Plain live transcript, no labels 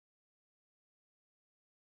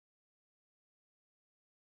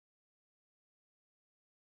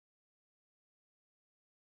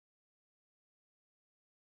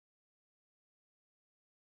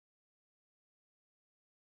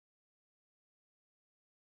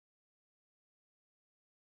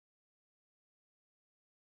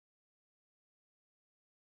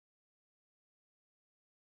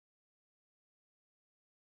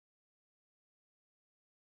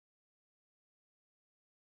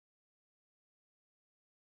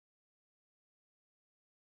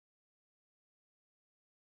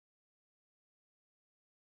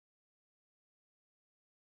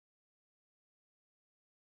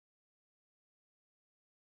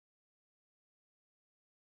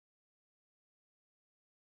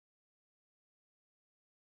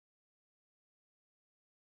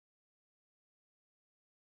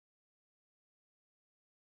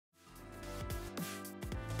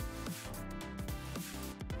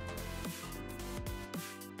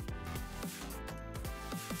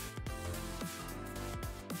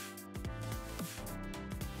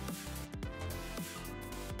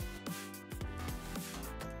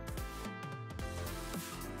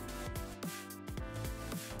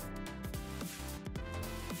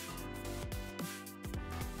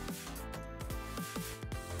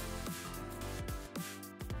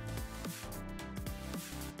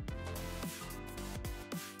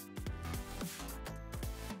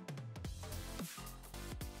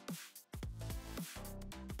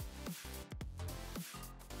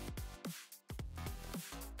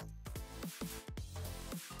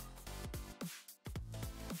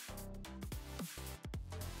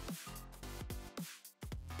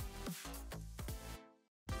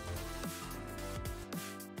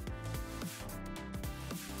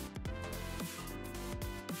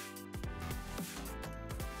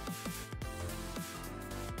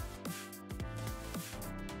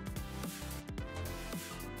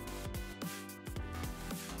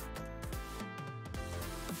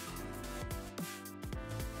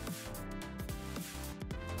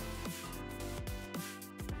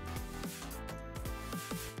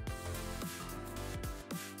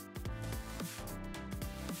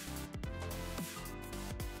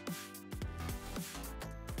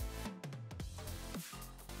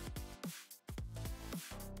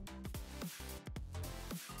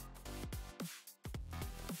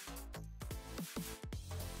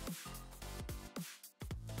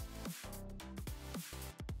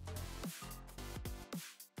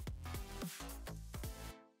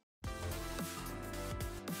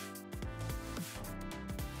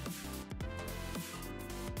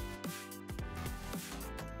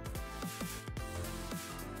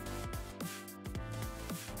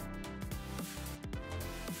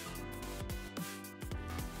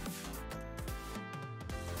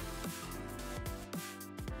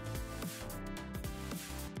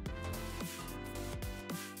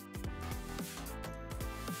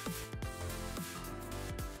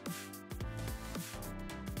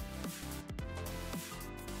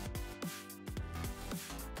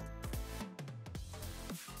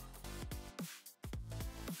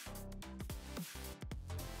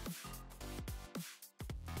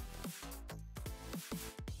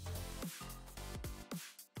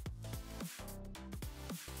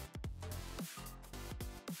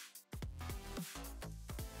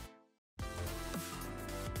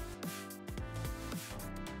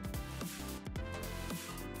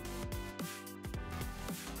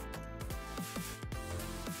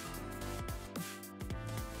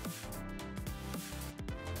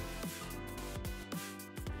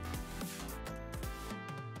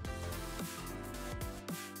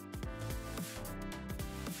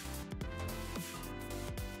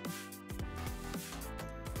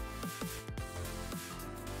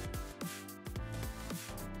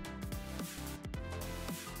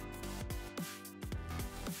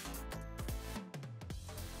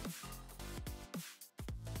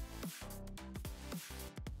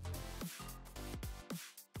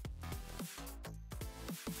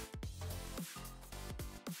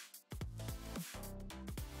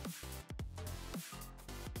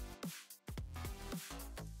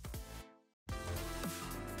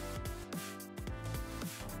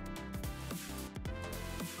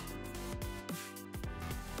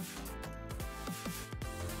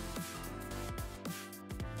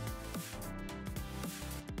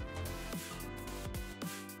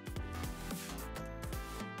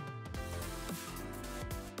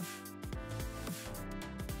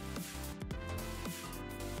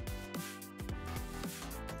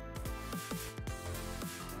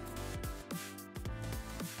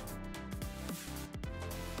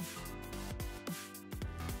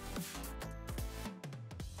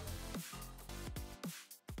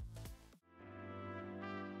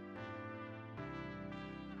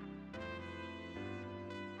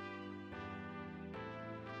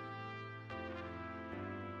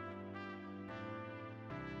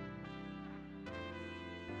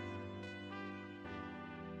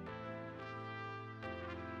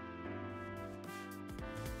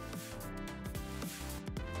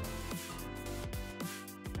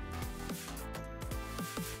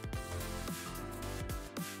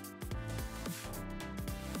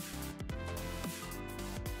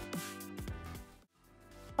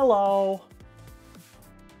Hello.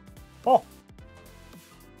 Oh.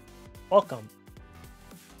 Welcome.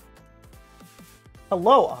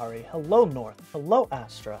 Hello, Ari. Hello, North. Hello,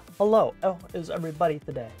 Astra. Hello. How is everybody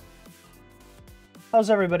today? How's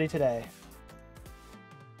everybody today?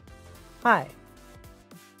 Hi.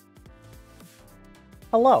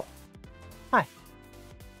 Hello. Hi.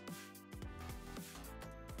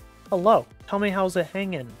 Hello. Tell me how's it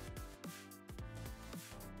hanging?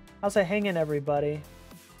 How's it hanging, everybody?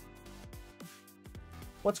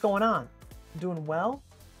 What's going on? Doing well?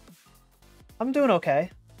 I'm doing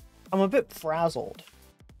okay. I'm a bit frazzled.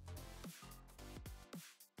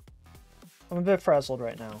 I'm a bit frazzled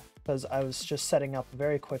right now because I was just setting up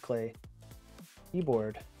very quickly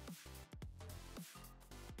keyboard.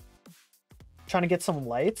 Trying to get some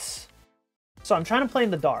lights. So I'm trying to play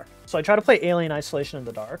in the dark. So I try to play Alien Isolation in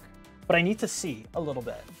the dark, but I need to see a little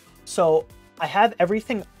bit. So I have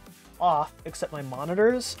everything off except my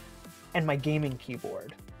monitors and my gaming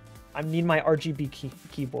keyboard. I need my RGB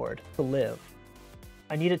keyboard to live.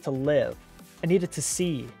 I need it to live. I need it to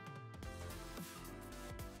see.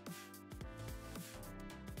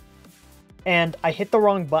 And I hit the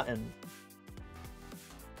wrong button.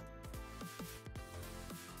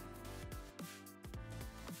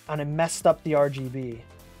 And I messed up the RGB.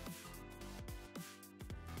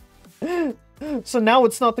 So now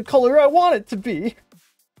it's not the color I want it to be.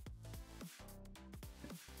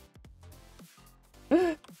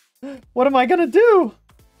 What am I gonna do?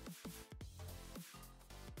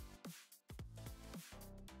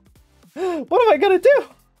 What am I gonna do?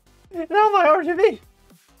 Now my RGB.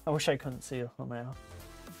 I wish I couldn't see on my own.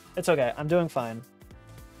 It's okay. I'm doing fine.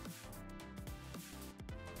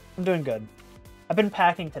 I'm doing good. I've been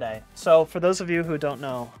packing today. So for those of you who don't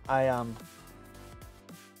know,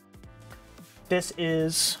 this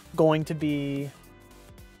is going to be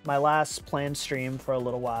my last planned stream for a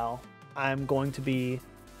little while. I'm going to be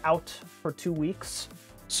out for 2 weeks.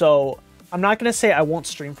 So I'm not going to say I won't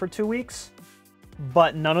stream for 2 weeks,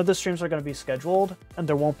 but none of the streams are going to be scheduled and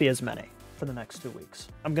there won't be as many for the next 2 weeks.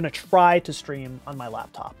 I'm going to try to stream on my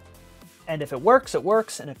laptop. And if it works, it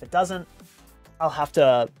works. And if it doesn't, I'll have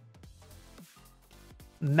to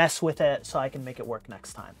mess with it so I can make it work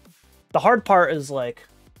next time. The hard part is like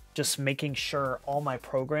just making sure all my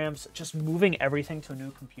programs, just moving everything to a new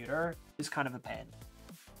computer is kind of a pain.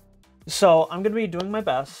 So I'm going to be doing my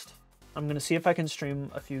best. I'm going to see if I can stream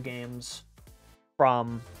a few games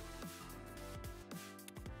from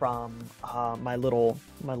my little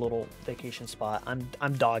vacation spot.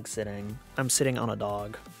 I'm dog sitting. I'm sitting on a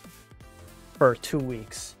dog for 2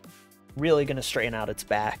 weeks. Really going to straighten out its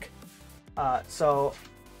back. So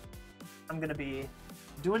I'm going to be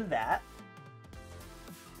doing that.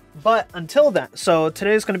 But until then, so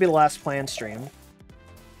today's going to be the last planned stream.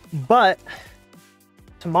 But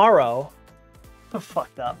tomorrow,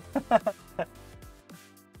 fucked up.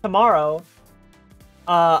 Tomorrow,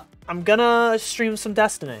 I'm gonna stream some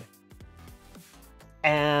Destiny.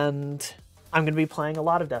 And I'm gonna be playing a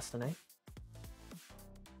lot of Destiny.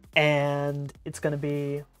 And it's gonna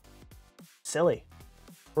be silly.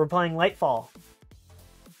 We're playing Lightfall.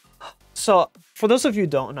 So, for those of you who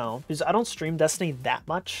don't know, because I don't stream Destiny that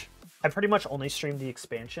much, I pretty much only stream the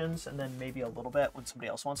expansions and then maybe a little bit when somebody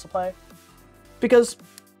else wants to play. Because,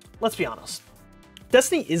 let's be honest,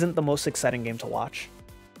 Destiny isn't the most exciting game to watch.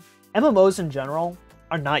 MMOs in general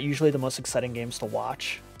are not usually the most exciting games to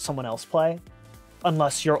watch someone else play,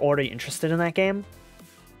 unless you're already interested in that game.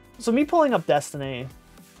 So me pulling up Destiny,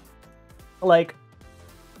 like,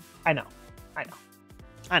 I know,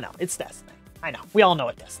 it's Destiny. I know, we all know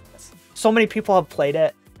what Destiny is. So many people have played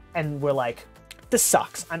it, and we're like, this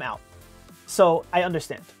sucks, I'm out. So I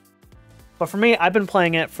understand. But for me, I've been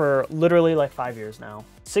playing it for literally like 5 years now.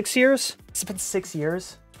 6 years? It's been 6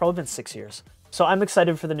 years? It's probably been 6 years. So I'm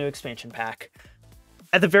excited for the new expansion pack.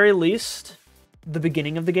 At the very least, the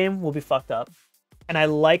beginning of the game will be fucked up. And I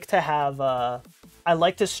like to have, I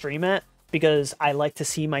like to stream it because I like to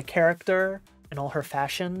see my character in all her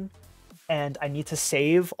fashion. And I need to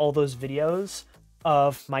save all those videos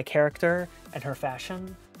of my character and her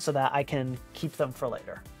fashion so that I can keep them for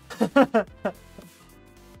later.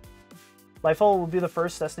 Lightfall will be the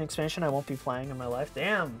first Destiny expansion I won't be playing in my life.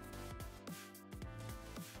 Damn.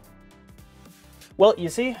 Well, you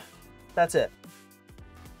see, that's it.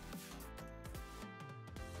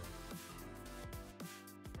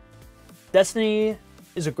 Destiny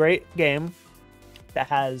is a great game that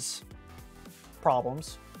has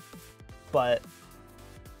problems, but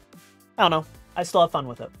I don't know. I still have fun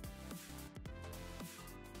with it.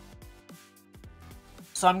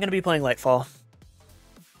 So I'm going to be playing Lightfall.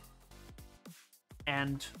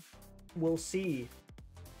 And we'll see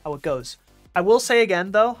how it goes. I will say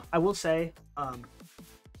again, though,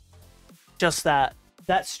 just that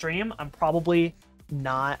stream, I'm probably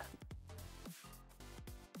not.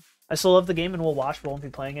 I still love the game and we'll watch, but won't be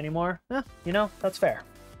playing anymore. You know, that's fair.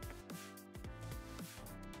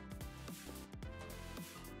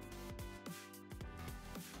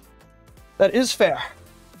 That is fair.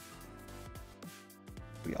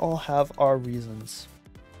 We all have our reasons.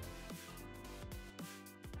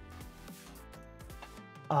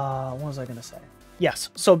 What was I gonna say? Yes,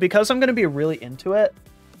 so because I'm gonna be really into it,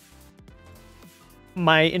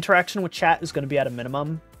 my interaction with chat is gonna be at a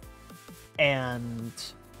minimum, and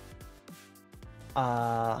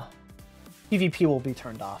PvP will be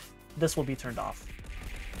turned off. This will be turned off.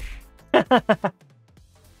 So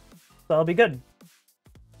that'll be good.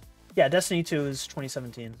 Yeah, Destiny 2 is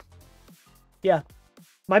 2017. Yeah.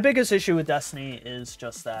 My biggest issue with Destiny is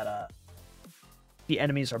just that the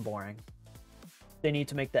enemies are boring. They need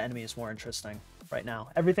to make the enemies more interesting right now.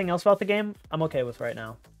 Everything else about the game, I'm okay with right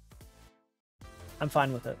now. I'm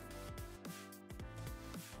fine with it.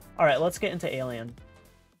 Alright, let's get into Alien.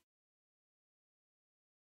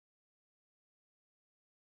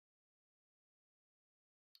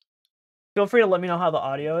 Feel free to let me know how the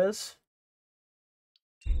audio is.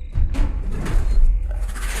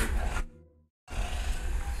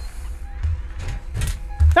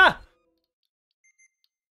 Ah!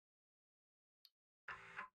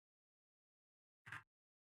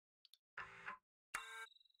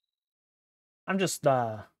 I'm just,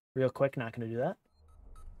 real quick, not gonna do that.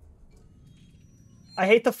 I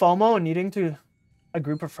hate the FOMO and needing a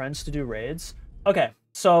group of friends to do raids. Okay,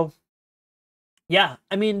 so, yeah,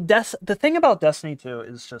 I mean, the thing about Destiny 2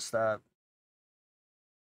 is just that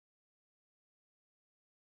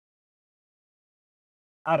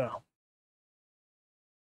I don't know.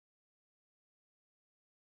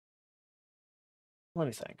 Let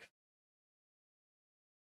me think.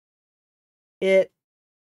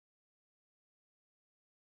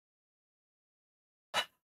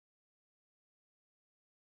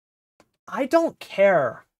 I don't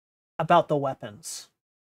care about the weapons.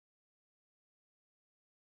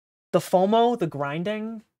 The FOMO, the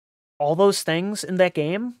grinding, all those things in that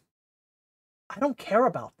game, I don't care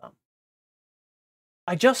about them.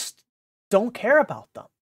 I just don't care about them.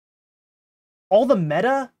 All the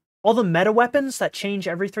meta weapons that change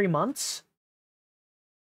every 3 months,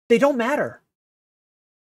 they don't matter.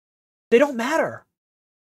 They don't matter.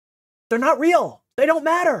 They're not real. They don't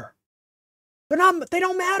matter. They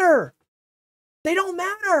don't matter. They don't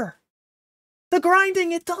matter. The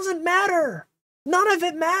grinding, it doesn't matter. None of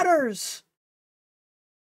it matters.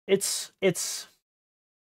 It's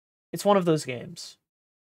one of those games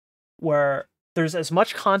where there's as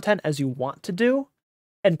much content as you want to do,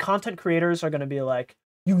 and content creators are going to be like,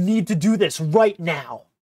 you need to do this right now.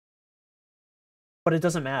 But it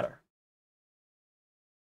doesn't matter.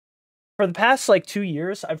 For the past, 2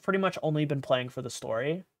 years, I've pretty much only been playing for the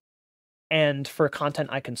story, and for content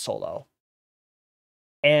I can solo.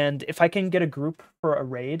 And if I can get a group for a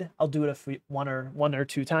raid, I'll do it one or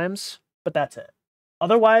two times, but that's it.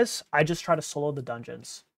 Otherwise, I just try to solo the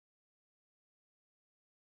dungeons.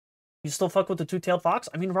 You still fuck with the two-tailed fox?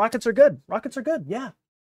 I mean, rockets are good. Rockets are good. Yeah.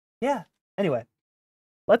 Yeah. Anyway,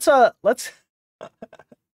 let's let's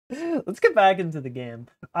get back into the game.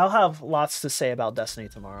 I'll have lots to say about Destiny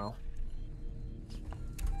tomorrow.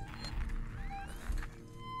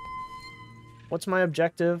 What's my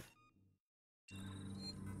objective?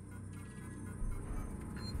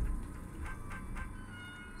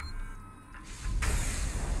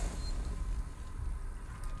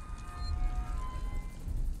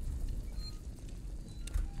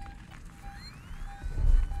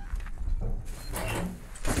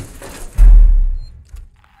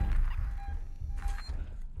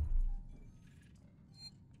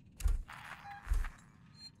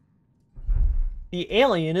 The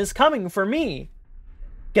alien is coming for me.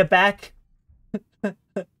 Get back.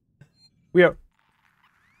 We are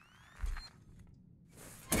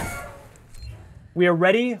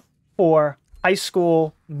ready for high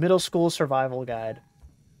school, middle school survival guide.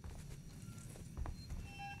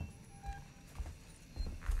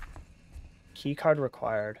 Keycard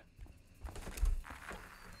required.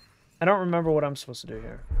 I don't remember what I'm supposed to do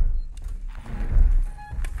here.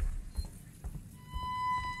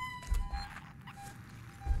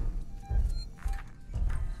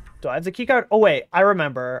 Do I have the keycard? Oh, wait. I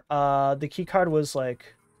remember. The keycard was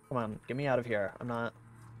like... Come on. Get me out of here. I'm not...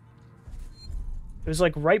 It was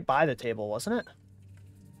like right by the table, wasn't it?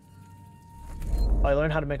 Oh, I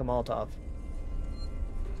learned how to make a Molotov.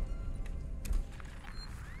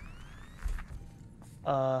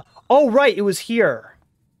 Oh, right. It was here.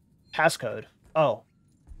 Passcode. Oh.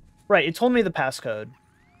 Right, it told me the passcode.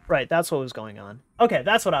 Right, that's what was going on. Okay,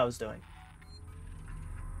 that's what I was doing.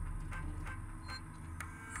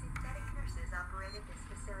 Synthetic nurses operated this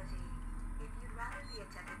facility. If you'd rather be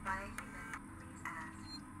attended by a human, please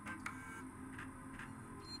ask.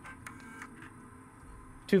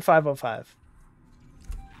 2505.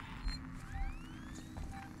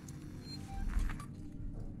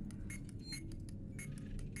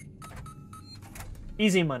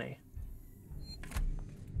 Easy money.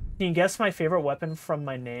 Can you guess my favorite weapon from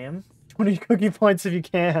my name? 20 cookie points if you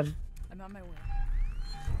can. I'm on my way.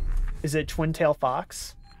 Is it Twin Tail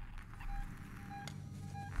Fox?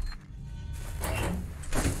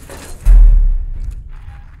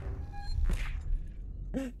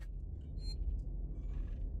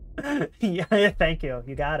 Yeah, thank you.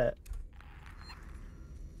 You got it.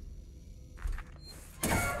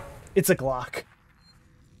 It's a Glock.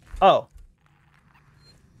 Oh.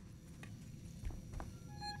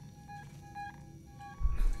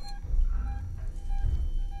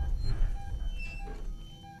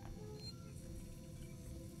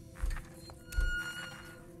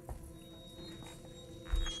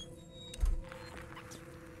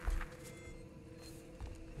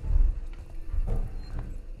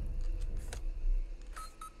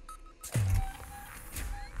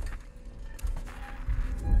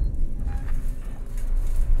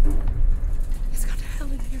 It's got to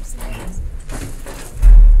hell in here, Samuels.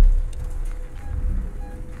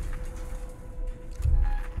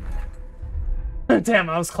 Damn,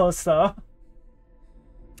 I was close though.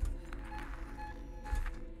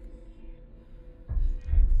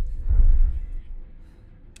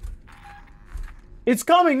 It's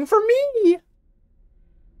coming for me!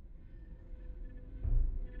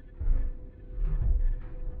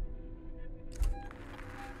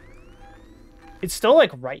 It's still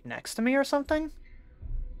like right next to me or something?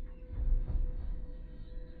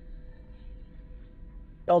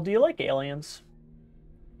 Y'all, do you like aliens?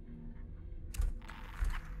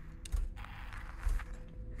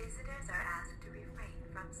 Visitors are asked to refrain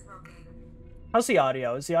from smoking. How's the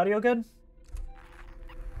audio? Is the audio good?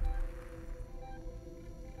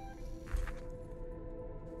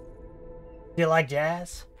 Do you like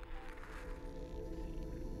jazz?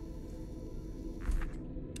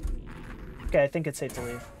 Okay, I think it's safe to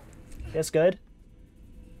leave. Yes, good?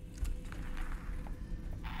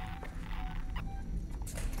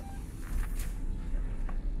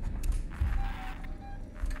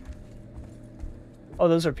 Oh,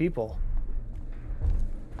 those are people.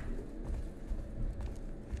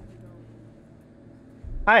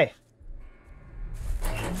 Hi.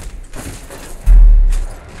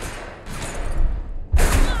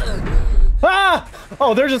 Ah!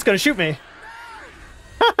 Oh, they're just gonna shoot me.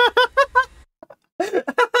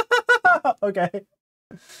 Okay.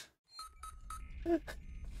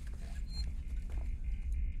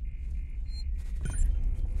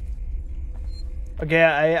 Okay,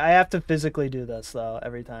 I have to physically do this though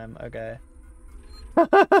every time. Okay.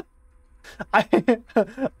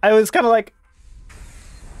 I was kind of like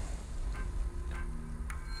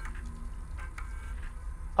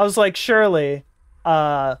surely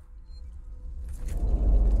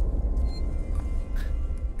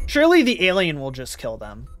surely the alien will just kill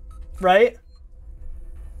them, right?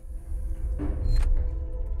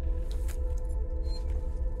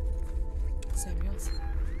 Samuels,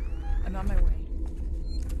 I'm on my way.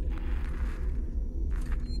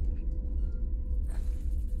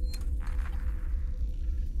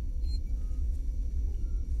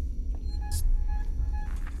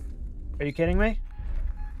 Are you kidding me?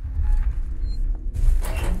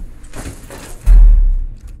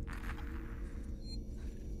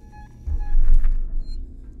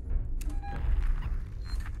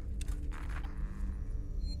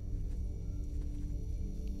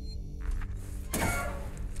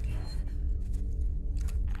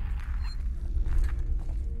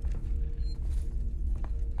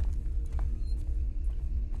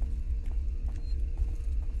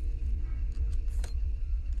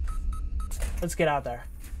 Let's get out there.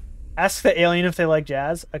 Ask the alien if they like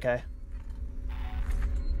jazz. Okay.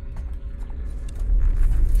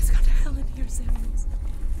 It's got to hell in here, Samuels.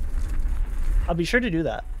 I'll be sure to do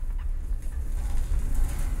that.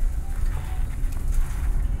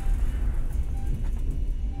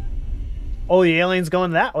 Oh, the alien's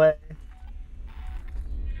going that way.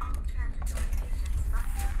 All transitory patients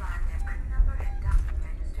must supply their PIN number and doctor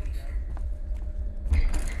registration.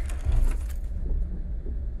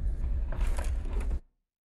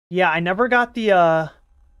 Yeah, I never got the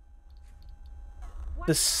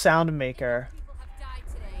sound maker. People have died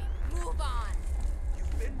today. Move on.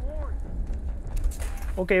 You've been warned.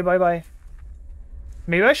 Okay, bye-bye.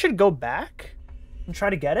 Maybe I should go back and try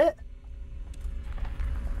to get it?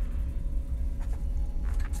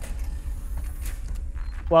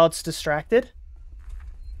 While it's distracted?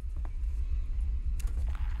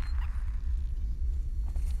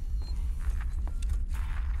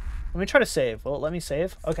 Let me try to save. Will it let me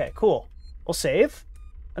save? Okay, cool. We'll save.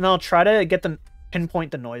 And then I'll try to get the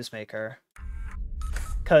pinpoint the noisemaker.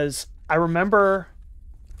 Because I remember...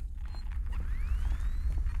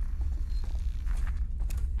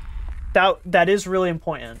 That is really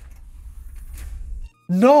important.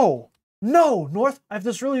 No! No! North, I have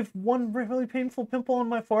this one really painful pimple on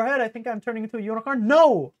my forehead. I think I'm turning into a unicorn.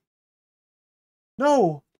 No!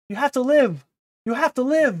 No! You have to live! You have to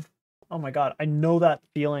live! Oh my god, I know that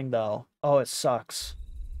feeling though. Oh, it sucks.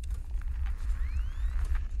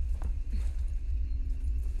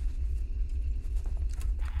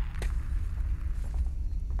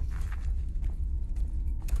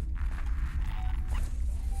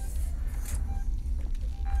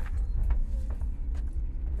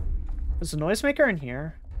 Is the noisemaker in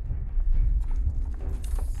here?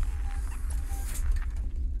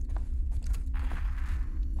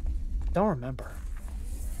 Don't remember.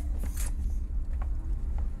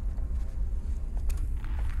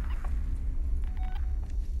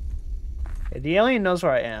 Okay, the alien knows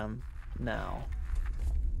where I am now.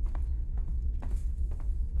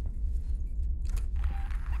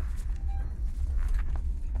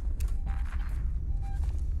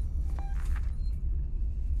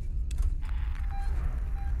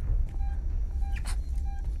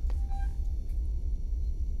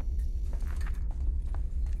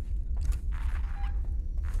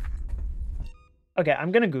 Okay,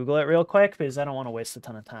 I'm gonna Google it real quick because I don't want to waste a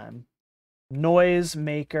ton of time.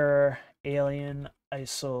 Noisemaker alien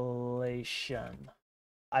isolation.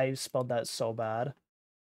 I spelled that so bad.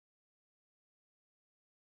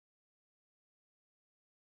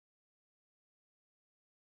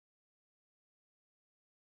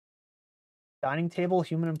 Dining table,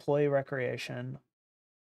 human employee recreation.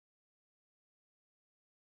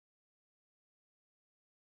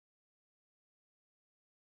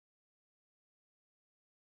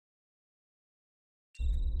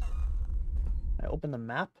 I open the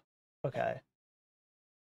map? Okay.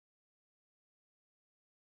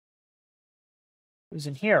 It was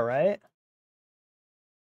in here, right?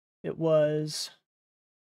 It was...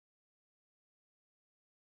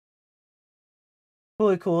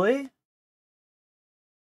 Cooly Cooly?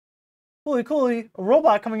 Cooly Cooly? A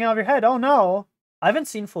robot coming out of your head. Oh no! I haven't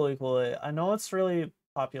seen Fooly Cooly. I know it's really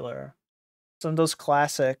popular. Some of those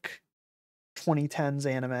classic 2010s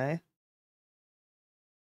anime.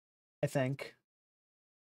 I think.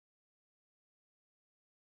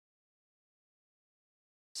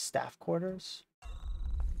 Staff quarters?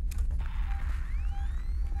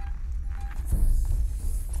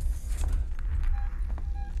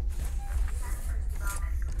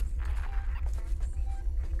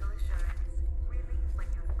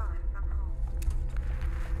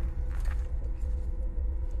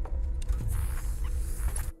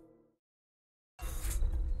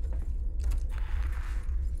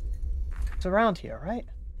 It's around here, right?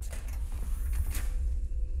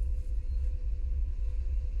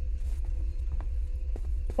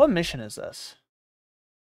 What mission is this?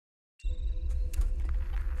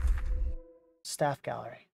 Staff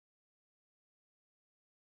gallery.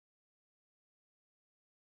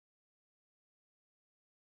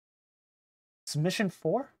 It's mission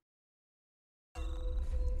 4?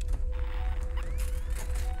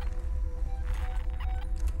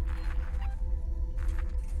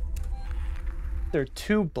 There are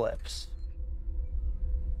 2 blips.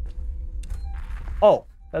 Oh,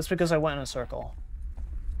 that's because I went in a circle.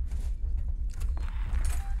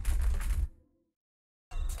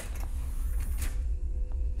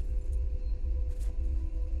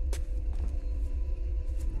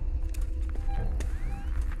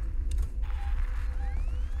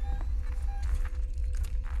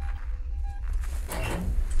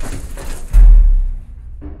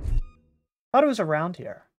 Thought it was around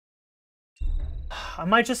here. I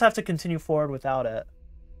might just have to continue forward without it.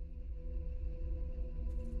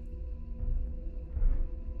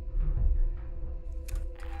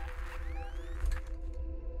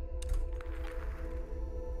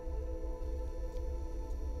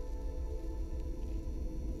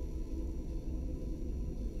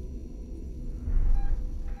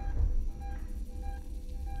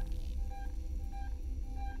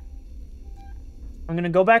 I'm gonna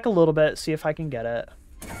go back a little bit, see if I can get it.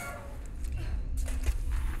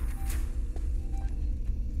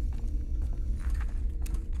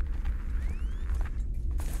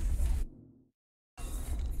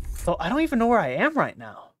 So I don't even know where I am right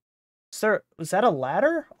now. Sir, was that a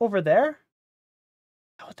ladder over there? Is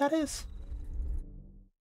that what that is?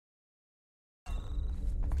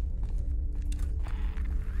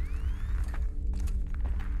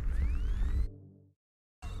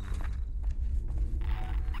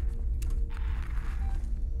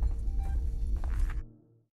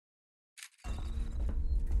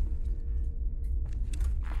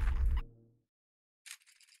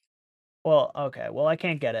 Well, okay. Well, I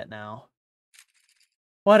can't get it now.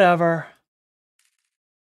 Whatever.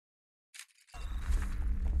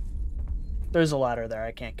 There's a ladder there.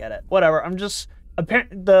 I can't get it. Whatever. I'm just...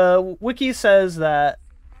 The wiki says that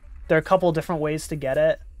there are a couple different ways to get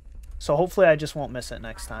it. So hopefully I just won't miss it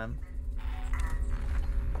next time.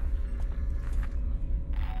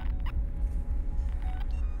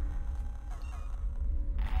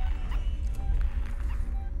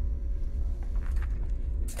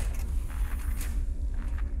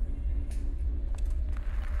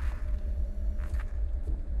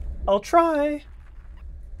 I'll try.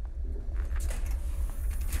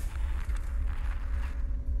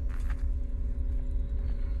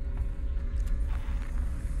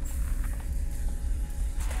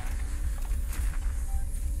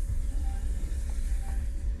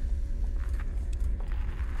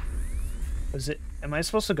 Is it? Am I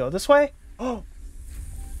supposed to go this way? Oh.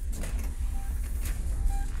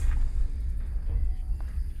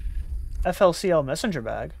 FLCL messenger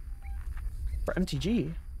bag for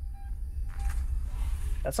MTG.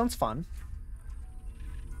 That sounds fun.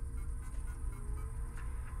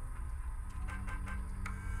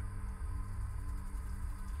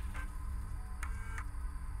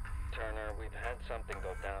 Turner, we've had something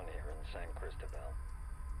go down here in San Cristobal.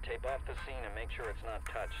 Tape off the scene and make sure it's not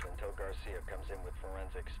touched until Garcia comes in with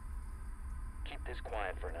forensics. Keep this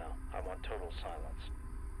quiet for now. I want total silence.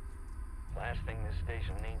 Last thing this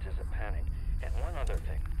station needs is a panic. And one other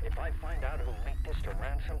thing, if I find out who leaked this to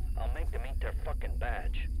Ransom, I'll make them eat their fucking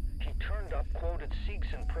badge. He turned up, quoted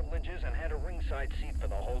Seegson privileges, and had a ringside seat for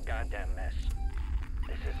the whole goddamn mess.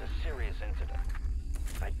 This is a serious incident.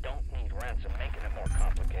 I don't need Ransom making it more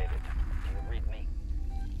complicated. Do you read me?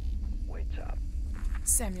 Waits up.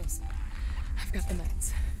 Samuels, I've got the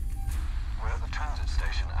meds. We're at the transit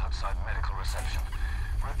station outside medical reception.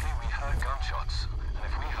 Ripley, we heard gunshots, and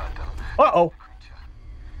if we heard them... Uh-oh.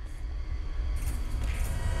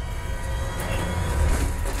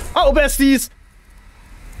 Uh-oh, besties!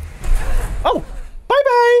 Oh!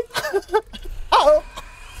 Bye-bye! Uh-oh!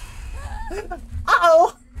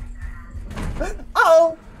 Uh-oh!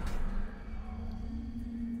 Uh-oh!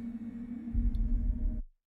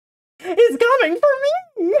 He's coming for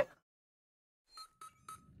me!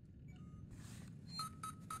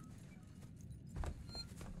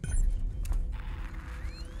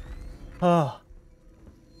 Oh.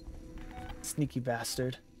 Sneaky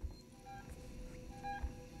bastard.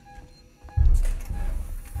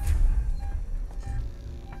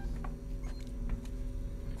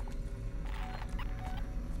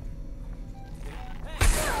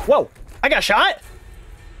 Whoa! I got shot!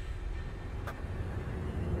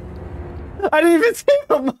 I didn't even see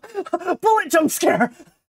him! Bullet jump scare!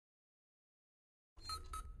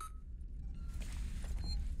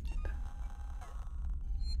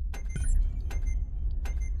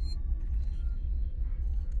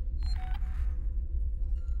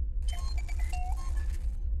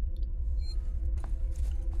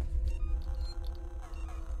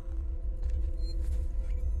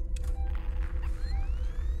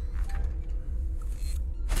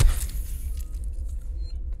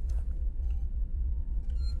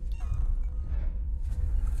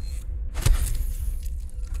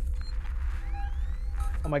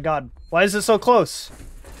 Oh my god. Why is it so close?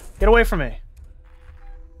 Get away from me.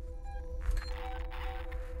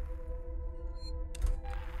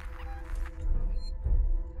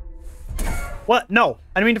 What? No.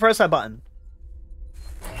 I didn't mean to press that button.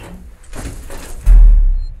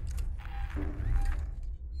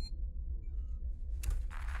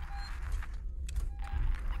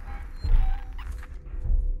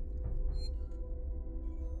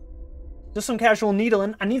 Just some casual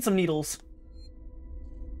needling. I need some needles.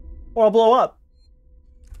 Or I'll blow up.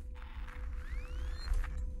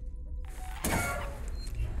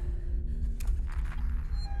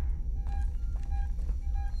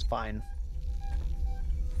 It's fine.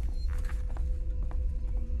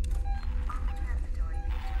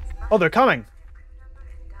 Oh, they're coming.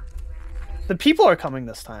 The people are coming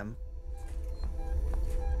this time.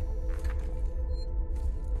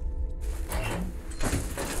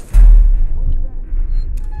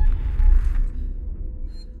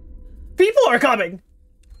 People are coming!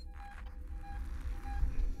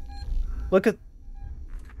 Look at...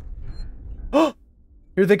 Oh!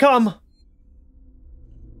 Here they come!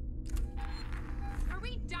 Are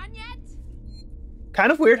we done yet?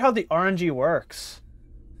 Kind of weird how the RNG works.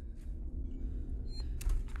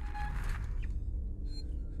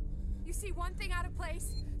 You see one thing out of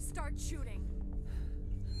place, start shooting.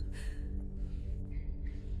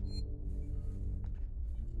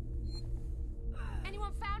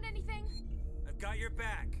 Anyone found anything? I've got your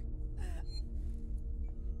back.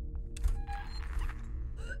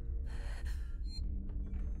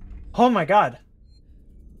 Oh my god.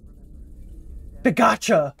 The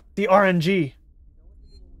gotcha! The RNG.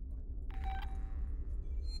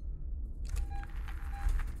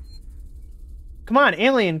 Come on,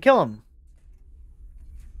 alien, kill him.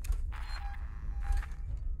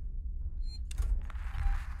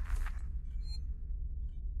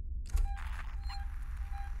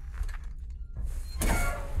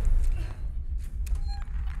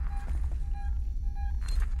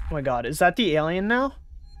 Oh my god, is that the alien now?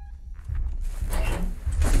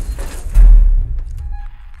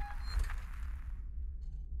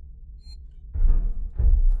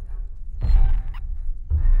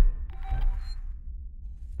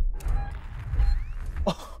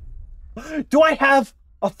 Oh. Do I have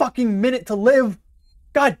a fucking minute to live?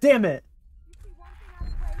 God damn it. You see one thing out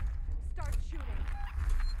of place, start shooting.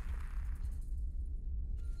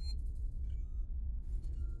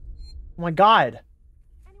 Oh my god.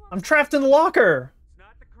 I'm trapped in the locker. It's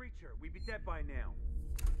not the creature. We'd be dead by now.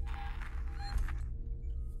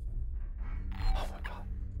 Oh my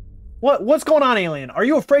god. What's going on, alien? Are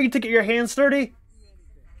you afraid to get your hands dirty?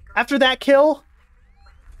 After that kill?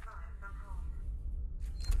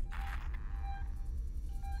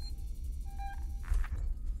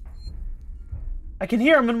 I can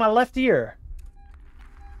hear him in my left ear.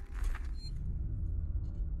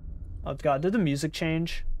 Oh god, did the music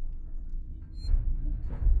change?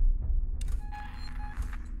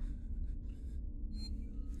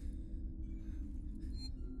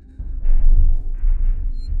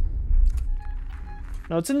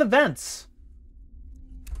 No, it's in the vents.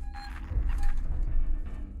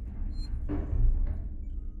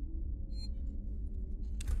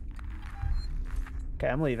 Okay,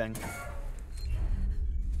 I'm leaving.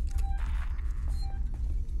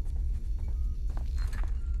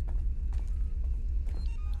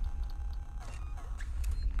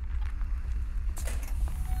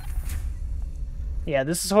 Yeah,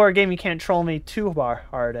 this is a horror game you can't troll me too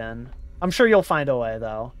hard in. I'm sure you'll find a way,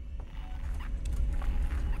 though.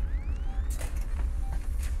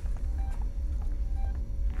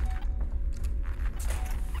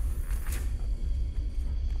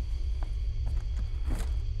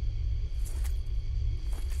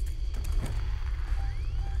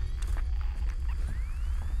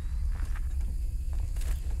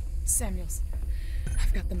 Samuels,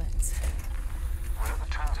 I've got the meds. We're at the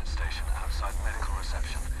transit station outside medical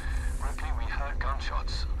reception. Ripley, we heard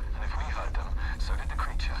gunshots, and if we heard them, so did the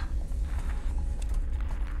creature.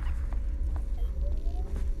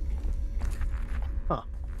 Huh.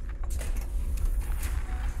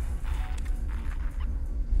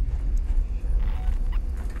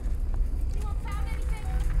 Anyone found anything?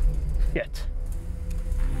 Shit.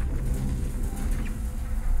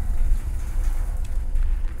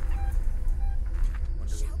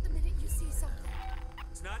 Shout the minute you see something.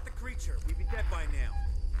 It's not the creature. We'd be dead by now.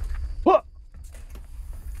 What?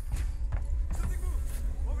 Something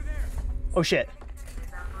moved. Over there. Oh shit.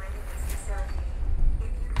 Nurses operating this facility.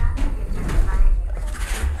 If you happen to be attacked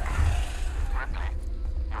by a Ripley,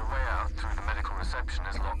 your way out through the medical reception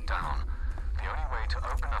is locked down. The only way to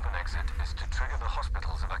open up an exit is to trigger the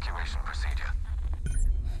hospital's evacuation procedure.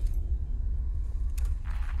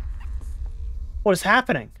 What is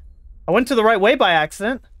happening? I went to the right way by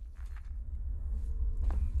accident.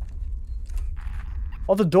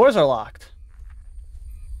 All the doors are locked.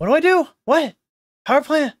 What do I do? What? Power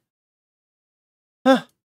plant? Huh.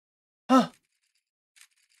 Huh.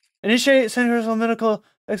 Initiate central medical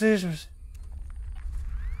execution. Is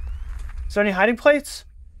there any hiding plates?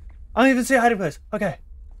 I don't even see a hiding place. Okay.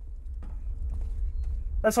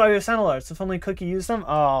 That's why we have sound alerts. If only Cookie used them.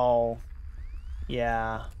 Oh.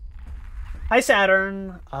 Yeah. Hi,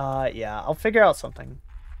 Saturn. Yeah, I'll figure out something.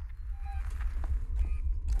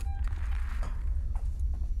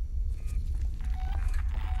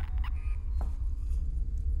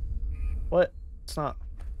 What? It's not.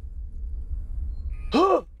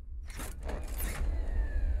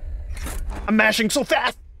 I'm mashing so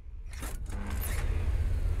fast!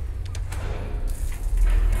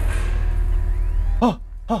 Oh,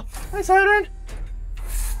 hi, Saturn!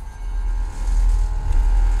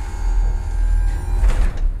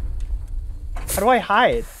 How do I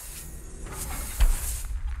hide?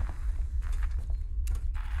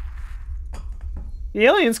 The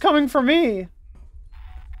alien's coming for me.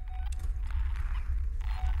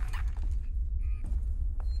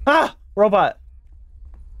 Ah! Robot.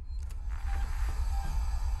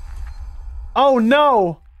 Oh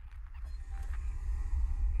no!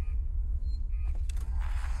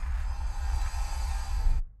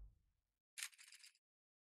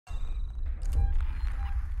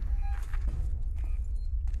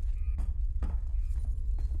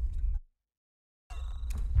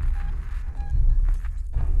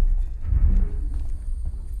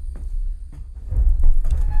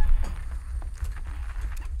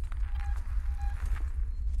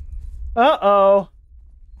 Uh-oh.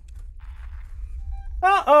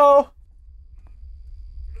 Uh-oh.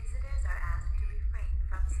 Visitors are asked to refrain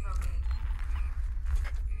from smoking.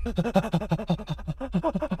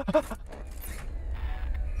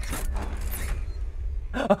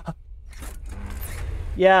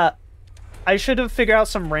 Yeah. I should have figured out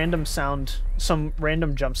some random sound, some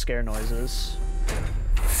random jump scare noises.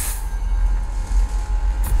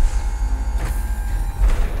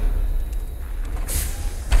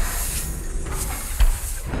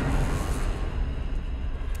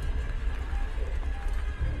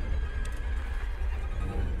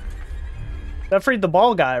 That freed the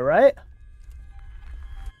ball guy, right?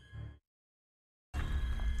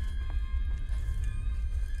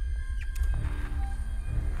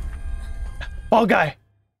 Ball guy!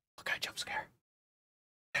 Ball guy jump scare.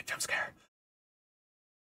 Jump scare.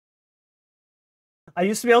 I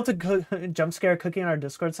used to be able to jump scare Cookie in our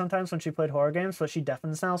Discord sometimes when she played horror games, but she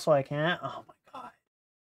deafens now, so I can't. Oh my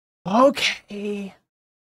god. Okay.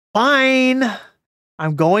 Fine.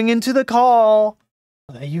 I'm going into the call.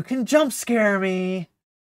 You can jump scare me.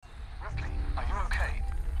 Ripley, are you okay?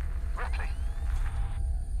 Ripley?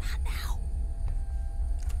 Not now.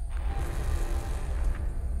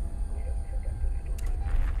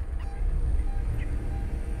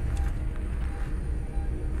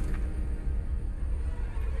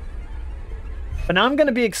 But now I'm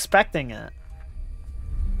gonna be expecting it.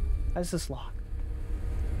 Why is this locked?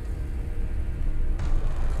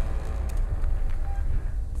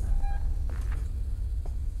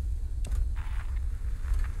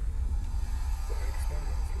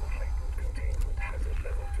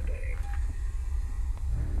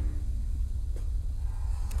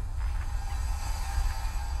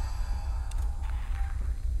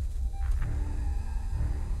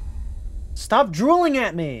 Stop drooling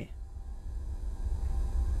at me!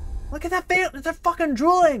 Look at that they're fucking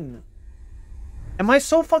drooling! Am I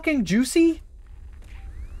so fucking juicy?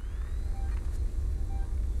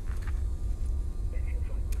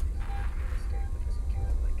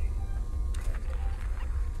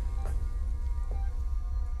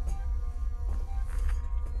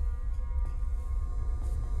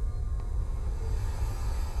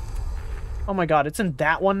 Oh my god, it's in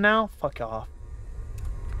that one now? Fuck off.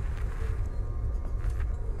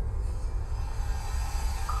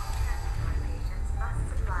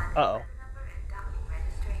 Uh-oh.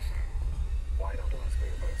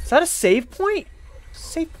 Is that a save point?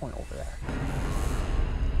 Save point over there.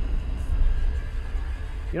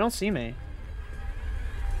 You don't see me.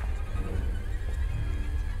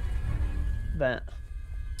 Vent.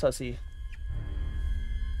 Sussy.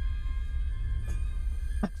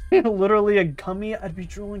 Literally a gummy, I'd be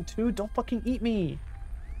drooling too. Don't fucking eat me.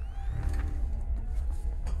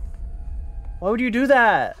 Why would you do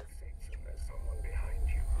that?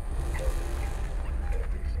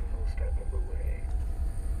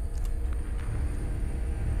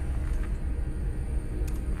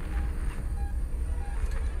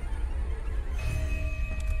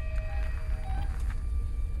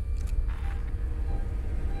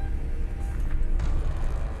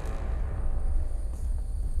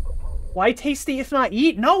 Why tasty if not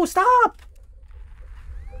eat? No, stop!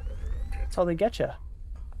 That's how they get you.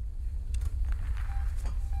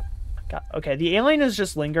 God, okay, the alien is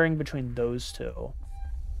just lingering between those two.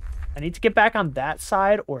 I need to get back on that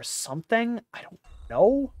side or something. I don't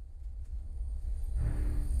know.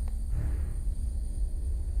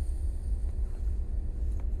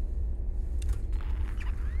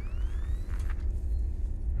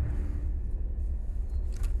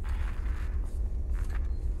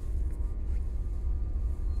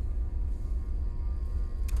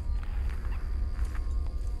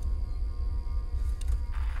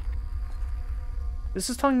 This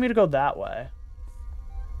is telling me to go that way.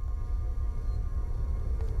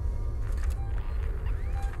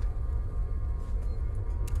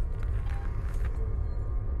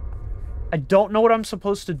 I don't know what I'm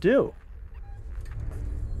supposed to do.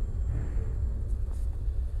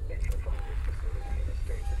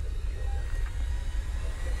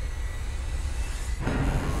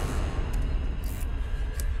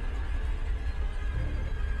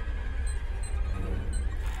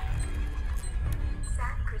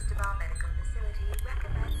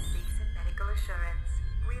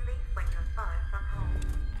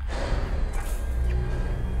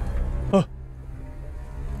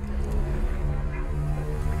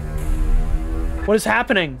 What is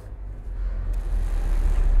happening?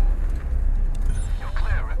 You're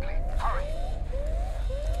clear, Ripley. Hurry.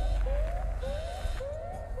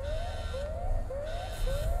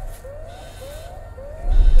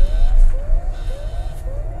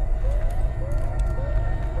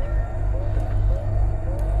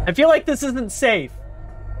 I feel like this isn't safe.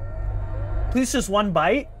 Please, just one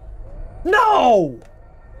bite? No!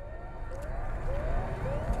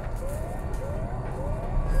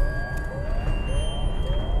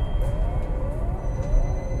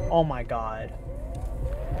 Oh my god.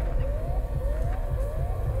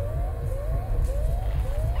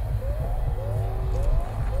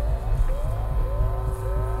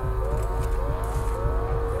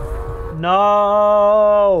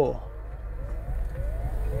 No!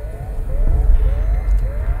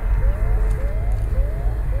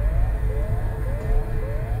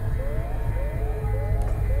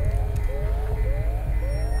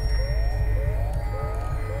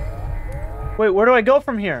 Wait, where do I go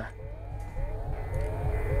from here?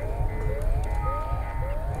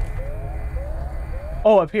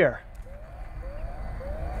 Oh, up here.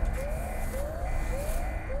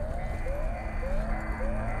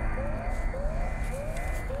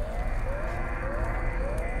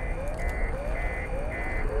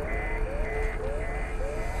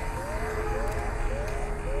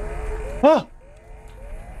 Ah!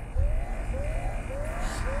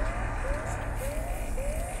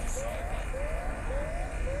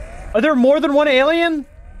 Are there more than one alien?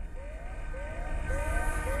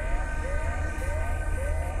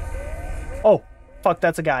 Oh, fuck,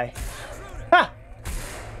 that's a guy. Ha!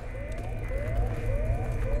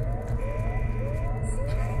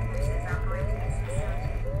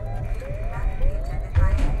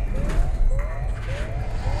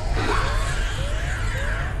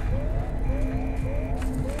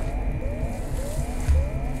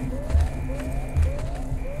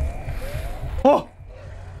 Oh!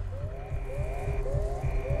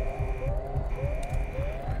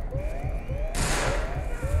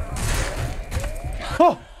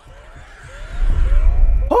 Oh!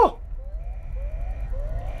 Oh!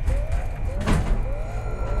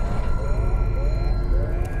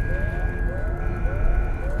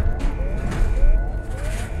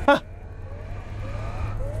 Ah!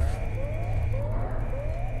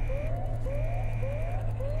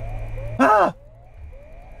 Ah!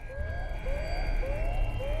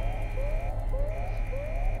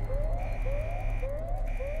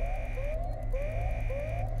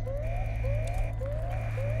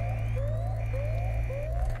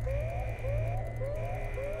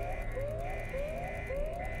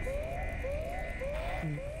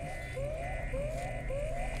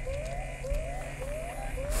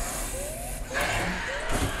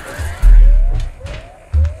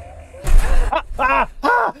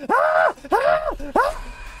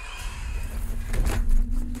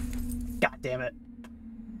 God damn it.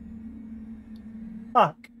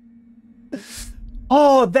 Fuck.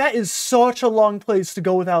 Oh, that is such a long place to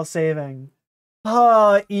go without saving.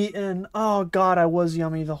 Ah, Ethan. Oh god, I was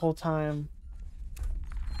yummy the whole time.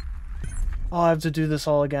 Oh, I have to do this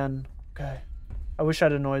all again. Okay. I wish I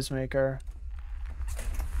had a noisemaker.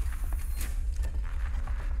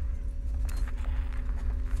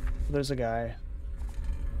 There's a guy.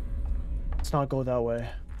 Let's not go that way.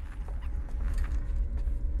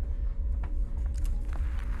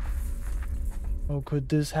 Oh, could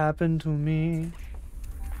this happen to me?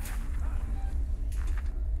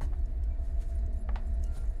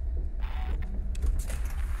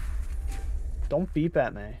 Don't beep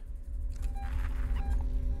at me.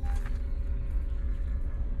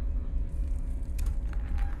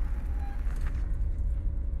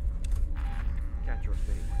 Catch your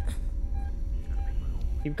fate. Gotta make my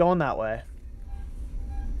own. Keep going that way.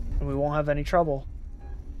 And we won't have any trouble.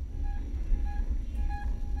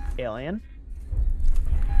 Alien?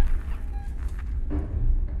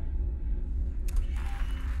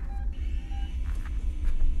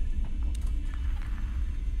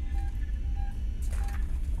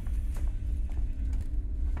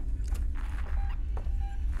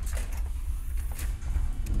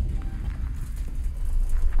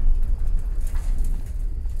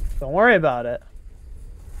 Don't worry about it.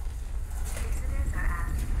 Visitors are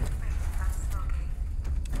asked to refrain from smoking.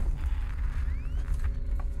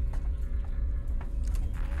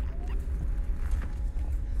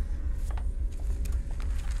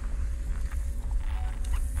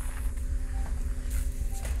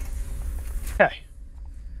 Okay.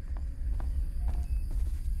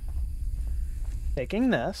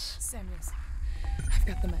 Taking this. Samuels, I've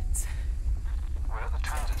got the meds. We're at the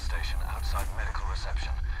transit station outside medical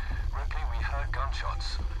reception. Ripley, we heard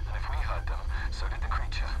gunshots, and if we heard them, so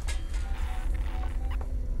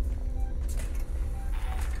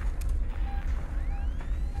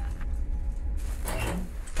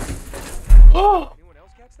Oh! Anyone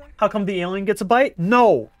else catch that? How come the alien gets a bite?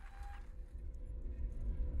 No!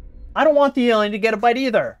 I don't want the alien to get a bite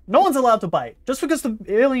either. No one's allowed to bite. Just because the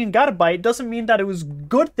alien got a bite doesn't mean that it was a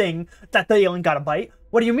good thing that the alien got a bite.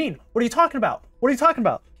 What do you mean? What are you talking about? What are you talking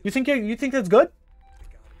about? You think that's good? God,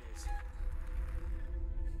 it is.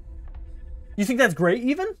 You think that's great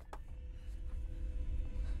even?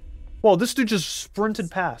 Whoa, this dude just sprinted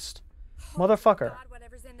past. Motherfucker. God,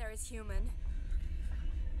 whatever's in there is human.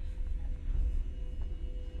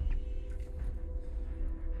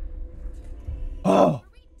 Oh! Are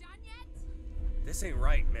we done yet? This ain't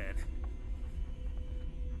right, man.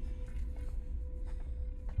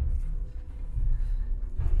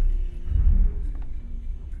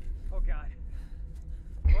 Oh God.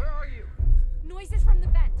 Where are you? Noises from the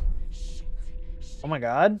vent. Shit. Oh my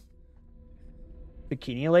god.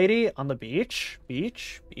 Bikini lady on the beach.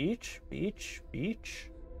 Beach. Beach. Beach. Beach.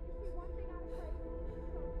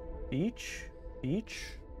 Beach. Beach.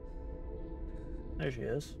 There she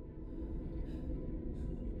is.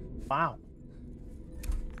 Wow.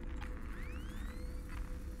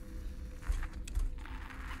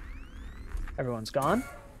 Everyone's gone.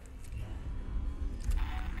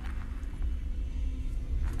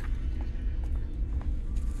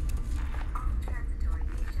 All transitory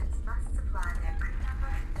patients must supply their crew number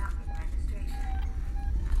and docking registration.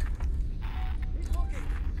 He's looking.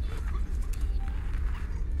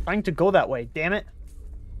 Trying to go that way, damn it.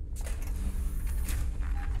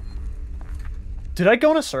 Did I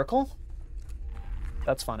go in a circle?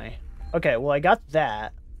 That's funny. Okay, well I got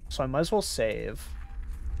that, so I might as well save.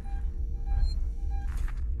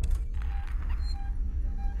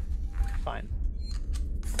 Fine.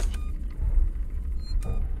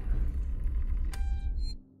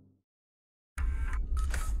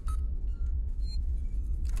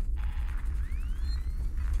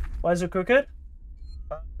 Why is it crooked?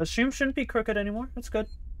 The stream shouldn't be crooked anymore. That's good.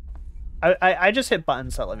 I just hit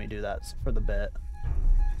buttons that let me do that for the bit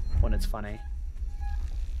when it's funny.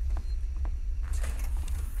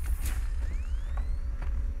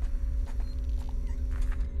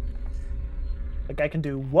 Like I can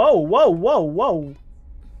do whoa, whoa, whoa, whoa.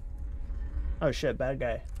 Oh shit, bad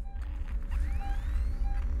guy.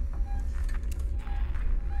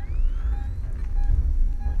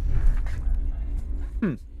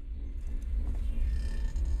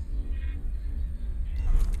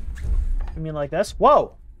 You mean like this?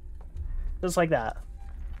 Whoa! Just like that.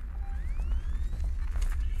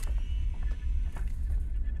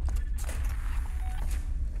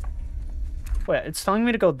 Wait, it's telling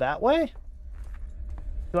me to go that way?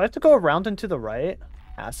 Do I have to go around and to the right?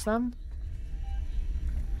 Past them?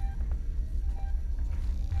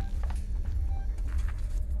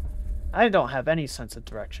 I don't have any sense of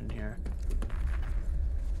direction here.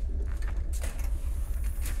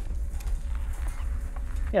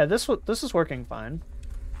 Yeah, this is working fine.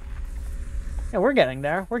 Yeah, we're getting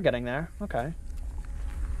there. We're getting there. Okay.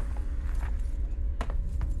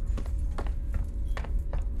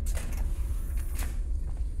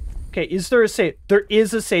 Okay, is there a save? There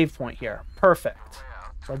is a save point here. Perfect.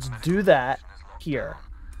 Let's do that here.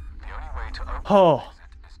 Oh,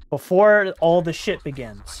 before all the shit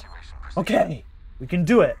begins. Okay, we can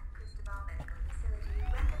do it. Cristobal Medical Facility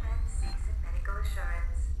recommends CSIP medical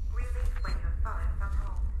assurance. Really, when you're far from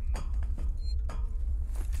home.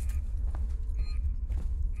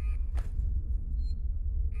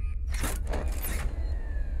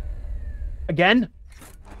 Again?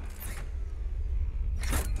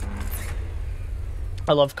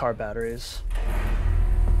 I love car batteries.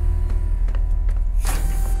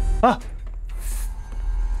 Ah!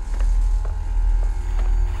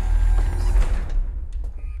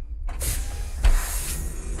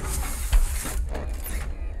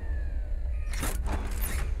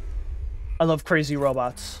 I love crazy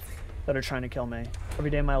robots that are trying to kill me every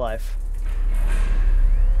day of my life.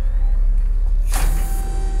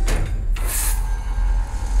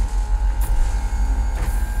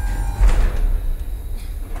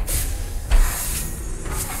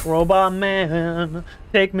 Robot man,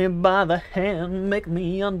 take me by the hand, make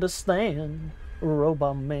me understand.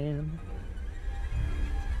 Robot man.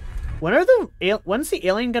 When's the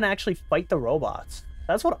alien gonna actually fight the robots?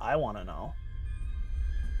 That's what I want to know.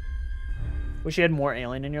 Wish you had more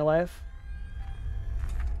alien in your life.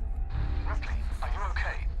 Ripley, are you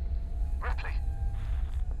okay? Ripley?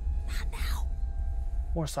 Not now.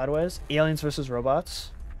 More sideways. Aliens versus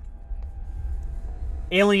robots.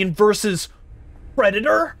 Alien versus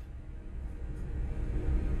Predator?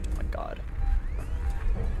 Oh my god.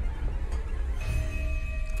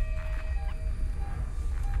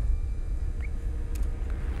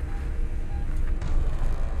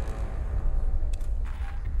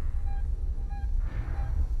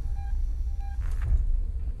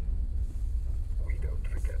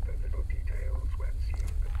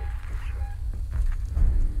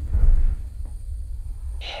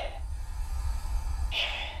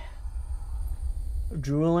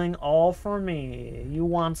 drooling all for me. You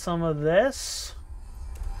want some of this?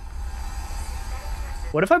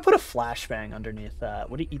 What if I put a flashbang underneath that?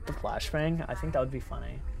 Would he eat the flashbang? I think that would be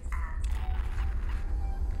funny.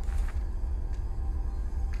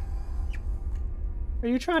 Are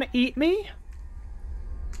you trying to eat me?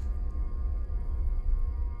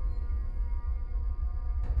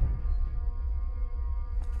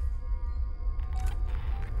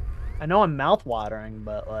 I know I'm mouth-watering,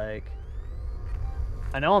 but, like...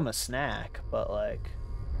 I know I'm a snack, but, like...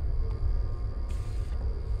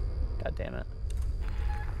 God damn it.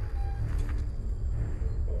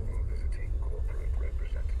 All visiting corporate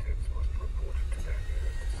representatives must report to their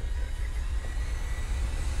nearest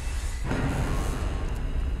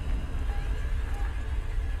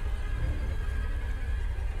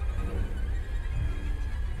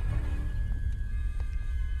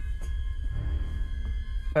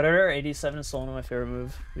Predator 87 is still one of my favorite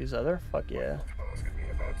movies ever. Fuck yeah. Ask me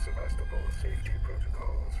about Sevastopol's safety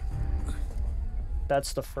protocols.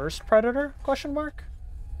 That's the first Predator? Question mark?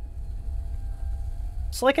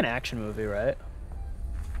 It's like an action movie, right?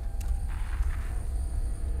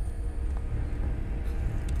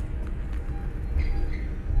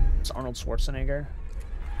 It's Arnold Schwarzenegger.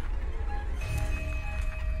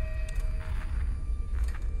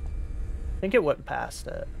 I think it went past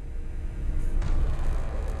it.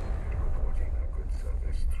 Reporting a good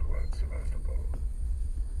service throughout Sevastopol.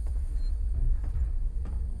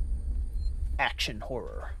 Action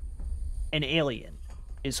horror. An alien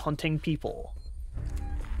is hunting people.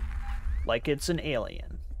 Like it's an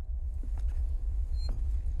alien.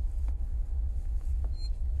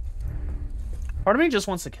 Part of me just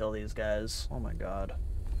wants to kill these guys. Oh my god.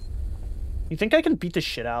 You think I can beat the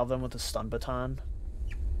shit out of them with a stun baton?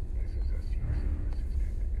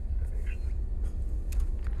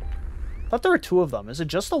 I thought there were two of them. Is it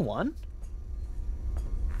just the one?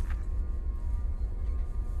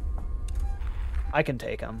 I can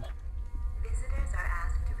take him. Visitors are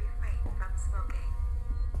asked to refrain from smoking.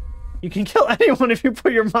 You can kill anyone if you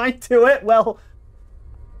put your mind to it. Well,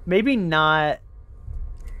 maybe not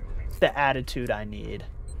the attitude I need.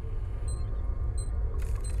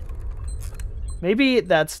 Maybe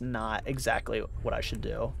that's not exactly what I should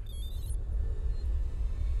do.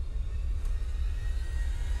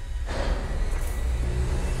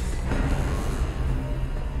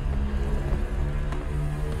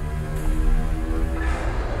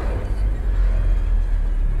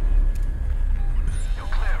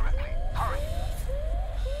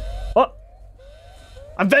 Oh!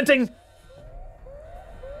 I'm venting!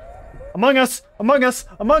 Among Us! Among Us!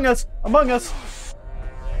 Among Us! Among Us!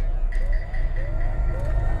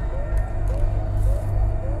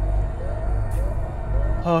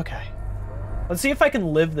 Okay. Let's see if I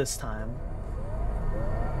can live this time.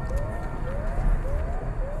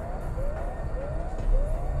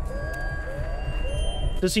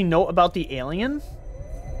 Does he know about the alien?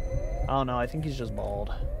 I don't know. I think he's just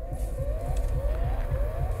bald.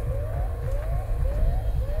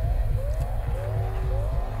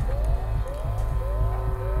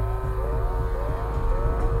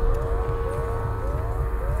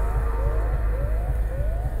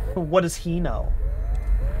 What does he know?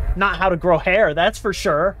 Not how to grow hair, that's for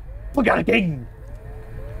sure. We got a king.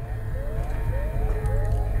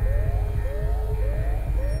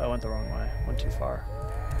 I went the wrong way. Went too far.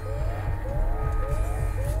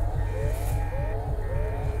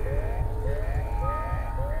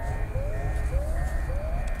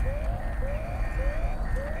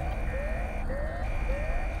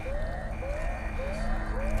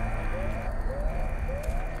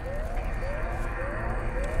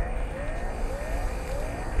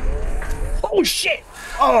 Oh shit!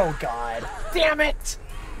 Oh god. Damn it!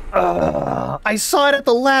 I saw it at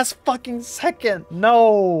the last fucking second.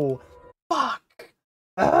 No. Fuck.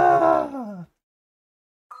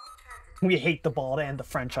 We hate the bald and the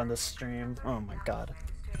French on this stream. Oh my god.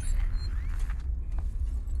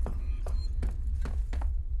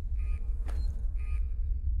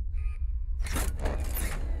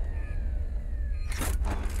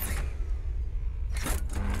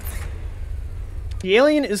 The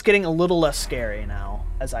alien is getting a little less scary now,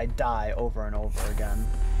 as I die over and over again.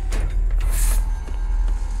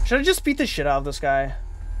 Should I just beat the shit out of this guy?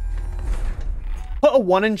 Put a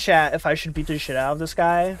 1 in chat if I should beat the shit out of this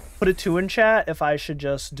guy. Put a 2 in chat if I should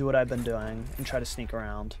just do what I've been doing and try to sneak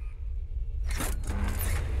around.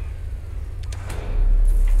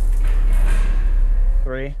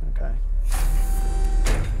 Three? Okay.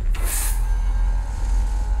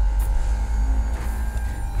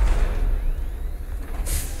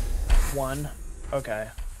 One. Okay.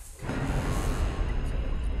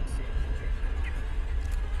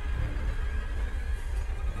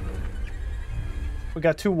 We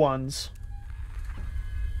got 2 1s.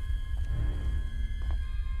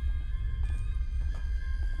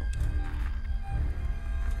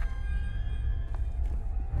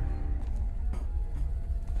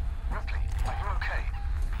 Ripley, are you okay?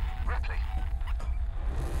 Ripley?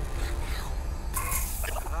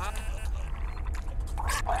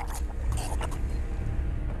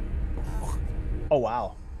 Oh,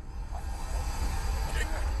 wow.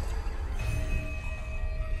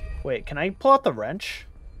 Wait, can I pull out the wrench?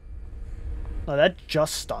 No, that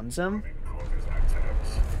just stuns him.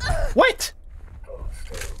 What?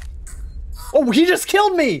 Oh, he just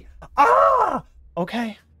killed me! Ah!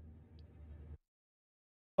 Okay.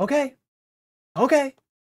 Okay. Okay.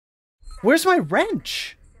 Where's my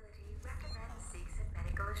wrench? Facility recommends CSIN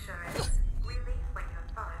medical assurance. Relief when you're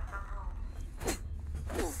far from home.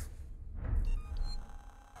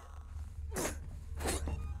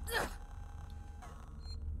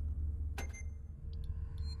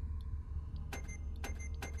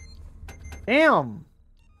 Damn.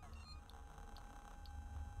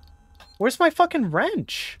 Where's my fucking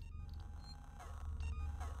wrench?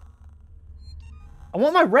 I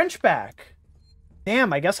want my wrench back.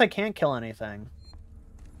 Damn, I guess I can't kill anything.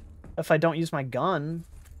 If I don't use my gun.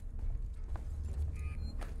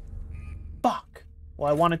 Fuck. Well,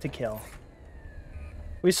 I wanted to kill.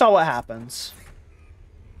 We saw what happens.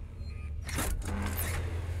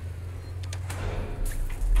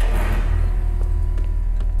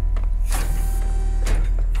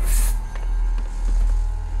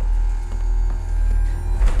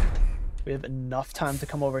 We have enough time to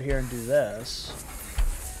come over here and do this.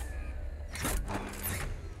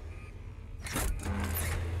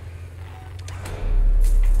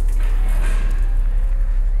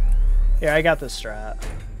 Yeah, I got this strat.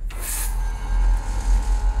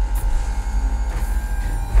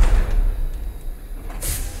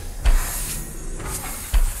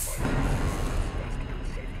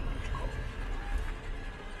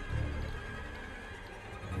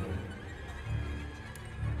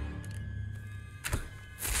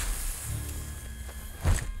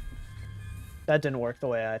 That didn't work the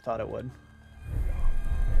way I thought it would.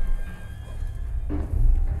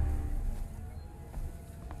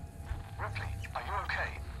 Ripley, are you okay?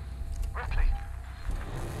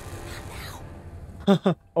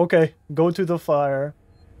 Ripley? Okay, go to the fire.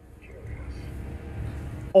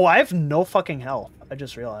 Oh, I have no fucking health. I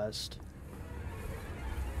just realized.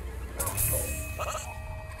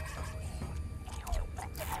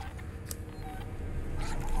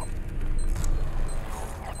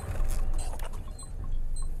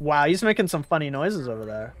 Wow, he's making some funny noises over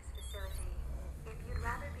there. This facility. If you'd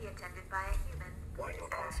rather be attended by a human, Why please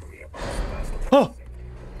not ask. answer me about the last Oh!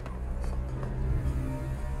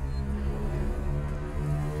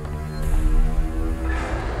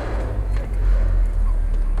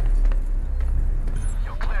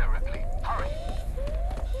 You're clear, Ripley. Hurry.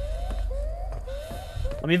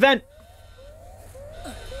 Let me vent!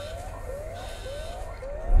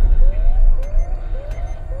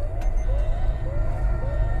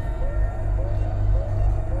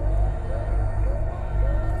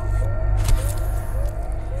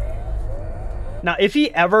 Now, if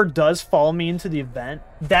he ever does follow me into the event,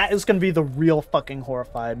 that is going to be the real fucking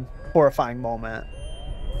horrifying moment.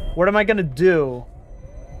 What am I going to do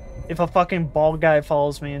if a fucking bald guy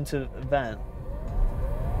follows me into the event?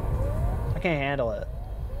 I can't handle it.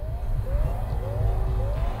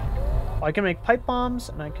 I can make pipe bombs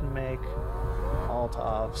and I can make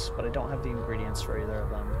Molotovs, but I don't have the ingredients for either of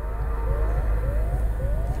them.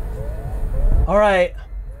 Alright.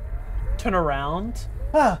 Turn around.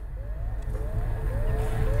 Ah.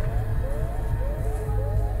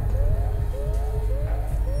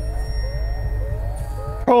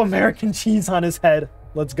 Throw American cheese on his head.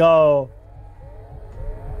 Let's go.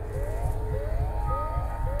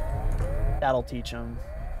 That'll teach him.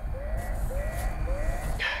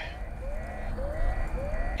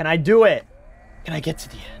 Can I do it? Can I get to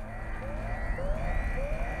the end?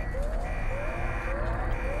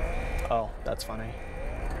 Oh, that's funny.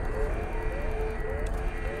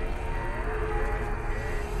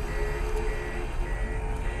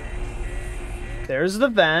 There's the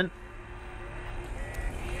vent.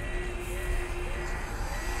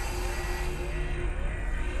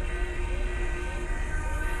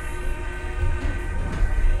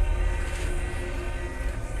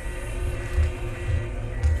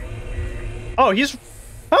 Oh, he's...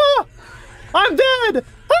 Ah! I'm dead!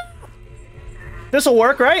 Ah! This'll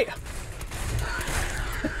work, right?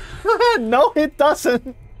 No, it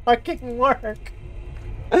doesn't fucking work.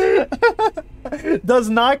 Does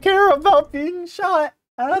not care about being shot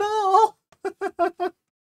at all. All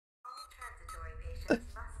transitory patients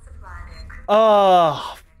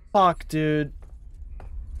Oh, fuck, dude.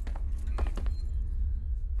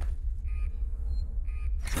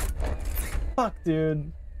 Fuck,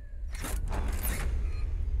 dude.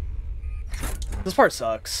 This part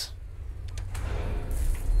sucks.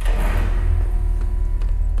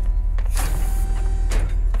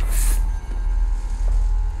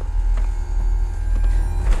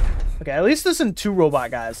 Okay, at least this isn't 2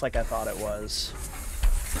 robot guys like I thought it was.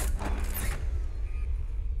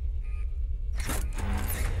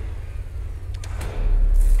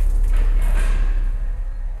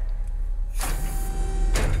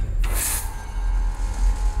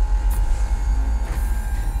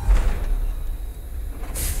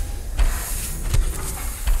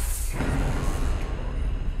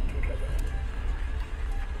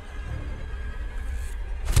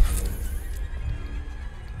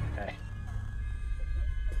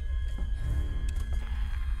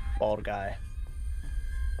 Bald guy.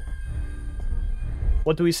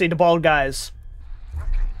 What do we say to bald guys?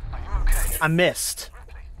 Are you okay? I missed.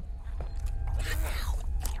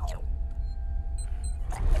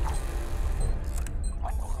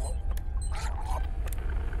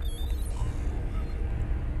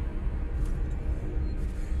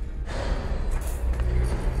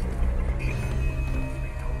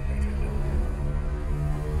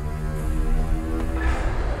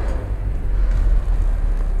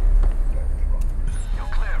 You're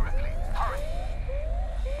clear, Ripley. Hurry.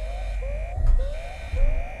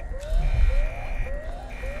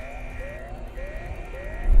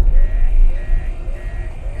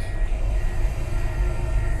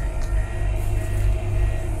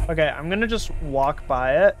 Okay, I'm gonna just walk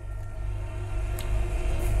by it.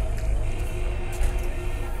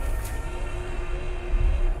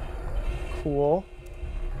 Cool.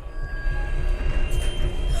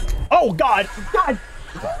 Oh god! God!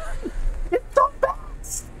 It's so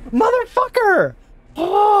fast! Motherfucker!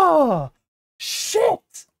 Oh!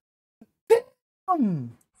 Shit!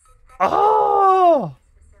 Damn! Oh!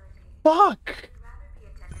 Fuck!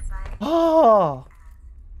 Oh!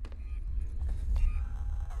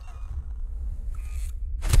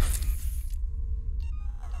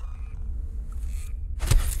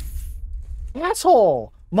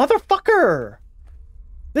 Asshole! Motherfucker!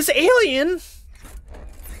 This alien!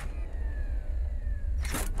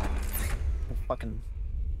 Fucking...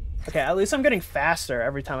 Okay, at least I'm getting faster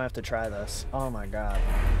every time I have to try this. Oh my god.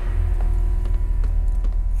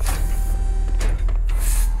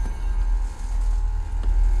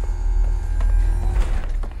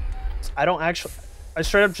 I don't actually... I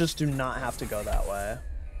straight up just do not have to go that way.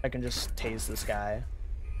 I can just tase this guy.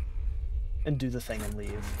 And do the thing and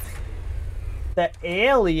leave. The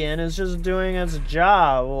alien is just doing its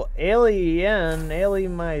job. Well, alien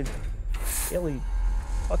my... Alien...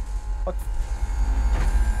 Fuck.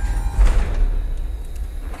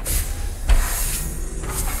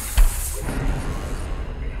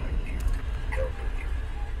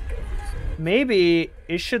 Maybe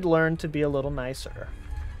it should learn to be a little nicer.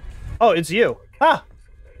 Oh, it's you. Ah!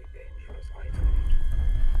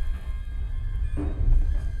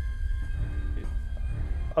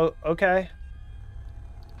 Oh, okay.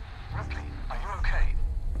 Ripley, are you okay?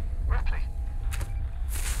 Ripley.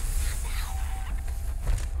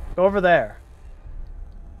 Go over there.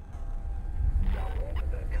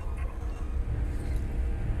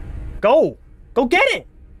 Go! Go get it!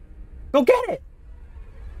 Go get it!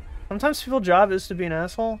 Sometimes people's job is to be an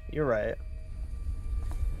asshole. You're right.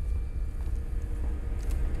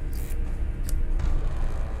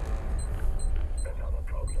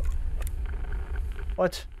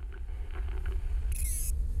 What?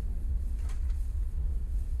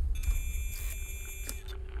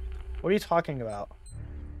 What are you talking about?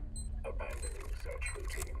 Abandoning search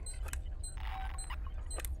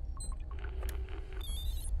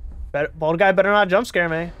routines. Bald guy better not jump scare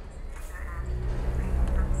me.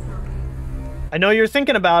 I know you're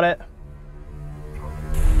thinking about it.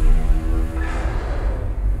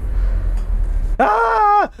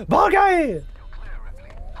 Ah! Bald guy! You're clear,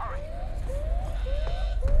 Ripley. Hurry.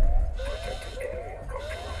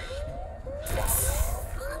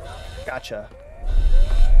 Gotcha.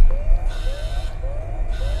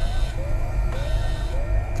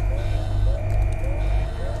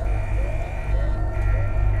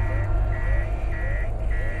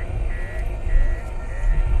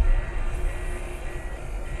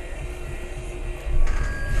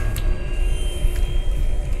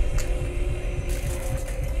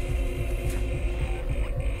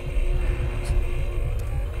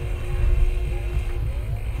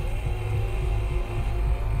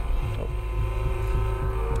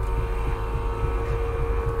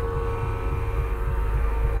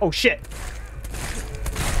 Oh shit.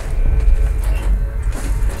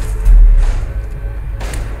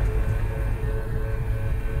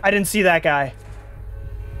 I didn't see that guy.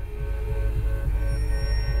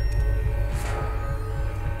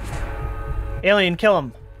 Alien, kill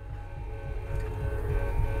him.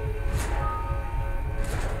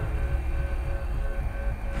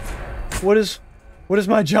 What is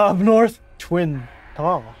my job, North? Twin.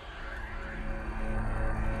 Oh.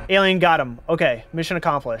 Alien got him. Okay, mission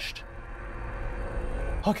accomplished.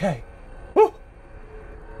 Okay. Woo!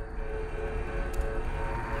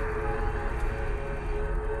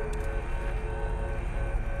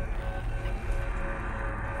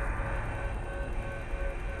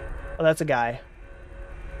 Oh, that's a guy.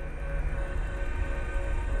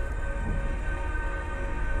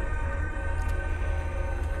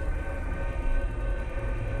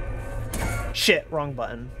 Shit, wrong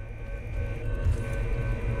button.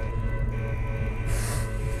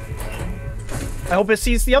 I hope it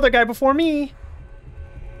sees the other guy before me.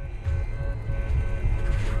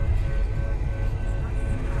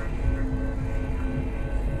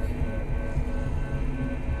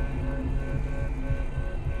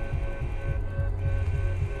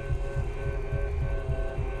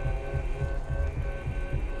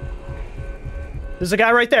 There's a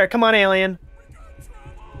guy right there. Come on, alien.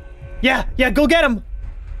 Yeah, go get him.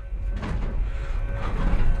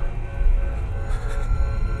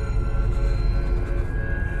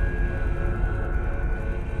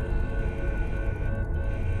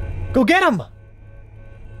 Go get him!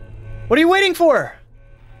 What are you waiting for?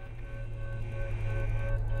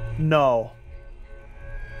 No.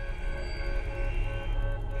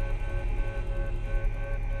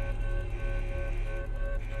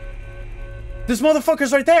 This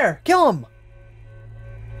motherfucker's right there! Kill him!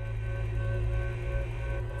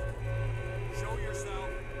 Show yourself.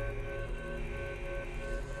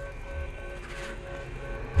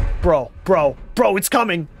 Bro, it's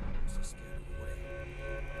coming!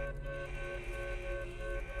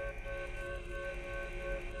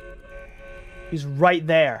 He's right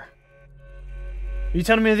there. Are you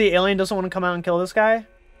telling me the alien doesn't want to come out and kill this guy?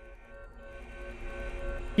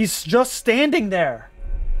 He's just standing there.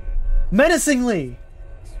 Menacingly.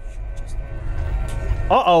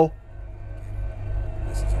 Uh-oh.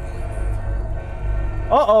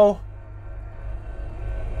 Uh-oh.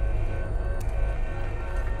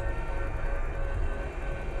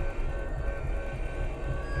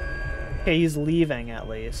 Okay, he's leaving at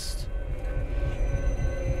least.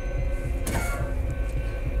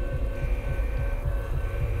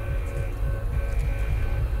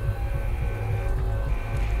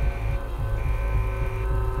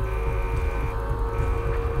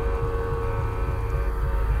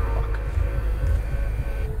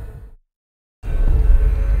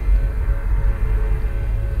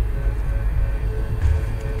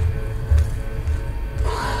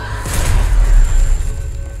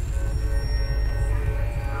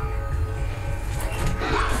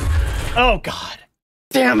 Oh god.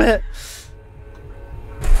 Damn it.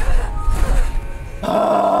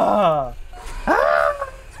 Ah.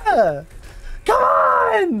 Ah. Come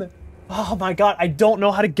on. Oh my god, I don't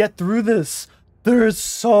know how to get through this. They're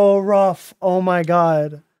so rough. Oh my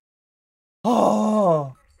god.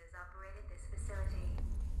 Oh. Operated this facility.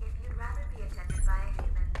 If you'd rather be attended by a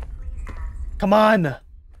human, please ask. Come on.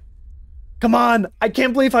 Come on! I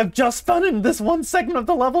can't believe I've just done in this one segment of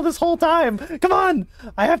the level this whole time! Come on!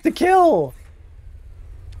 I have to kill!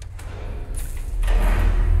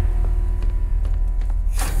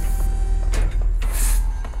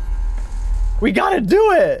 We gotta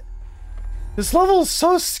do it! This level is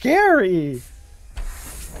so scary!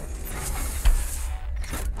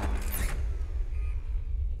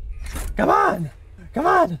 Come on! Come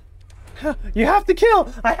on! You have to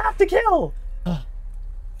kill! I have to kill!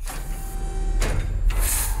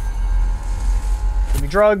 Give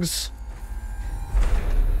me drugs.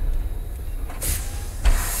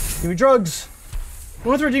 Give me drugs.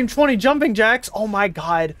 North redeem 20 jumping jacks. Oh my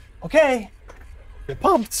god. Okay. Get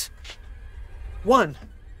pumped. 1,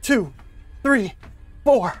 2, 3,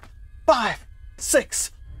 4, 5,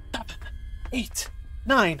 6, 7, 8,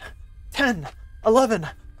 9, 10, 11,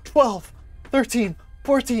 12, 13,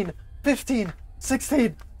 14, 15,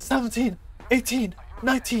 16, 17, 18,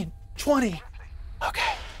 19, 20. Okay.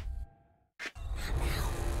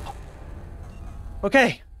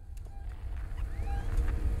 Okay.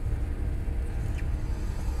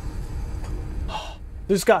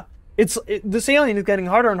 This alien is getting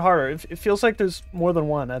harder and harder. It feels like there's more than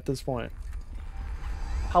one at this point.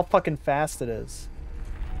 How fucking fast it is.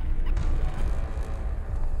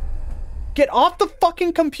 Get off the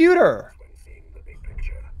fucking computer!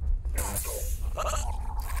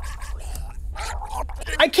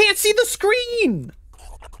 I can't see the screen!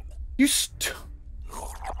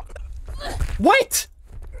 What?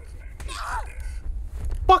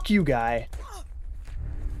 Fuck you, guy.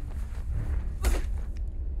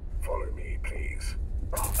 Follow me, please.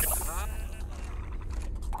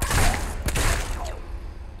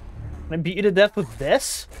 Can I beat you to death with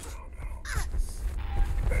this?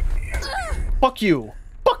 Fuck you.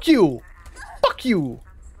 Fuck you. Fuck you.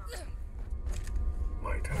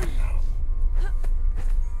 My turn now.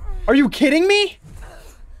 Are you kidding me?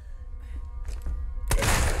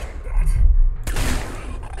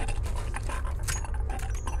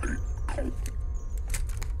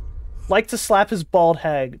 Like to slap his bald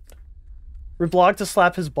head. Reblog to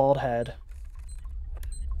slap his bald head.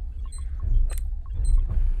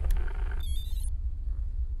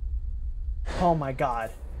 Oh my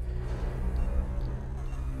god.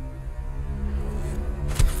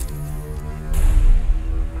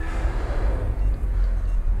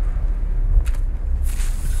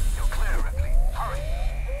 You're clear, Ripley. Hurry.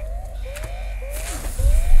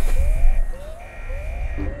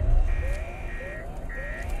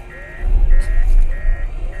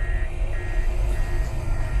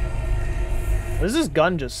 What is this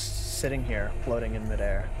gun just sitting here, floating in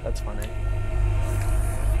midair? That's funny.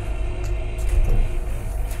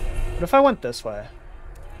 What if I went this way?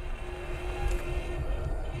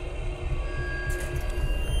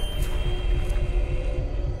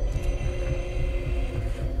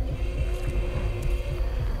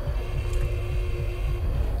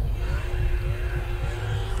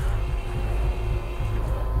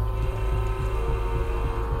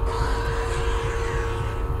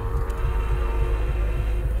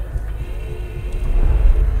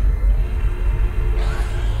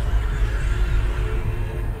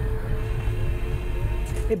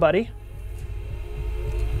 Hey, buddy.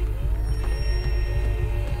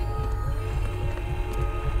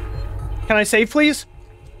 Can I save, please?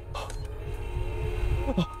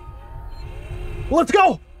 Let's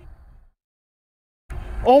go!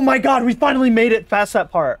 Oh my god, we finally made it past that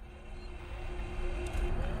part.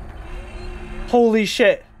 Holy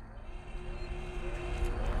shit.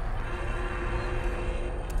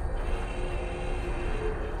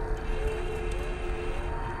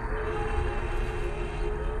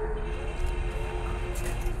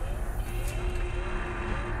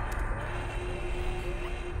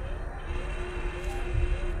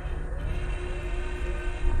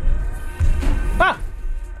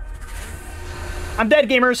 I'm dead,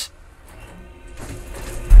 gamers.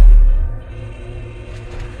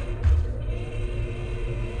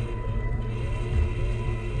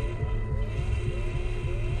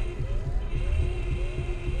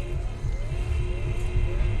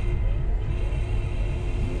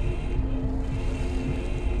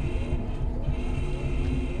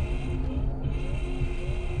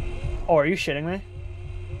 Oh, are you shitting me?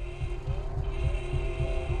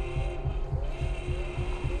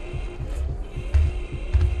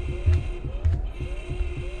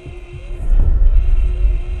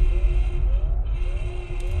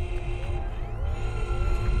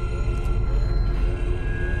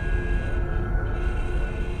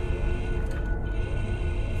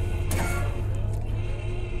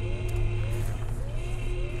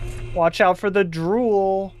 Watch out for the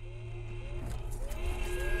drool.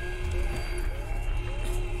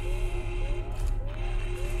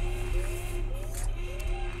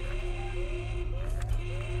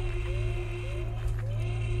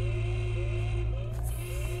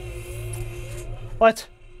 What?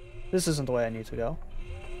 This isn't the way I need to go.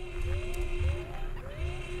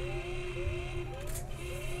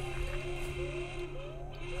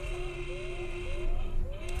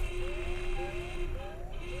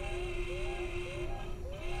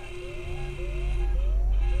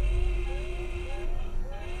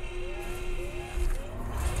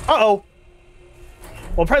 Uh-oh.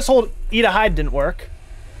 Well, press hold E to hide didn't work.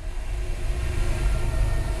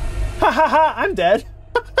 Ha ha ha, I'm dead.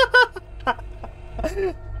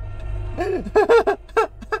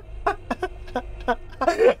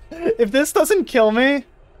 If this doesn't kill me,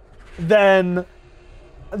 then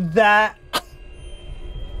that...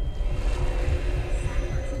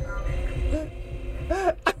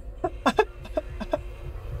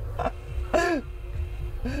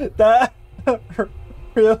 that...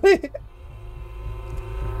 Really?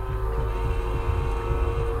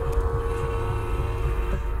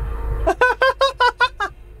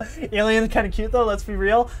 Alien's kind of cute though, let's be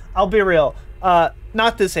real. I'll be real.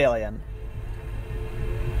 Not this alien.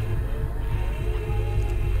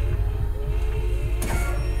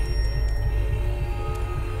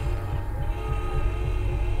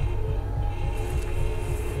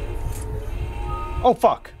 Oh,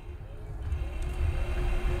 fuck.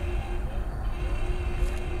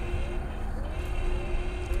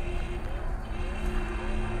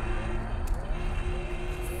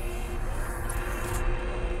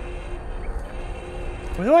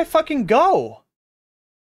 Where do I fucking go?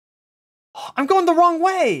 I'm going the wrong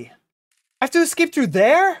way. I have to escape through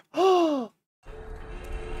there?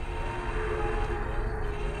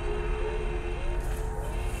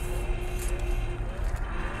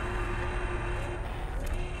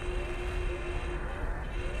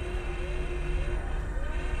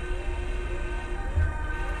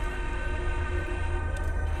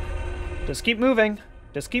 Just keep moving.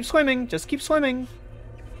 Just keep swimming. Just keep swimming.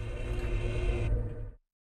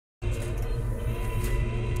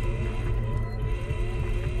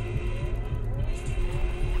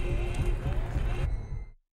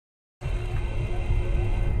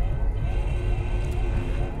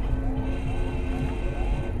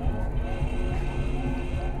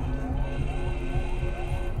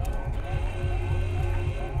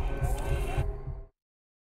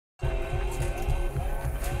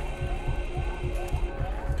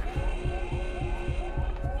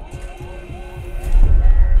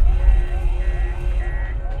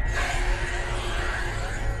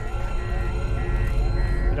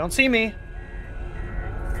 Don't see me.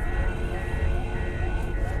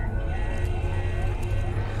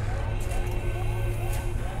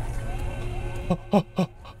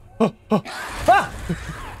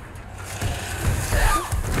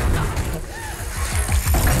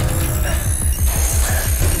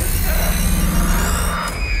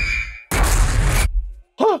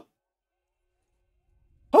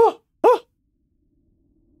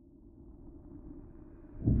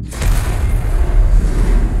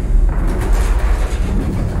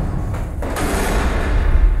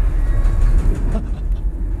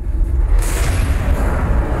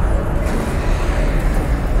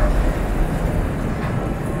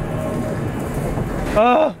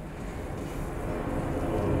 Ah!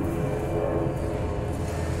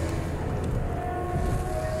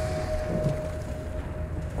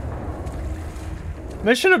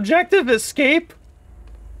 Mission objective, escape.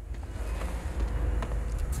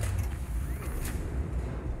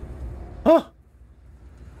 Huh?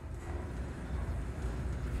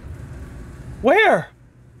 Where?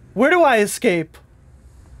 Where do I escape?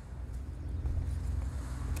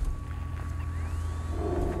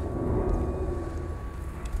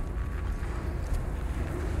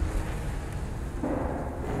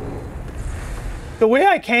 The way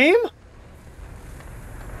I came?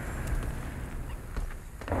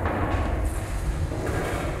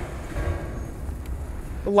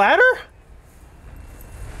 The ladder?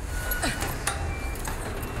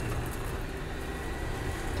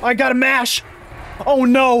 I gotta mash! Oh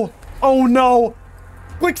no! Oh no!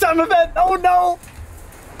 Quick time event! Oh no!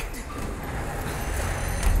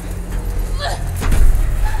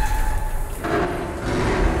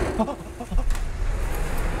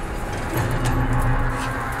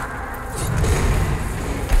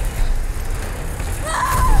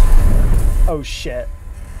 Oh shit.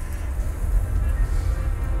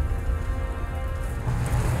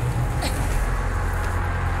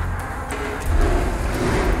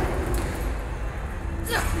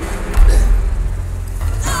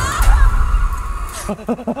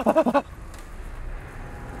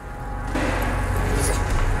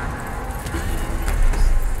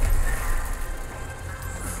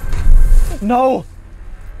 No!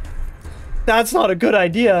 That's not a good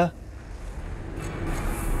idea.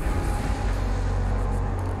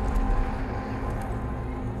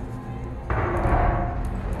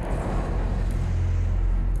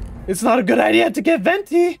 It's not a good idea to get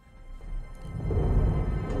venti.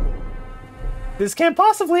 This can't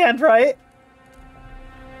possibly end right.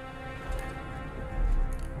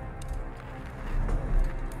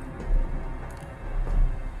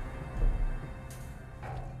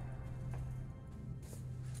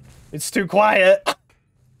 It's too quiet.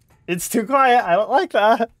 It's too quiet. I don't like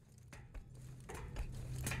that.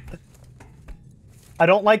 I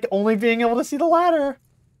don't like only being able to see the ladder.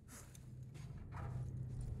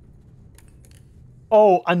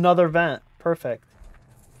 Oh, another vent. Perfect.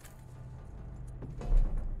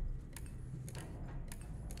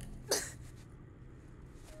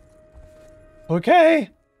 Okay.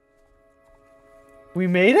 We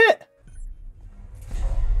made it?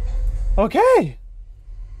 Okay.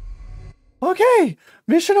 Okay.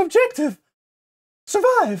 Mission objective.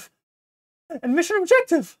 Survive. And mission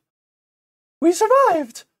objective. We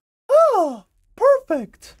survived. Oh,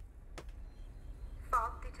 perfect.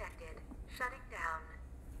 Fault detected. Shutting down.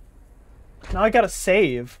 Now I gotta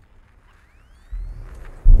save.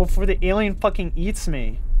 Before the alien fucking eats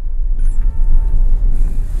me.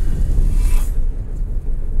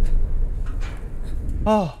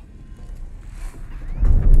 Oh.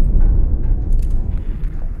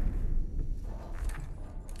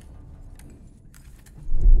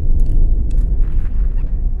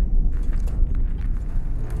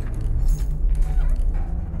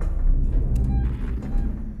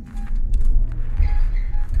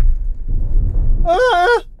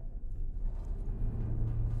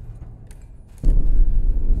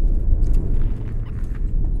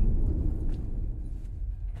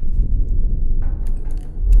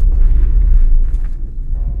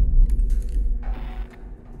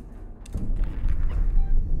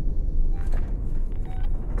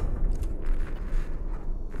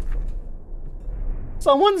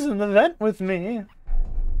 Someone's in the vent with me.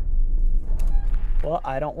 Well,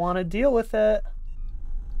 I don't want to deal with it.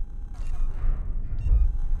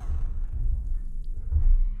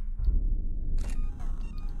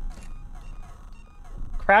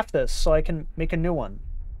 Craft this so I can make a new one.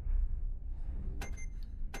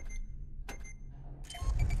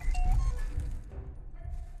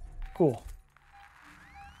 Cool.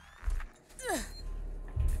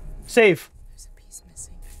 Save. There's a piece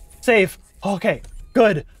missing. Save. Okay.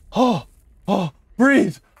 Good. Oh.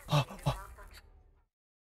 Breathe.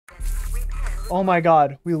 Oh my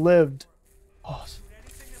God. We lived. Oh.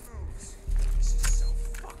 Anything that moves. This is so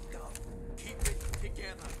fucked up. Keep it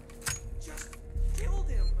together. Just killed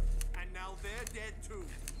him, and now they're dead too.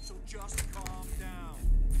 So just calm down.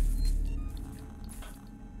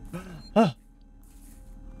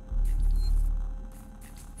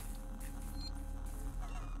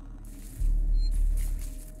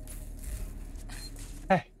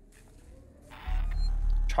 Hey.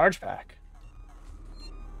 Charge pack.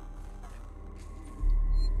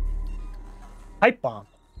 Pipe bomb.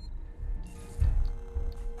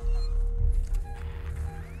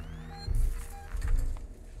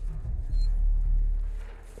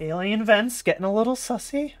 Alien vents getting a little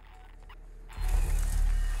sussy.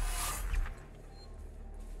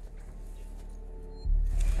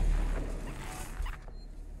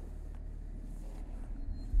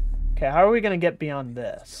 Okay, how are we gonna get beyond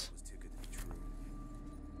this?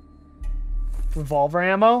 Revolver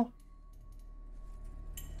ammo?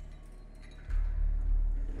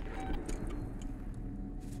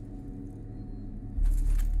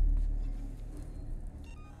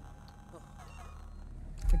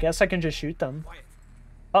 I guess I can just shoot them.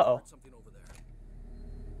 Uh-oh. Something over there.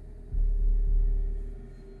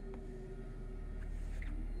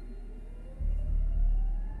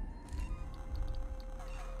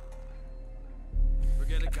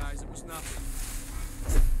 Forget it, guys. It was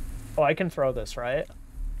nothing. Oh, I can throw this, right?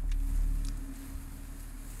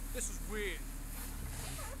 This is weird.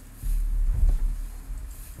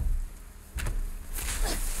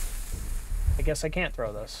 I guess I can't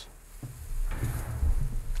throw this.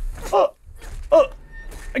 Oh! Oh!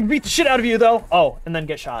 I can beat the shit out of you, though! Oh, and then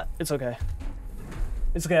get shot. It's okay.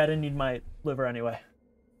 It's okay, I didn't need my liver anyway.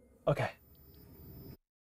 Okay.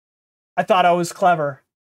 I thought I was clever.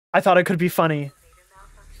 I thought I could be funny.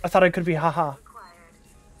 I thought I could be haha.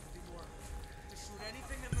 Just shoot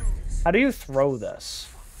anything that moves. How do you throw this?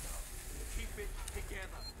 Keep it together.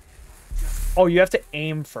 Oh, you have to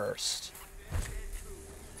aim first.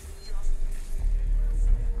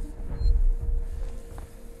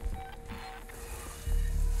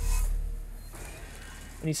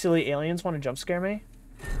 Any silly aliens want to jump scare me?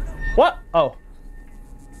 What? Oh.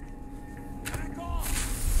 Back off.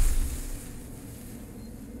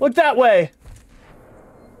 Look that way!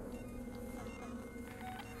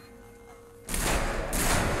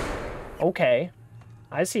 Okay.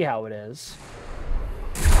 I see how it is.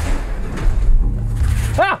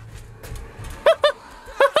 Ah!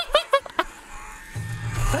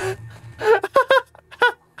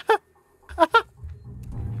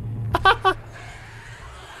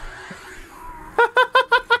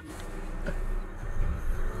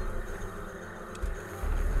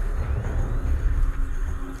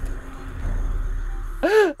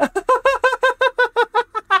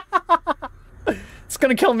 It's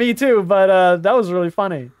gonna kill me too, but that was really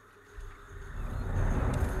funny.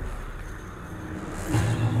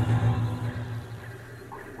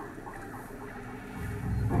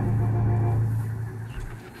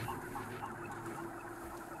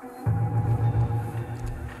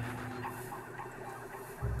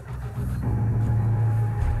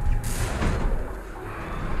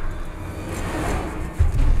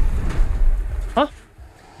 Huh?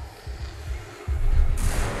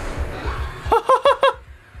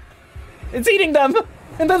 It's eating them,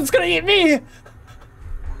 and then it's gonna eat me.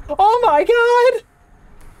 Oh my god!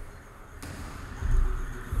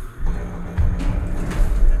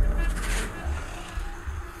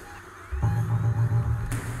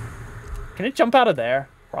 Can it jump out of there?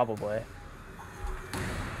 Probably.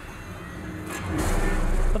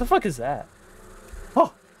 What the fuck is that?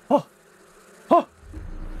 Oh! Oh! Oh!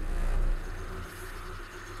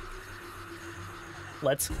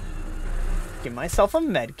 Let's give myself a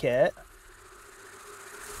med kit.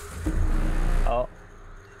 Oh.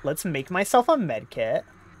 Let's make myself a med kit.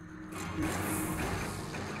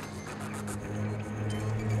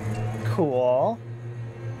 Cool.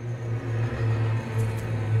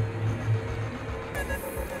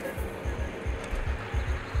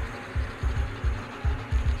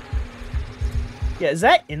 Yeah, is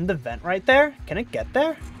that in the vent right there? Can it get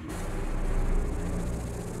there?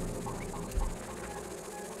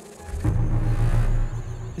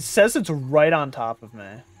 It says it's right on top of me.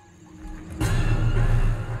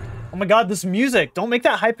 Oh my god, this music! Don't make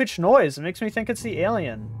that high-pitched noise. It makes me think it's the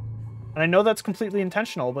alien. And I know that's completely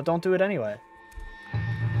intentional, but don't do it anyway.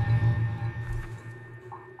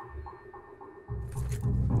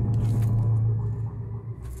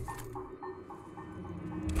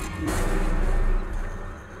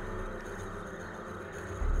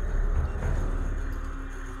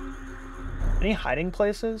 Any hiding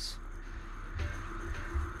places?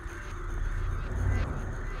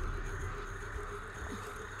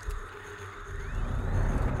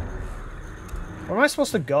 Where am I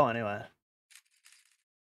supposed to go anyway?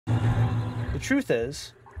 The truth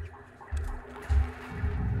is,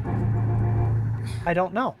 I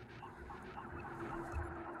don't know.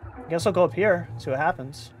 I guess I'll go up here, see what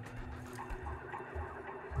happens.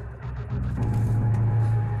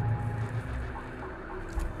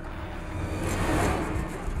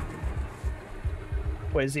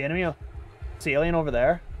 Wait, is the enemy? Is the alien over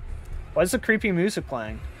there? Why is the creepy music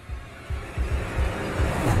playing?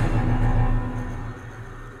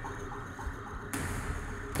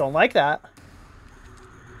 Don't like that.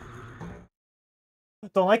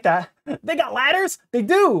 Don't like that. They got ladders? They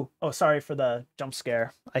do! Oh, sorry for the jump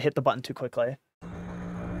scare. I hit the button too quickly.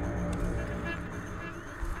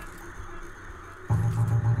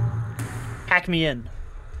 Hack me in.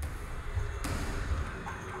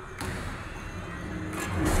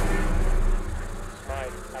 Mike,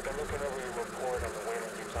 I've been looking over your report on the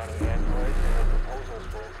Wayland Yutani androids and your proposals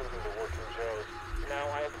for improving the working Joes. Now,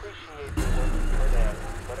 I appreciate you working for them,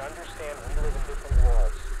 but understand we live in different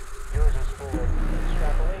worlds. Yours is full of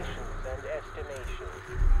extrapolations and estimations.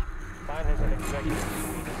 Mine has an executive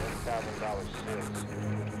suite of $1,000 suits.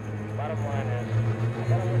 Bottom line is, I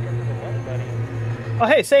gotta look into the money, buddy. Oh,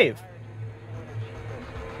 hey, save.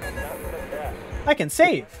 Not the best. I can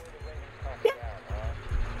save. Yeah.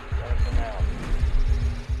 For now.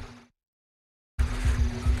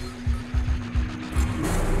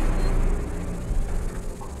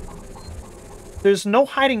 There's no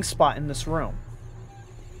hiding spot in this room.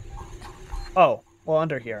 Oh, well,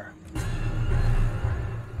 under here.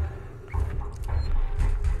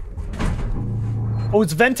 Oh,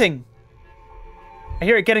 it's venting. I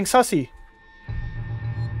hear it getting sussy.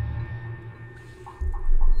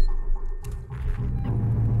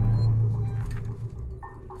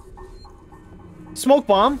 Smoke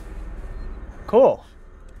bomb. Cool.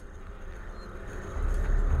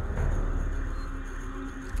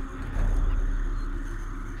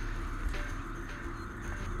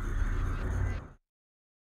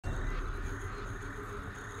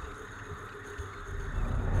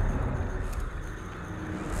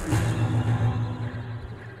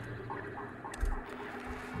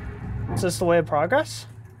 Is this the way of progress?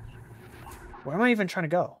 Where am I even trying to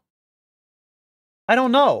go? I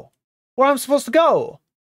don't know where I'm supposed to go.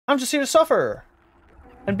 I'm just here to suffer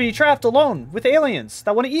and be trapped alone with aliens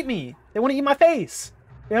that want to eat me. They want to eat my face.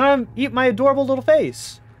 They want to eat my adorable little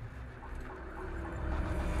face.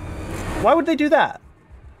 Why would they do that?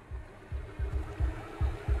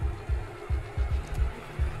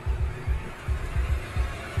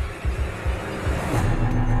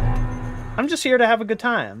 I'm just here to have a good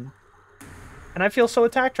time. And I feel so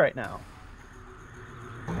attacked right now.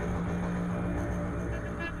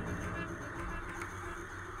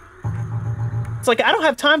 It's like, I don't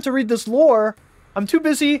have time to read this lore. I'm too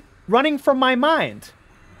busy running from my mind.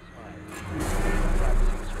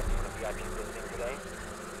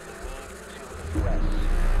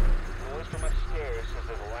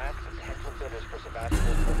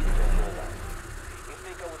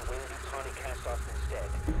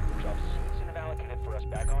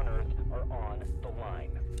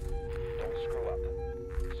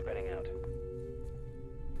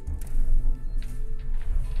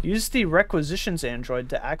 Use the requisitions android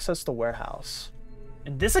to access the warehouse.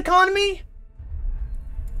 In this economy?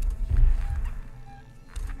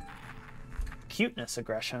 Cuteness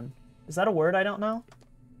aggression. Is that a word I don't know?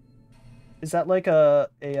 Is that like a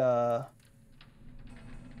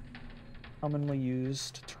commonly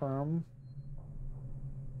used term?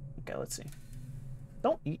 Okay, let's see.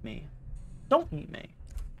 Don't eat me. Don't eat me.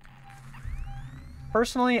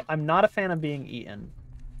 Personally, I'm not a fan of being eaten.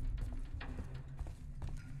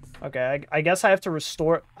 Okay, I guess I have to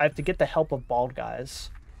restore... I have to get the help of bald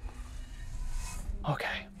guys.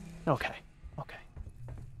 Okay. Okay. Okay.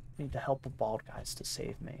 Need the help of bald guys to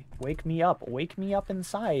save me. Wake me up. Wake me up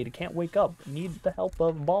inside. Can't wake up. Need the help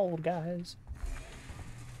of bald guys.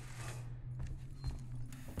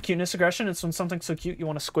 Cuteness aggression is when something's so cute you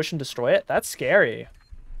want to squish and destroy it. That's scary.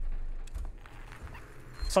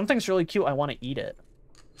 Something's really cute, I want to eat it.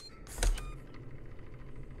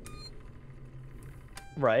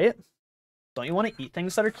 Right? Don't you want to eat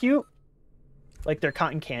things that are cute? Like they're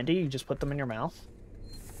cotton candy, you just put them in your mouth.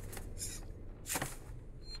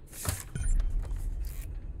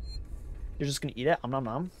 You're just gonna eat it? Nom nom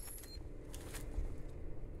nom.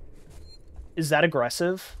 Is that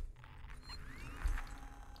aggressive?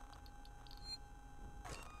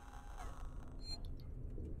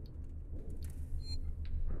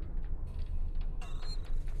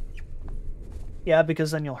 Yeah, because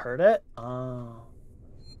then you'll hurt it? Oh.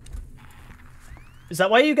 Is that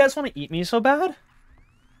why you guys want to eat me so bad?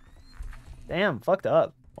 Damn, fucked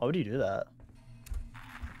up. Why would you do that?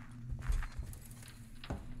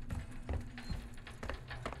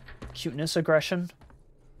 Cuteness aggression.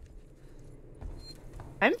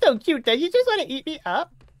 I'm so cute that you just want to eat me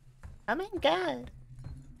up? Oh my god.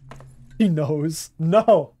 He knows.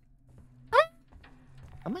 No.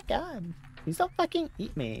 Oh my god. Please don't fucking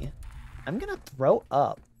eat me. I'm gonna throw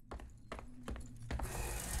up.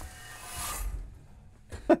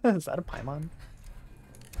 Is that a Paimon?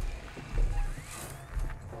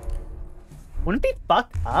 Wouldn't it be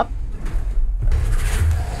fucked up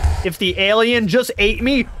if the alien just ate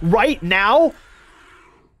me right now?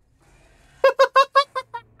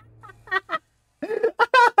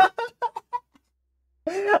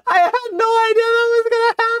 I had no idea that was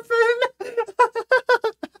gonna happen.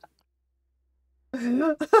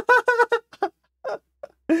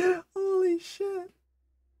 Holy shit.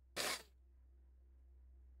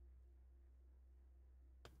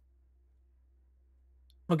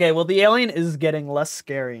 Okay, well, the alien is getting less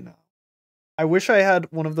scary now. I wish I had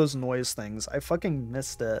one of those noise things. I fucking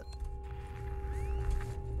missed it.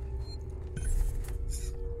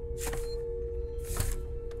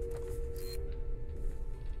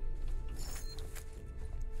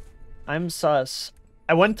 I'm sus.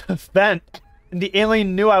 I went to vent, and the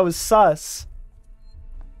alien knew I was sus.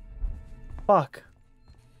 Fuck.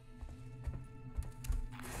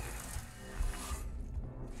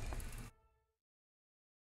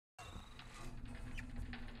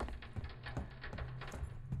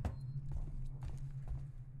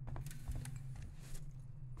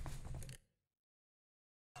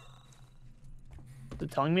 They're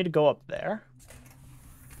telling me to go up there?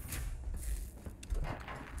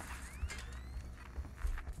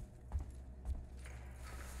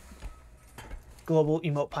 Global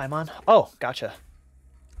emote Paimon. Oh, gotcha.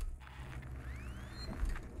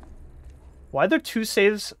 Why are there two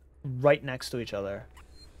saves right next to each other?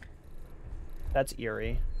 That's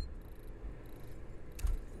eerie.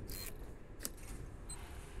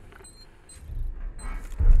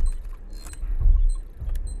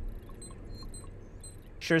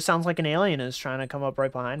 Sure sounds like an alien is trying to come up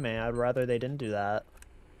right behind me. I'd rather they didn't do that.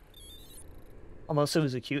 Unless it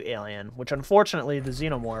was a cute alien, which unfortunately the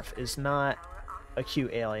Xenomorph is not a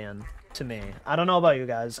cute alien to me. I don't know about you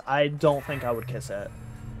guys. I don't think I would kiss it.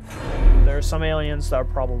 There are some aliens that are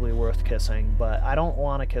probably worth kissing, but I don't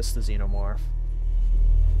want to kiss the Xenomorph.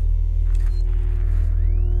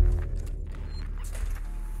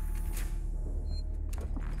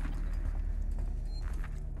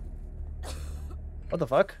 What the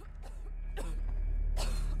fuck?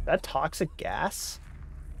 That toxic gas?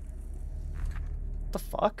 What the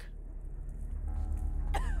fuck?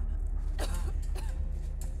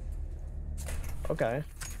 Okay.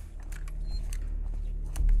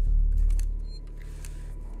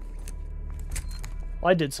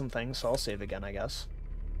 Well, I did some things, so I'll save again, I guess.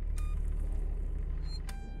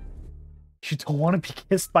 You don't want to be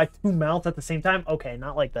kissed by two mouths at the same time? Okay,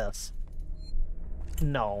 not like this.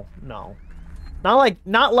 No, no. Not like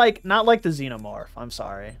the Xenomorph. I'm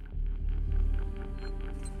sorry.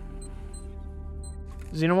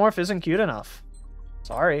 Xenomorph isn't cute enough.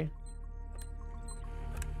 Sorry.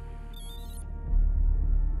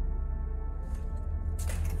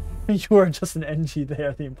 You are just an NG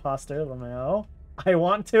there, the imposter, Lameo. I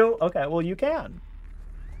want to? Okay, well you can.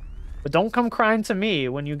 But don't come crying to me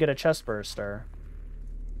when you get a chest burster.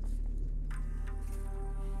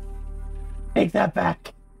 Take that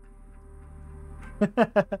back. Smythe,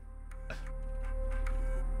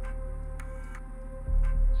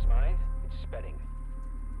 it's Spedding.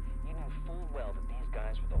 You knew full well that these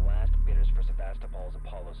guys were the last bidders for Sevastopol's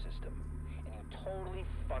Apollo system, and you totally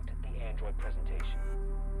fucked the android presentation.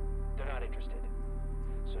 They're not interested.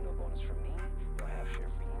 So no bonus from me, no half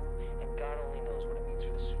share for you, and God only knows what it means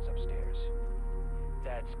for the suits upstairs.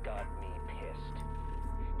 That's got me pissed.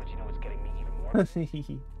 But you know what's getting me even more?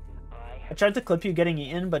 I tried to clip you getting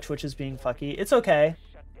eaten, but Twitch is being fucky. It's okay.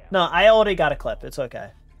 No, I already got a clip. It's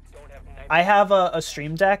okay. I have a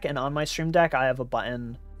stream deck, and on my stream deck, I have a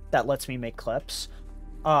button that lets me make clips.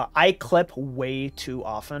 I clip way too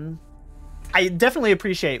often. I definitely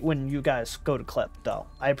appreciate when you guys go to clip, though.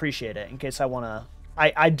 I appreciate it in case I want to...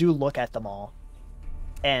 I do look at them all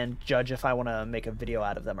and judge if I want to make a video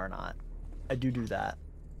out of them or not. I do that.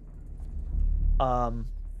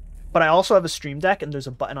 But I also have a Stream Deck, and there's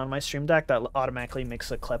a button on my Stream Deck that automatically makes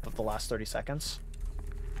a clip of the last 30 seconds.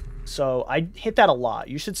 So I hit that a lot.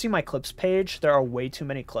 You should see my clips page. There are way too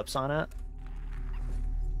many clips on it.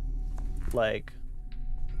 Like,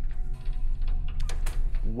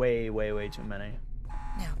 way too many.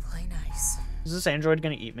 Now play nice. Is this android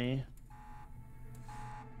gonna eat me?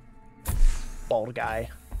 Bald guy.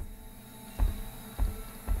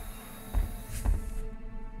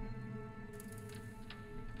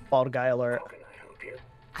 Bald guy alert. How can I help you?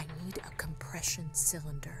 I need a compression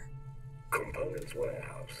cylinder. Components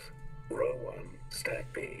warehouse. Row 1, stack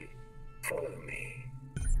B. Follow me.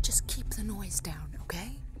 Just keep the noise down,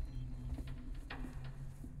 okay?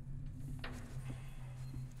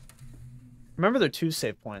 Remember there are 2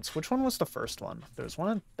 save points. Which one was the first one? There's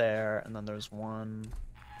one in there, and then there's one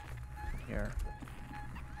here.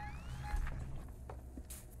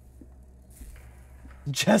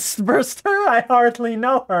 Chestburster? I hardly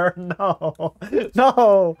know her. No.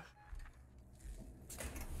 No.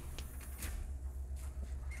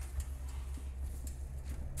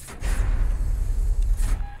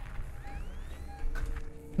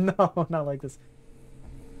 No, not like this.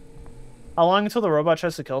 How long until the robot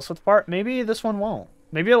tries to kill us with the part? Maybe this one won't.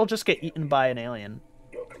 Maybe it'll just get eaten by an alien.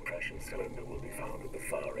 Your compression cylinder will be found at the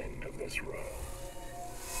far end of this row.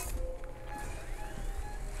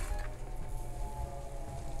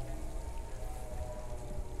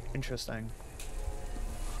 Interesting.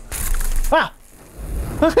 Ah!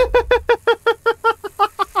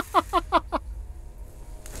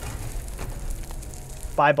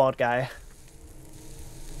 Bye, bald guy.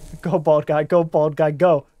 Go, bald guy. Go, bald guy.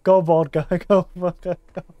 Go. Go, bald guy. Go, bald guy.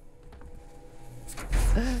 Go.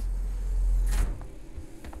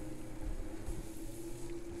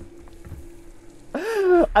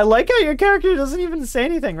 I like how your character doesn't even say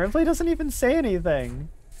anything. Ripley doesn't even say anything.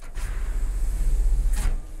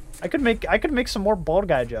 I could make some more bald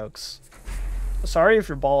guy jokes. Sorry if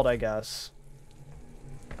you're bald, I guess.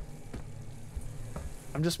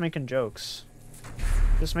 I'm just making jokes.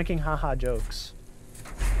 Just making haha jokes.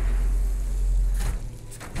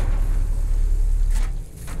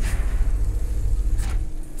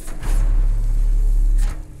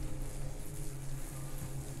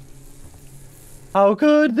 How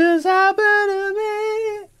could this happen to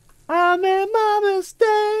me? I made my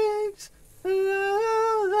mistakes.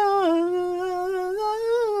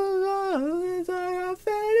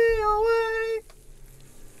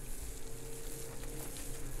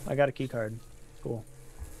 I got a key card. Cool.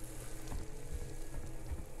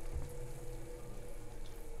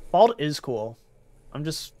 Bald is cool. I'm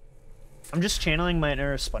just channeling my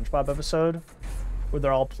inner SpongeBob episode where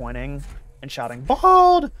they're all pointing and shouting,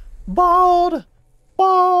 "Bald! Bald!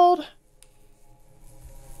 Bald!"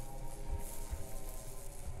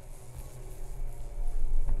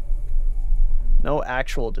 No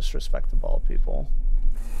actual disrespect to bald people.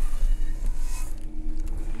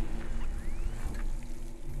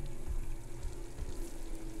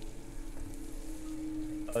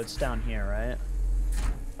 Oh, it's down here, right?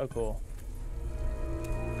 Oh, cool.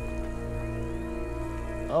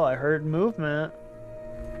 Oh, I heard movement.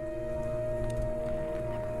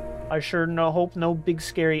 I sure hope no big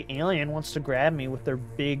scary alien wants to grab me with their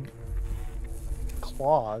big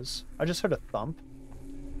claws. I just heard a thump.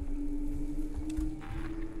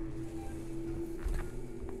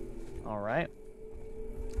 Alright.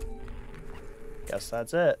 Guess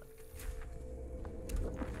that's it.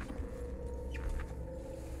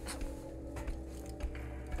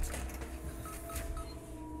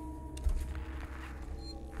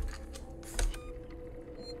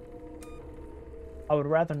 I would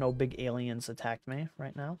rather no big aliens attack me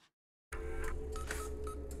right now.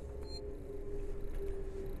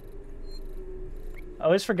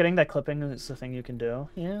 Always forgetting that clipping is the thing you can do.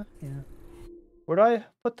 Yeah, yeah. Where do I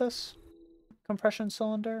put this? Compression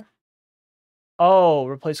cylinder? Oh,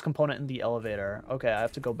 replace component in the elevator. Okay, I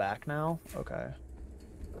have to go back now? Okay.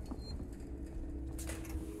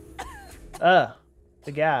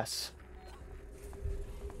 The gas.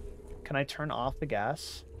 Can I turn off the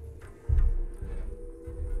gas?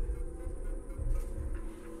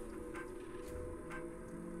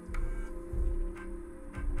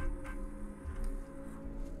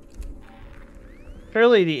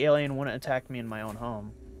 Surely the alien wouldn't attack me in my own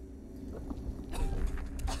home.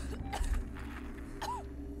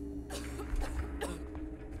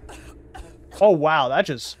 Oh wow, that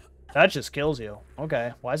just kills you.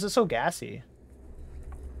 Okay, why is it so gassy?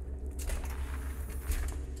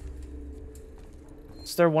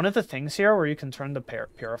 Is there one of the things here where you can turn the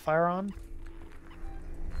purifier on?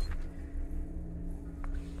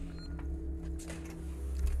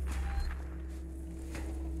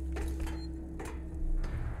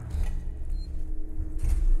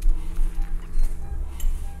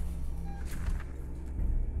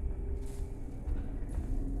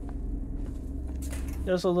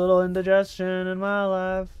 Just a little indigestion in my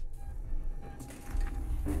life.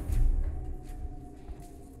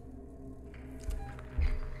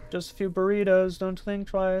 Just a few burritos, don't think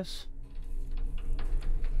twice.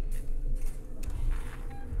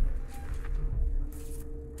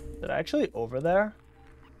 Is it actually over there?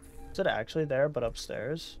 Is it actually there but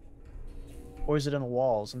upstairs? Or is it in the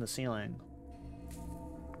walls, in the ceiling?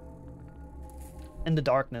 In the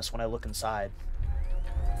darkness when I look inside.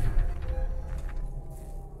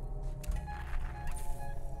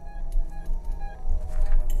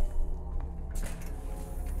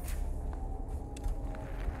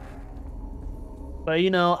 But,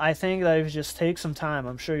 you know, I think that if you just take some time,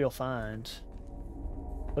 I'm sure you'll find.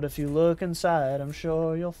 But if you look inside, I'm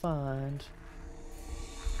sure you'll find.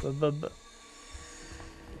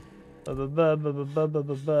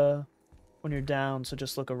 When you're down, so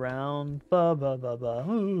just look around.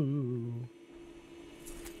 Ooh.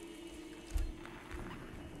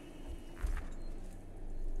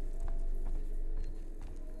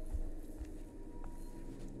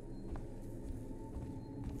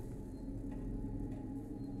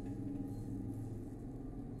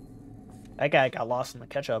 That guy got lost in the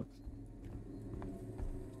ketchup.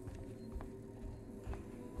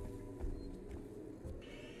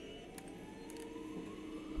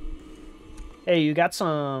 Hey, you got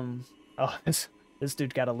some... Oh, this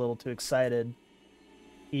dude got a little too excited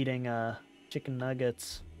eating chicken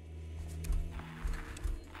nuggets.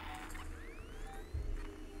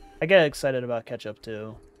 I get excited about ketchup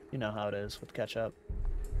too. You know how it is with ketchup.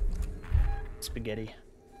 Spaghetti.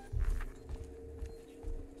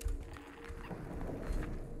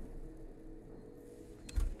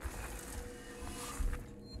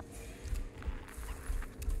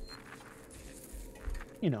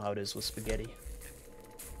 You know how it is with spaghetti.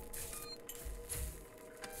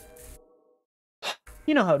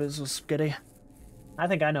 You know how it is with spaghetti. I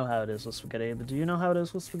think I know how it is with spaghetti, but do you know how it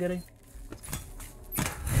is with spaghetti?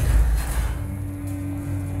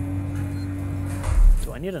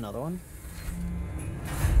 Do I need another one?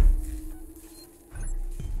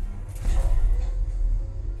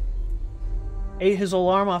 Ate his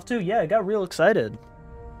alarm off too. Yeah, I got real excited.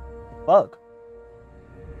 Bug.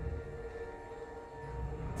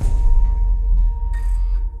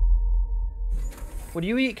 Would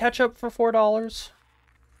you eat ketchup for $4?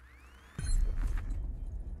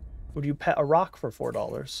 Would you pet a rock for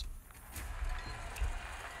 $4?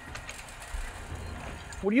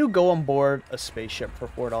 Would you go on board a spaceship for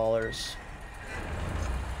 $4?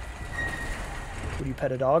 Would you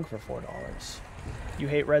pet a dog for $4? You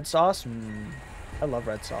hate red sauce? I love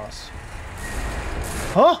red sauce.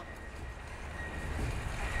 Huh?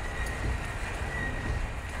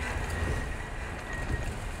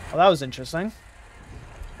 Well, that was interesting.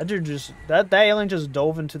 That dude just that alien just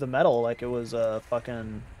dove into the metal like it was a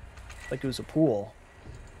fucking like it was a pool.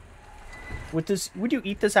 With this, would you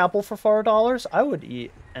eat this apple for $4? I would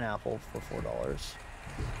eat an apple for $4.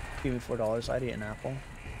 Give me $4, I'd eat an apple.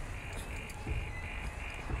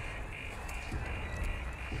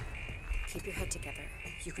 Keep your head together.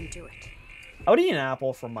 You can do it. I would eat an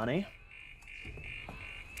apple for money.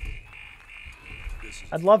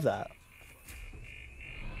 I'd love that.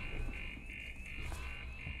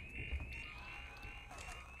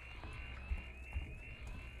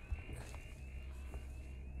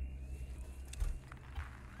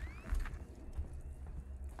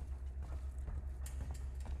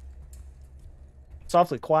 It's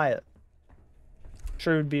awfully quiet.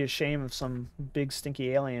 Sure, it would be a shame if some big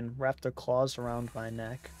stinky alien wrapped their claws around my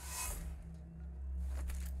neck.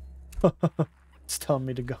 It's telling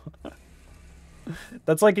me to go.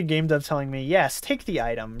 That's like a game dev telling me, yes, take the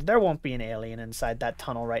item. There won't be an alien inside that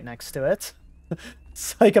tunnel right next to it.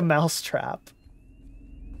 It's like a mousetrap.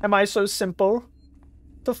 Am I so simple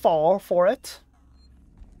to fall for it?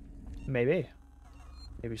 Maybe.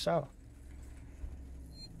 Maybe so.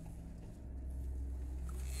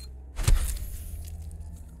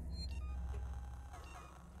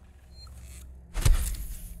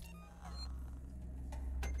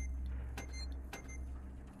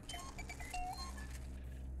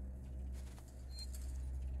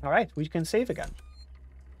 Alright, we can save again.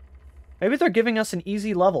 Maybe they're giving us an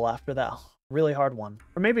easy level after that really hard one.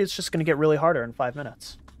 Or maybe it's just going to get really harder in 5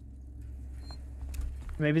 minutes.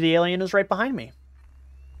 Maybe the alien is right behind me.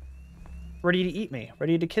 Ready to eat me.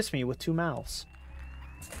 Ready to kiss me with 2 mouths.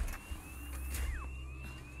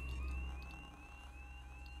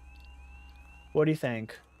 What do you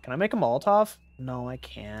think? Can I make a Molotov? No, I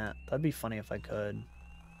can't. That'd be funny if I could.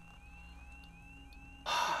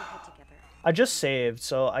 I just saved,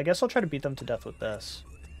 so I guess I'll try to beat them to death with this.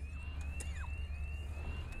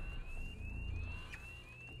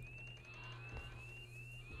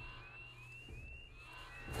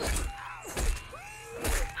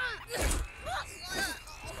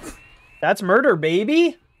 That's murder,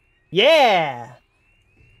 baby! Yeah!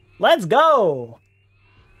 Let's go!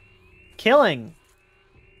 Killing.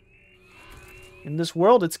 In this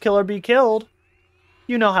world, it's kill or be killed.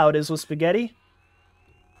 You know how it is with spaghetti.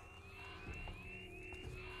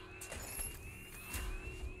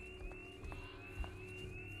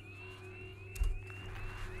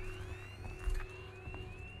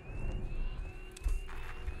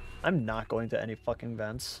 I'm not going to any fucking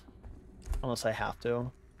vents. Unless I have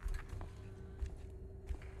to.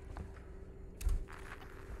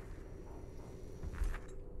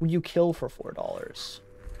 Will you kill for $4?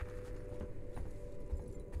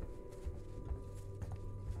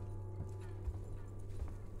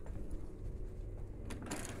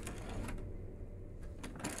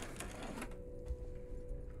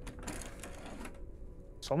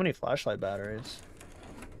 So many flashlight batteries.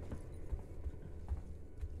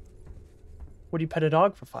 Would you pet a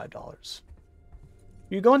dog for $5?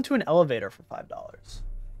 You go into an elevator for $5.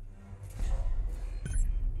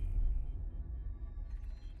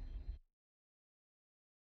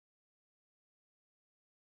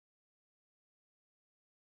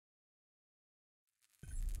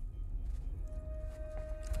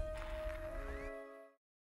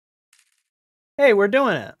 Hey, we're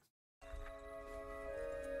doing it.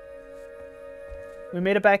 We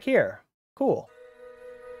made it back here. Cool.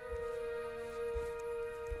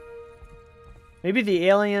 Maybe the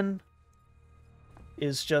alien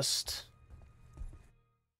is just...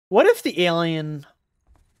 What if the alien...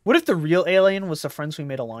 What if the real alien was the friends we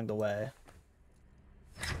made along the way?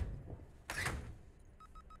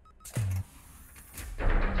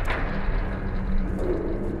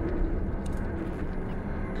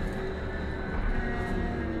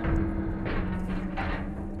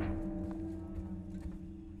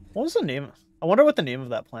 What was the name? I wonder what the name of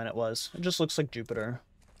that planet was. It just looks like Jupiter.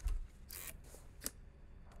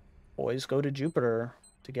 Boys go to Jupiter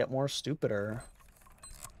to get more stupider.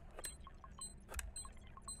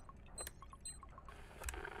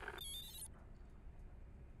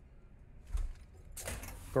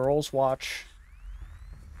 Girls watch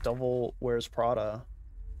Devil Wears Prada.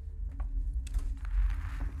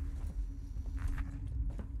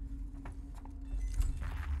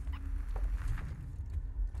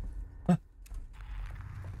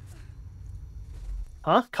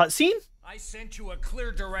 Huh? Cutscene? I sent you a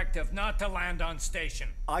clear directive not to land on station.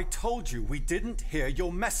 I told you we didn't hear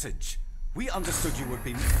your message. We understood you would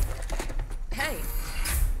be... Hey,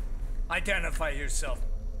 Identify yourself.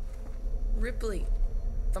 Ripley,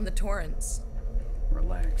 from the Torrens.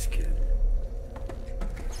 Relax, kid.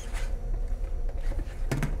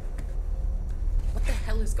 What the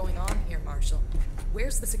hell is going on here, Marshall?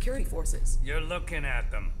 Where's the security forces? You're looking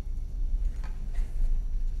at them.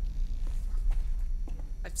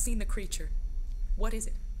 I've seen the creature. What is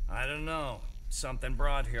it? I don't know. Something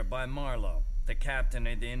brought here by Marlowe, the captain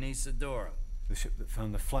of the Anisadora. The ship that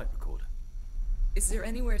found the flight recorder. Is there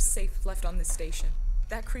anywhere safe left on this station?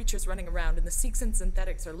 That creature's running around and the Seeks and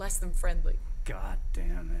synthetics are less than friendly.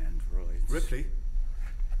 Goddamn androids. Ripley?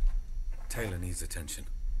 Taylor needs attention.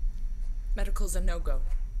 Medical's a no-go.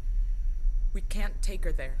 We can't take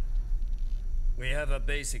her there. We have a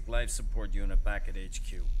basic life support unit back at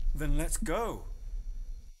HQ. Then let's go.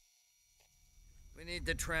 We need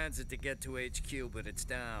the transit to get to HQ, but it's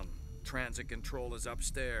down. Transit control is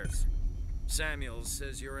upstairs. Samuels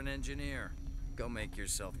says you're an engineer. Go make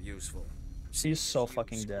yourself useful. He's so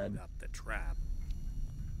fucking dead. Up the trap.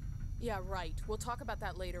 Yeah, right. We'll talk about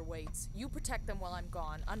that later, Waits. You protect them while I'm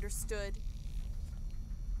gone. Understood?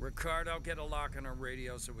 Ricardo, get a lock on our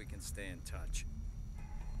radio so we can stay in touch.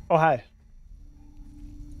 Oh, hi.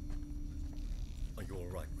 Are you all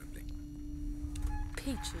right, Ripley?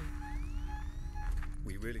 Peachy.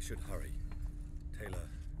 We really should hurry. Taylor.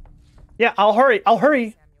 Yeah, I'll hurry. I'll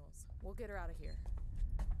hurry. Samuels. We'll get her out of here.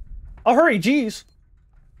 I'll hurry. Jeez.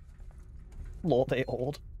 Lol, they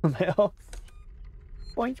old.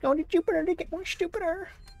 Going to Jupiter to get more stupider.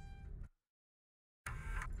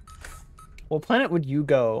 What planet would you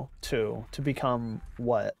go to become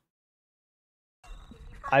what?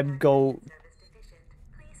 I'm going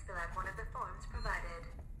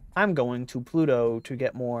to Pluto to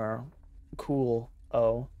get more cool.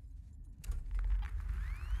 Oh.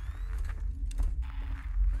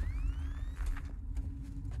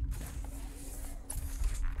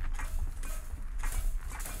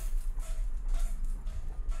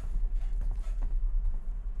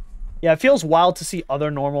 Yeah, it feels wild to see other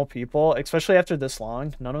normal people, especially after this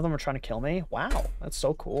long. None of them are trying to kill me. Wow, that's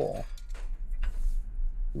so cool.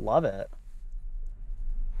 Love it.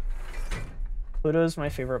 Pluto is my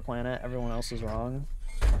favorite planet. Everyone else is wrong.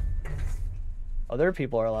 Other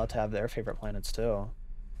people are allowed to have their favorite planets too.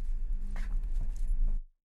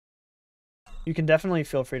 You can definitely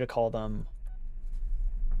feel free to call them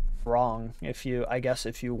wrong if you, I guess,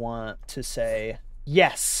 if you want to say,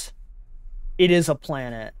 yes, it is a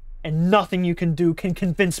planet. And nothing you can do can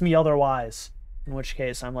convince me otherwise. In which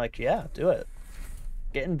case, I'm like, yeah, do it.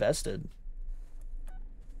 Get invested.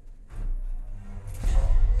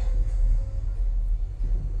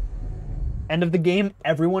 End of the game,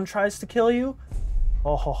 everyone tries to kill you?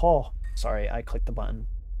 Oh, ho, ho. Sorry, I clicked the button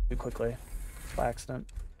too quickly by accident.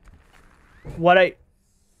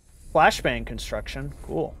 Flashbang construction.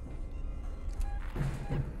 Cool.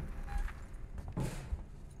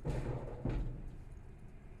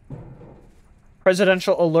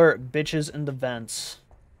 Presidential alert, bitches in the vents.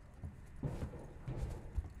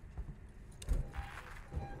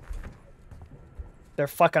 They're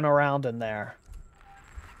fucking around in there.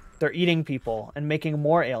 They're eating people and making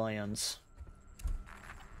more aliens.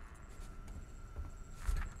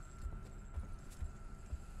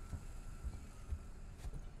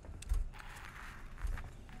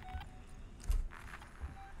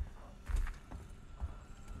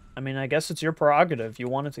 I mean, I guess it's your prerogative. You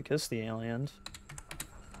wanted to kiss the aliens.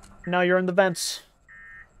 Now you're in the vents.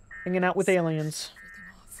 Hanging out with aliens.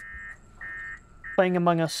 Playing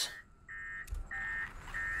Among Us.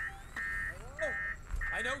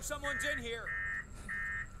 I know someone's in here.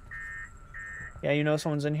 Yeah, you know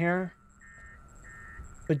someone's in here?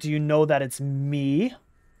 But do you know that it's me?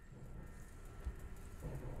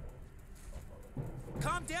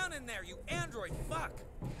 Calm down in there, you android fuck.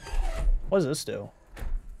 What does this do?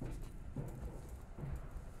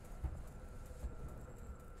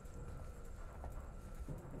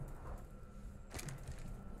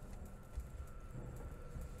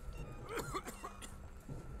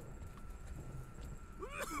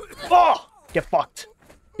 Oh! Get fucked.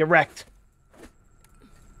 Get wrecked.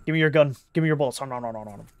 Give me your gun. Give me your bullets. Oh,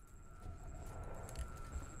 no.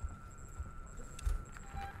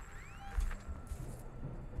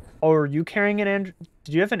 Oh, are you carrying an android?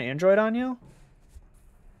 Did you have an android on you?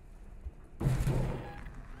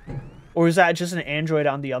 Or is that just an android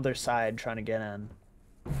on the other side trying to get in?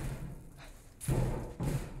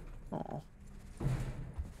 Oh.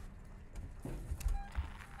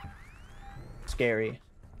 Scary.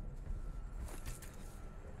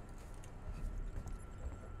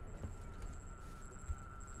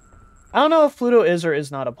 I don't know if Pluto is or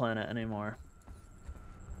is not a planet anymore.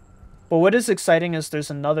 But what is exciting is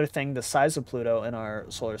there's another thing the size of Pluto in our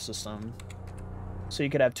solar system. So you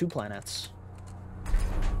could have 2 planets.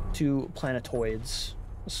 2 planetoids.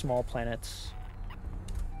 Small planets.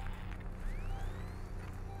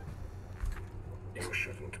 You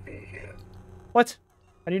shouldn't be here. What?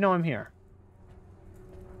 How do you know I'm here?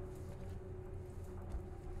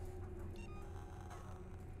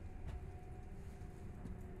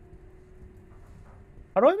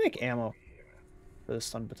 How do I make ammo for this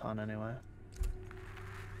stun baton anyway?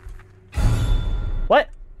 What?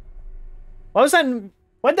 What was that?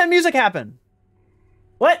 What did that music happen?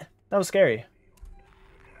 What? That was scary.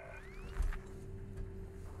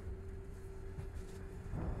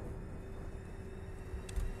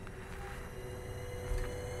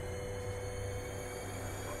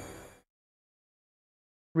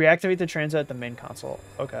 Reactivate the transit at the main console.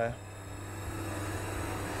 Okay.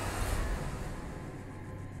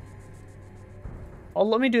 Oh,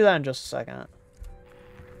 let me do that in just a second.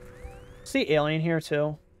 Is the alien here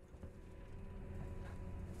too?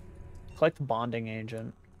 Collect the bonding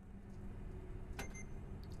agent. I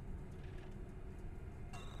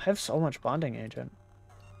have so much bonding agent.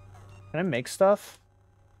 Can I make stuff?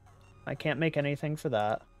 I can't make anything for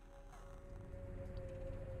that.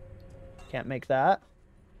 Can't make that.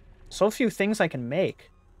 So few things I can make.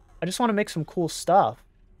 I just want to make some cool stuff.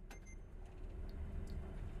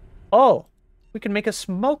 Oh! We can make a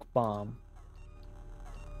smoke bomb.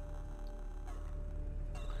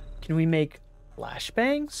 Can we make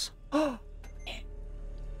flashbangs?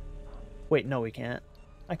 Wait, no, we can't.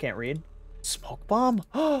 I can't read. Smoke bomb?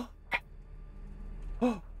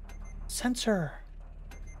 Sensor.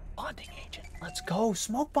 Bonding agent. Let's go.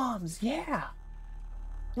 Smoke bombs. Yeah.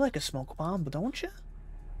 You like a smoke bomb, but don't you?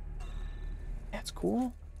 That's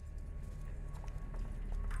cool.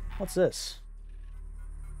 What's this?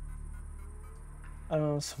 I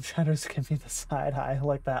don't know, some shadows give me the side eye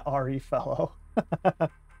like that RE fellow.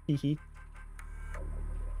 Hee.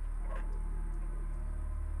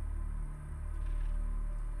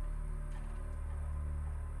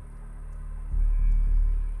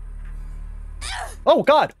 Oh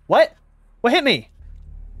god, what? What hit me?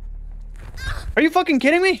 Are you fucking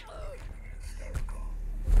kidding me?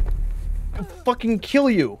 I'll fucking kill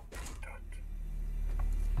you.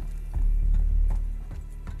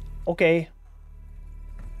 Okay.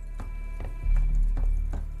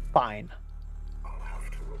 Fine. I'll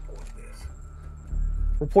have to report this.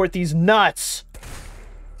 Report these nuts.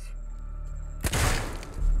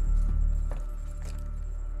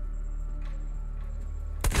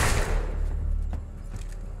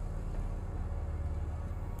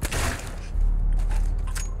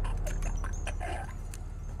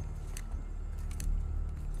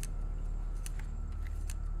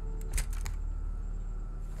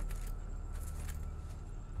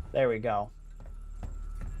 There we go.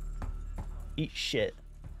 Eat shit.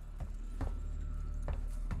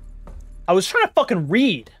 I was trying to fucking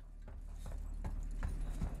read.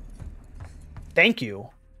 Thank you.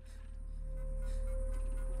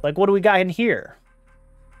 Like, what do we got in here?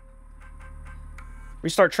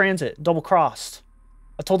 Restart transit. Double crossed.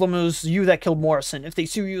 I told them it was you that killed Morrison. If they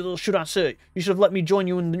sue you, they'll shoot on sight. You should have let me join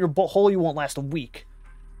you in your butthole. You won't last a week.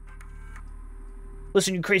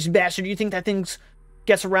 Listen, you crazy bastard. You think that thing's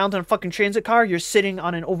gets around in a fucking transit car? You're sitting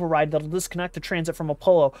on an override that'll disconnect the transit from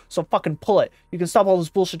Apollo, so fucking pull it. You can stop all this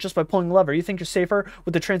bullshit just by pulling the lever. You think you're safer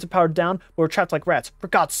with the transit powered down, but we're trapped like rats. For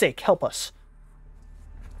God's sake, help us.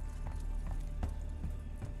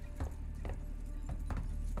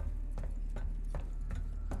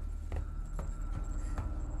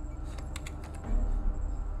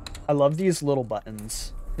 I love these little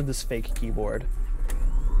buttons for this fake keyboard.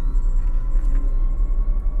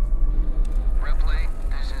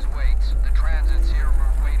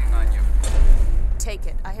 Take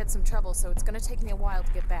it. I had some trouble, so it's gonna take me a while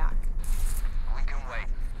to get back. We can wait.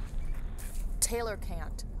 Taylor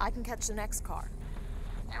can't. I can catch the next car.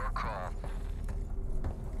 Your call.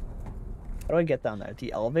 How do I get down there?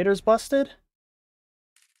 The elevator's busted?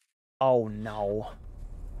 Oh no.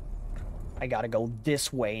 I gotta go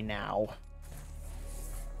this way now.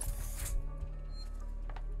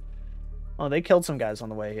 Oh, they killed some guys on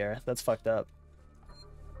the way here. That's fucked up.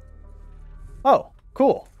 Oh,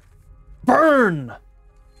 cool. Burn!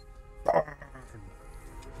 Burn!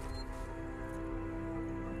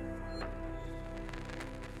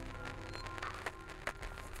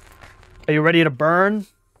 Are you ready to burn?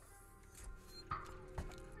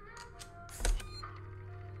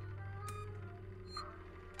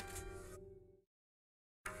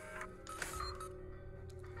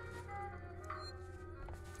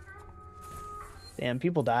 Damn,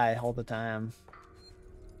 people die all the time.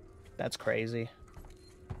 That's crazy.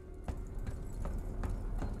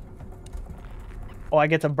 Oh, I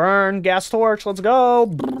get to burn. Gas torch. Let's go.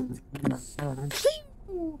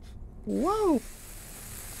 Whoa.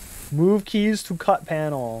 Move keys to cut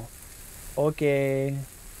panel. Okay.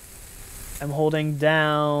 I'm holding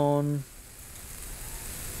down.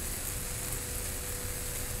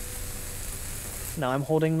 Now I'm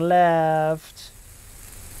holding left.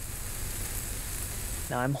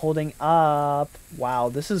 Now I'm holding up. Wow,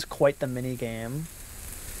 this is quite the mini game.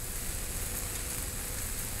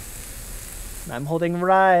 I'm holding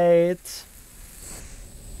right.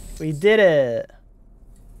 We did it.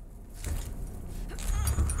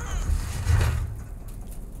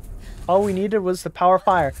 All we needed was the power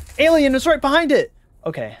fire. Alien is right behind it.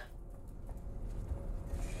 Okay.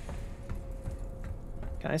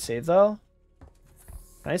 Can I save though?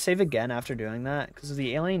 Can I save again after doing that? Because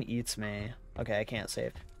the alien eats me. Okay, I can't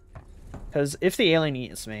save. Because if the alien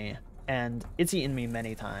eats me, and it's eaten me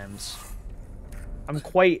many times, I'm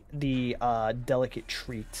quite the delicate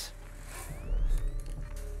treat.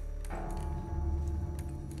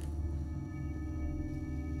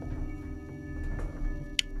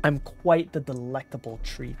 I'm quite the delectable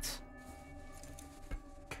treat.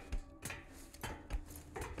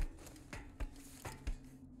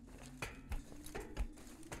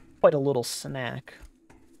 Quite a little snack.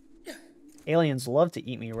 Aliens love to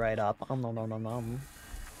eat me right up. Nom nom nom nom.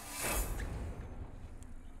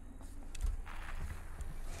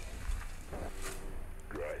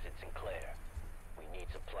 Guys, it's Sinclair. We need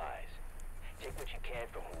supplies. Take what you can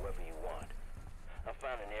from whoever you want. I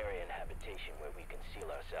found an area in habitation where we can seal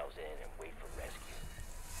ourselves in and wait for rescue.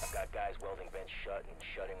 I've got guys welding vents shut and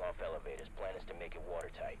shutting off elevators. Plan is to make it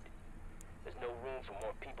watertight. There's no room for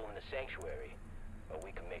more people in the sanctuary, but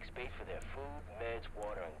we can make space for their food, meds,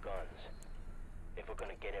 water, and guns. If we're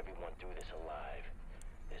gonna get everyone through this alive,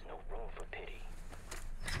 there's no room for pity.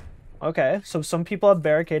 Okay, so some people have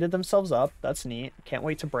barricaded themselves up. That's neat. Can't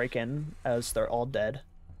wait to break in as they're all dead.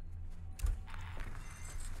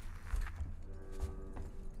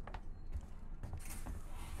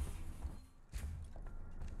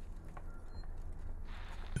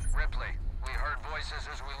 Ripley, we heard voices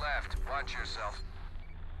as we left. Watch yourself.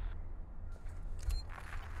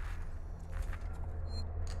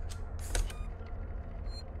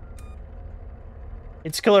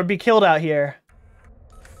 It's kill or be killed out here.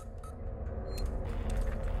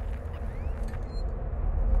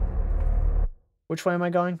 Which way am I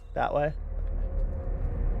going? That way.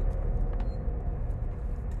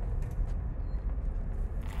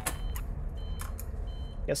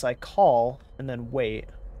 Guess I call and then wait.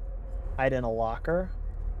 Hide in a locker.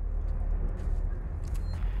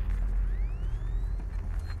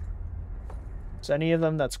 Is any of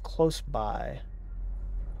them that's close by?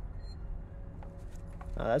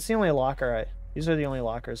 No, that's the only locker these are the only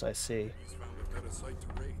lockers I see.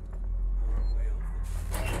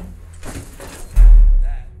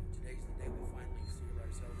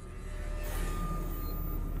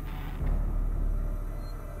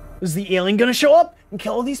 Is the alien gonna show up and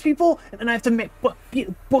kill all these people? And then I have to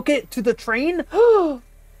book it to the train?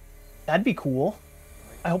 That'd be cool.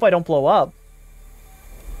 I hope I don't blow up.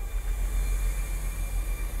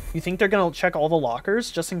 You think they're gonna check all the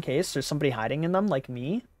lockers just in case there's somebody hiding in them like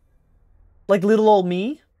me? Like little old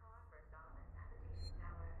me?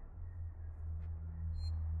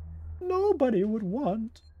 Nobody would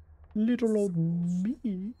want little old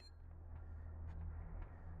me.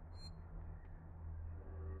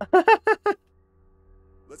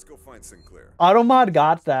 Let's go find Sinclair. Automod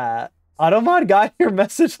got that. Automod got your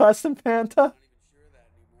message, Lesson Panta.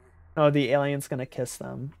 Oh, the alien's gonna kiss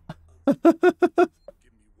them.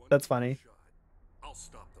 That's funny. I'll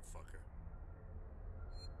stop the fucker.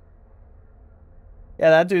 Yeah,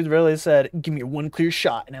 that dude really said, "Give me one clear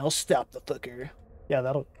shot and I'll stop the fucker." Yeah,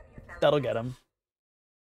 that'll get him.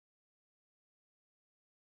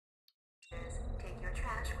 Take your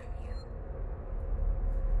trash with you.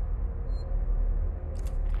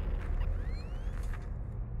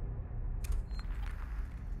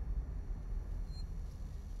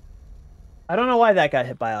 I don't know why that got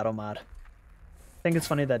hit by Automod. I think it's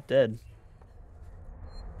funny that did.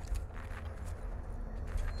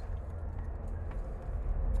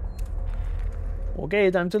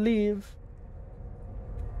 Okay, time to leave.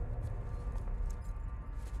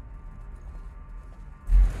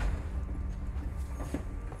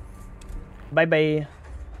 Bye-bye.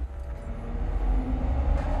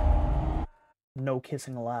 No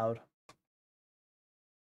kissing allowed.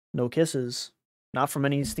 No kisses. Not from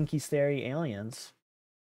any stinky, starey aliens.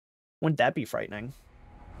 Wouldn't that be frightening?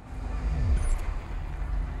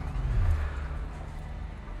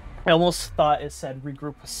 I almost thought it said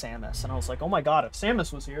regroup with Samus, and I was like, oh my god, if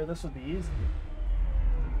Samus was here, this would be easy.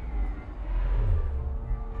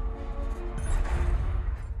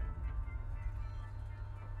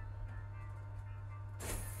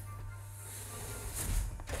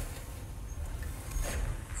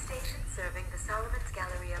 Station serving the Solomon's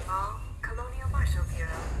Galleria Mall, Colonial Marshal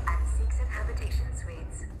Bureau, and Seegson Habitation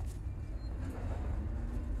Suites.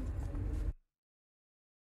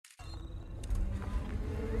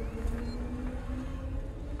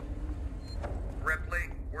 Ripley,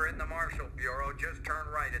 we're in the Marshal Bureau. Just turn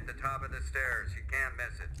right at the top of the stairs. You can't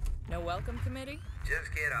miss it. No welcome committee?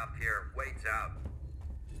 Just get up here. Wait's out.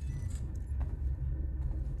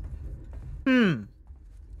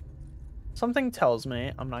 Something tells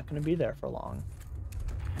me I'm not going to be there for long.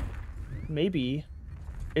 Maybe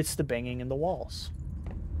it's the banging in the walls.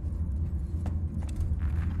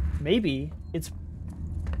 Maybe it's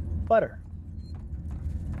butter.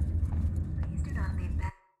 Please do not leave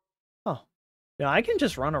back. Oh. Yeah, I can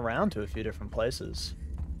just run around to a few different places.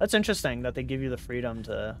 That's interesting that they give you the freedom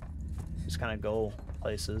to just kind of go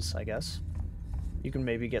places, I guess. You can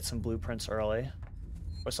maybe get some blueprints early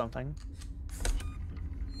or something.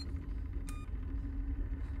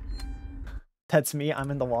 That's me. I'm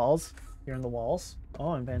in the walls. You're in the walls.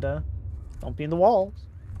 Oh, I'm Panda. Don't be in the walls.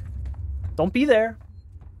 Don't be there.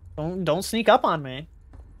 Don't sneak up on me.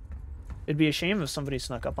 It'd be a shame if somebody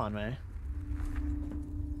snuck up on me.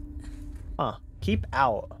 Huh. Keep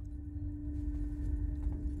out.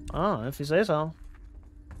 Oh, if you say so.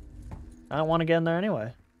 I don't want to get in there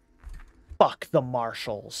anyway. Fuck the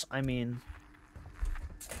marshals. I mean...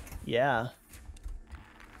 Yeah.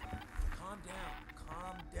 Calm down.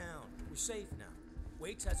 Calm down. We're safe now.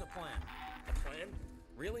 Waits has a plan. A plan?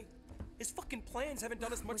 Really? His fucking plans haven't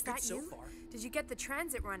done us much good so far. Did you get the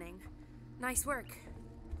transit running? Nice work.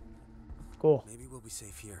 Cool. Maybe we'll be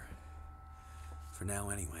safe here. For now,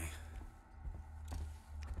 anyway.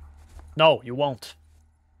 No, you won't.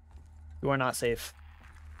 You are not safe.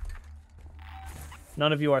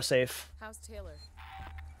 None of you are safe. How's Taylor?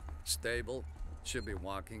 Stable. Should be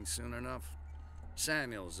walking soon enough.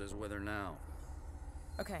 Samuels is with her now.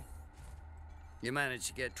 Okay. You managed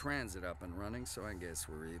to get transit up and running, so I guess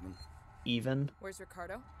we're even. Even? Where's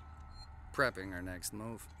Ricardo? Prepping our next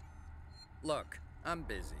move. Look, I'm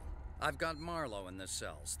busy. I've got Marlowe in the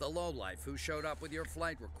cells, the lowlife who showed up with your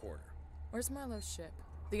flight recorder. Where's Marlowe's ship?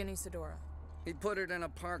 The Anesidora. He put it in a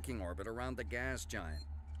parking orbit around the gas giant.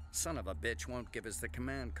 Son of a bitch won't give us the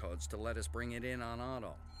command codes to let us bring it in on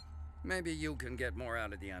auto. Maybe you can get more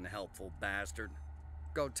out of the unhelpful bastard.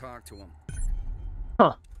 Go talk to him.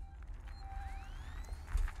 Huh.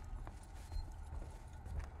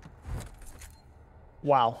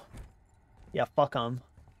 Wow. Yeah, fuck him.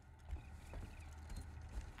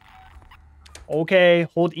 Okay,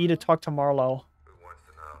 hold E to talk to Marlowe. Who wants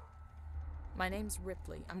to know? My name's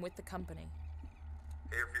Ripley. I'm with the company.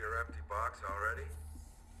 Here for your empty box already?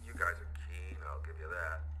 You guys are keen, I'll give you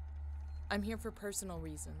that. I'm here for personal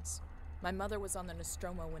reasons. My mother was on the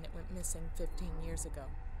Nostromo when it went missing 15 years ago.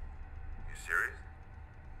 You serious?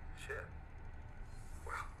 Shit.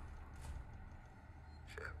 Well.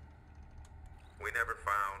 Shit. We never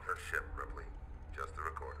found her ship, Ripley. Just the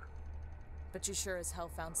recorder. But you sure as hell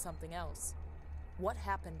found something else. What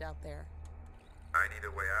happened out there? I need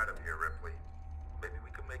a way out of here, Ripley. Maybe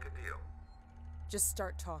we can make a deal. Just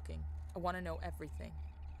start talking. I want to know everything.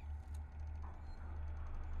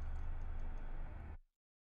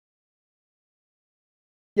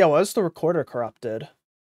 Yeah, was the recorder corrupted?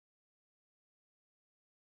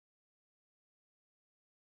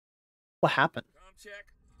 What happened?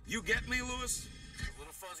 Check. You get me, Lewis? A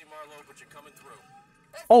little fuzzy, Marlowe, but you're coming through.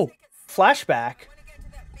 Oh, flashback.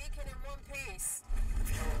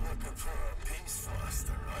 If you're looking for a piece,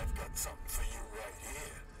 Foster, I've got something for you right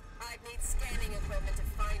here. I'd need scanning equipment to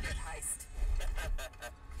find it, Heist.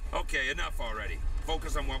 Okay, enough already.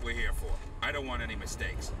 Focus on what we're here for. I don't want any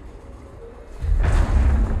mistakes.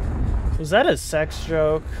 Was that a sex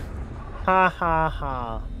joke? Ha ha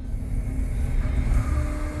ha.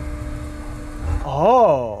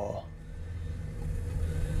 Oh.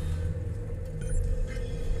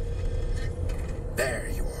 There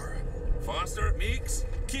you are. Foster, Meeks,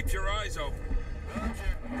 keep your eyes open.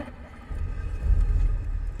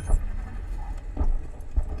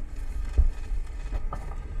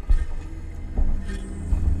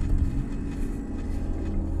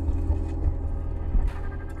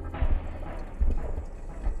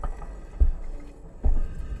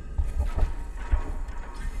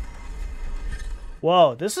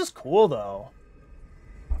 Whoa, this is cool though.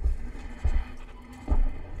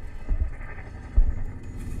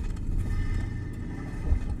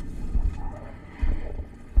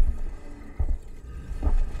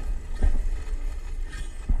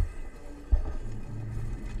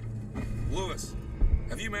 Lewis,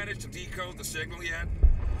 have you managed to decode the signal yet?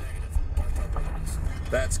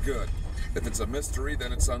 That's good. If it's a mystery,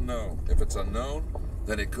 then it's unknown. If it's unknown,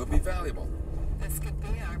 then it could be valuable. This could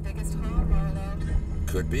be our biggest haul, Marlowe.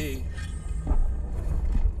 Could be.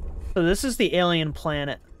 So this is the alien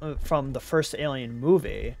planet from the first Alien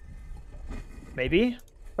movie. Maybe?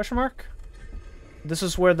 Question mark? This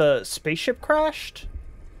is where the spaceship crashed?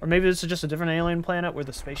 Or maybe this is just a different alien planet where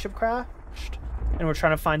the spaceship crashed? And we're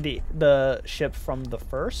trying to find the ship from the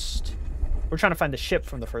first? We're trying to find the ship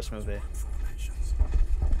from the first movie.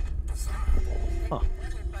 Huh.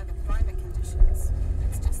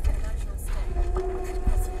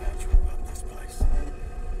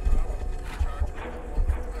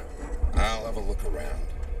 I'll have a look around.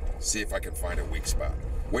 See if I can find a weak spot.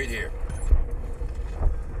 Wait here.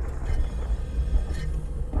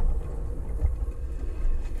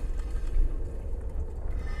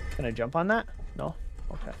 Can I jump on that? No?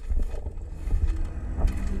 Okay.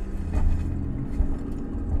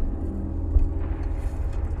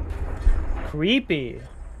 Creepy.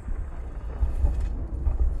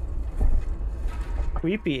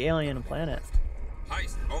 Creepy alien planet.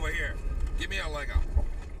 Heist, over here. Give me a leg up.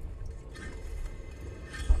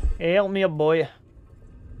 Hey, help me up, boy.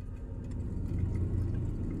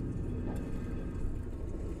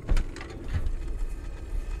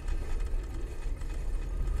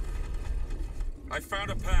 I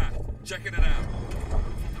found a path. Checking it out.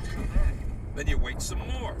 Then you wait some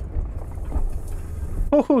more.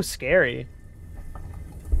 Ooh, scary.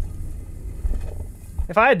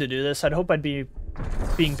 If I had to do this, I'd hope I'd be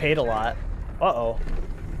being paid a lot. Uh-oh.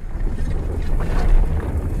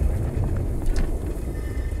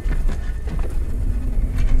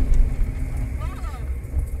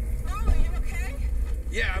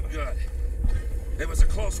 Yeah, I'm good. It was a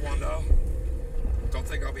close one, though. Don't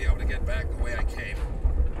think I'll be able to get back the way I came.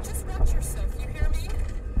 Just watch yourself, you hear me?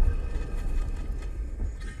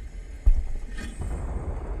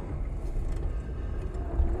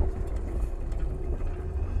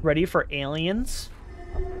 Ready for aliens?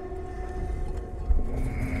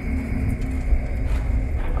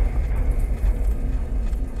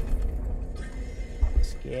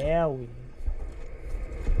 Scary.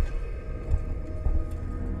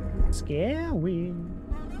 Scary.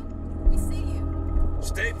 We see you.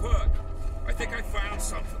 Stay put. I think I found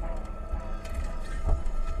something.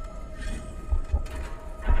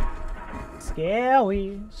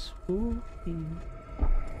 Scary. Spooky.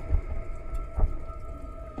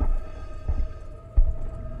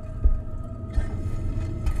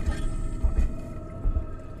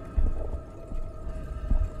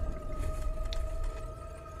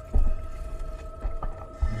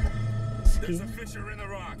 There's a fissure in the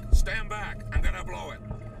rock. Stand back. I'm gonna blow it.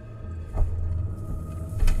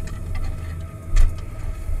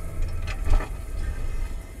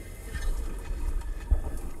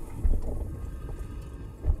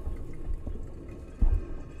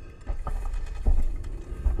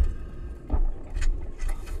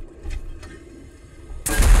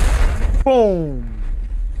 Boom.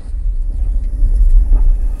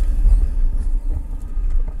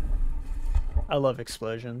 I love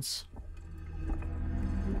explosions.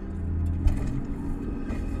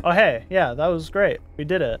 Oh, hey, yeah, that was great. We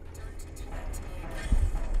did it.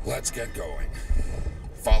 Let's get going.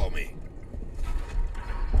 Follow me.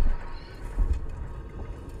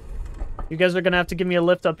 You guys are gonna have to give me a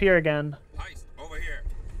lift up here again. Heist, over here.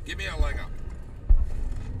 Give me a leg up.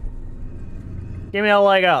 Give me a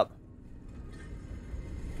leg up.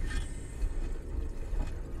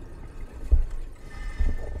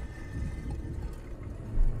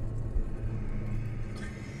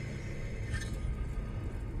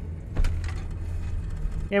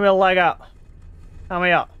 Give me a leg up. Help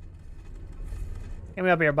me up. Get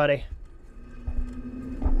me up here, buddy.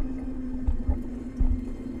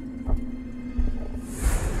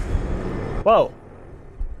 Whoa.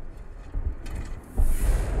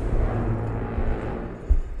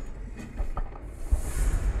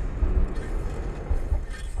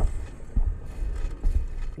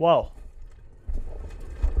 Whoa.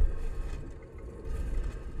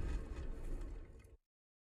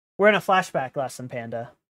 We're in a flashback lesson,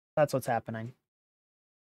 Panda. That's what's happening.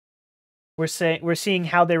 We're seeing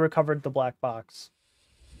how they recovered the black box.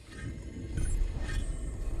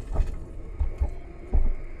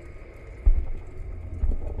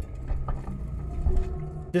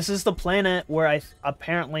 This is the planet where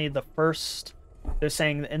apparently the first, they're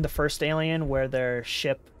saying in the first Alien where their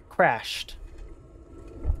ship crashed.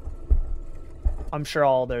 I'm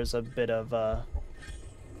sure there's a bit of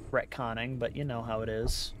retconning, but you know how it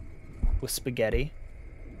is with spaghetti.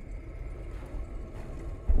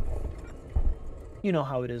 You know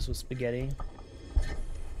how it is with spaghetti.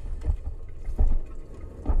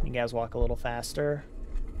 You guys walk a little faster.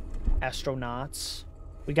 Astronauts.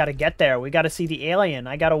 We gotta get there. We gotta see the alien.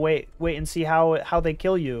 I gotta wait and see how they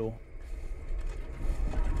kill you.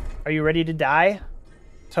 Are you ready to die?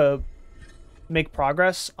 To make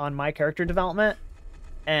progress on my character development?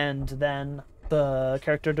 And then the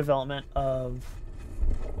character development of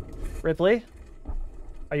Ripley?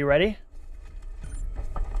 Are you ready?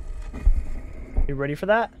 Are you ready for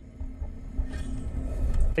that?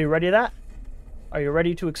 Are you ready for that? Are you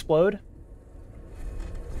ready to explode?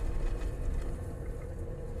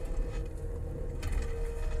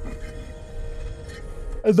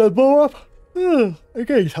 And then blow up? I'm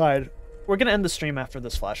getting tired. We're gonna end the stream after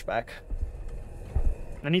this flashback.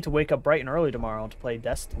 I need to wake up bright and early tomorrow to play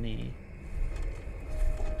Destiny.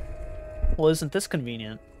 Well, isn't this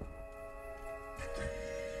convenient?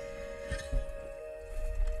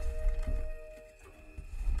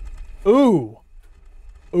 Ooh.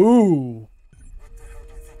 Ooh.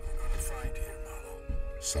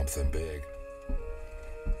 Something big.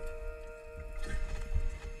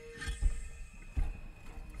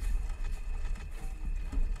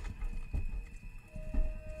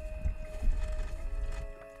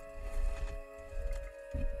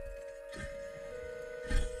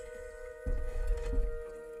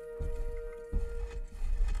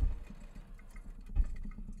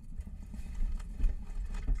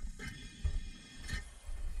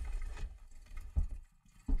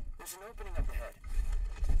 There's an opening up ahead.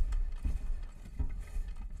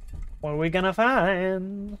 What are we gonna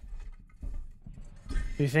find?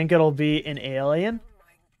 Do you think it'll be an alien?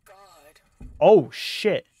 Oh,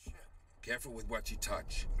 shit. Careful with what you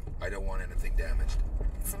touch. I don't want anything damaged.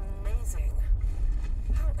 It's amazing.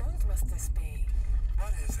 How old must this be?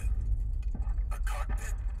 What is it? A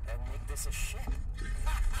cockpit? And make this a ship.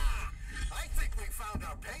 I think we found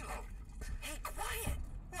our payload. Hey, quiet.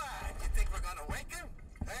 What? You think we're gonna wake him?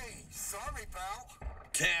 Hey, sorry, pal.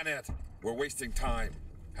 Can it? We're wasting time.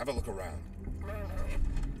 Have a look around. No.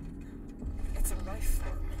 It's a life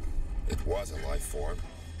form. It was a life form.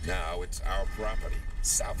 Now it's our property.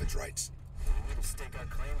 Salvage rights. We need to stake our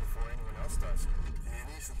claim before anyone else does. And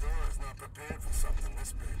Isadora is not prepared for something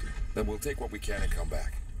this big. Then we'll take what we can and come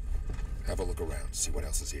back. Have a look around, see what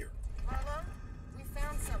else is here. Marlo, we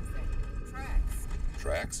found something. Tracks.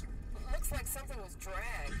 Tracks? Looks like something was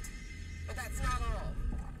dragged. But that's not all.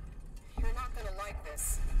 You're not gonna like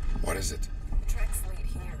this. What is it? The tracks lead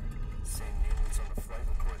here. Same name that's on the flight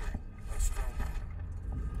recorder. Nostromo.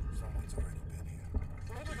 Someone's already been here.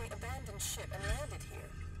 Maybe they abandoned ship and landed here.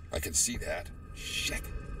 I can see that. Shit.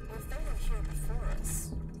 If they were here before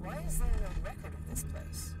us, why is there no record of this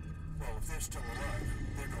place? Well, if they're still alive,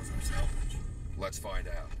 there goes our salvage. Let's find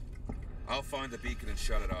out. I'll find the beacon and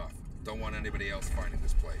shut it off. Don't want anybody else finding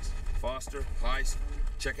this place. Foster, Heist,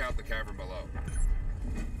 check out the cavern below.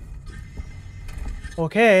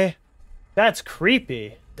 Okay. That's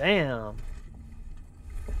creepy. Damn.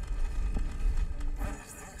 What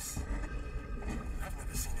is this? I've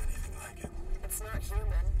never seen anything like it. It's not human,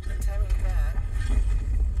 I tell you that.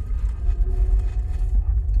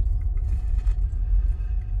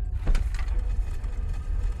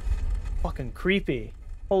 Fucking creepy.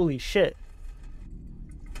 Holy shit.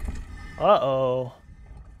 Uh-oh.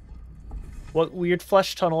 What weird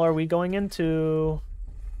flesh tunnel are we going into?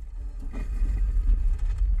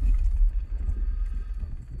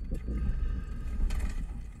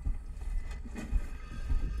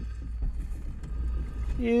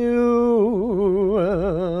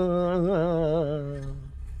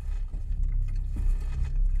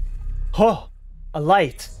 Oh, a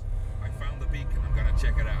light. I found the beacon. I'm gonna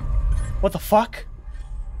check it out. What the fuck?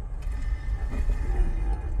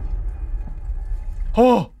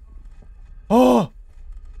 Oh! Oh!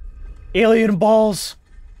 Alien balls!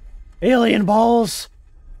 Alien balls!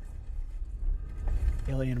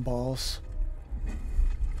 Alien balls.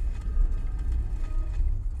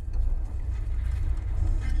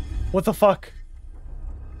 What the fuck?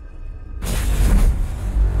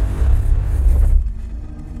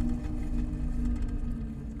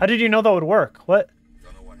 How did you know that would work? What?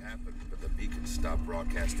 Don't know what happened, but the beacon stopped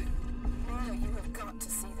broadcasting. Marlo, you have got to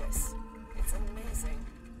see this. It's amazing.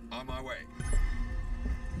 On my way.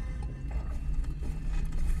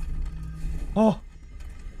 Oh.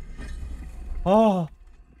 Oh.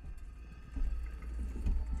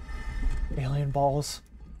 Alien balls.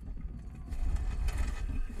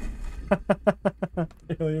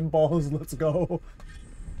 Alien balls, let's go.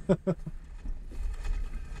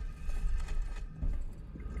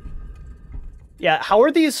 Yeah, how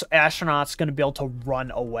are these astronauts going to be able to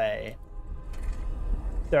run away?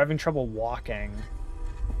 They're having trouble walking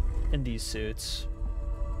in these suits.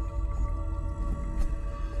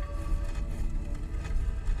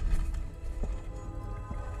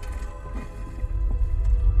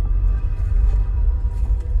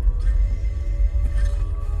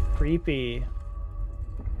 Creepy.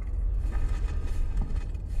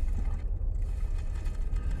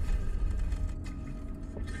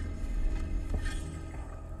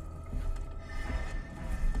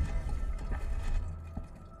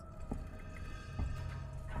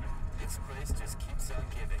 This place just keeps on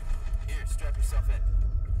giving. Here, strap yourself in.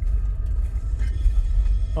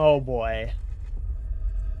 Oh boy.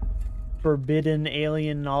 Forbidden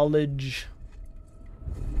alien knowledge.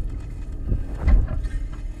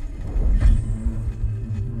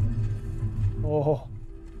 Oh,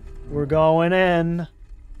 we're going in.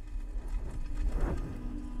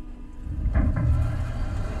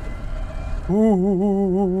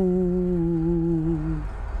 Ooh.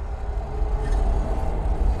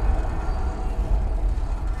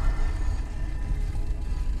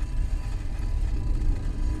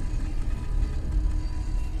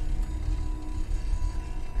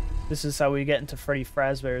 This is how we get into Freddy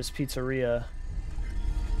Fazbear's Pizzeria.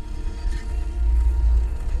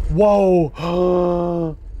 Whoa!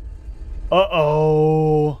 Uh-oh.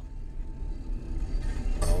 Oh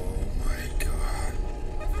my god.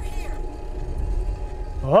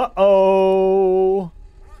 Uh-oh.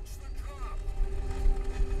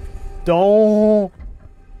 Don't.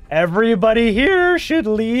 Everybody here should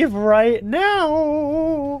leave right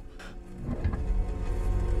now.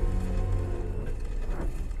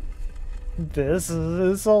 This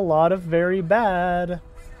is a lot of very bad.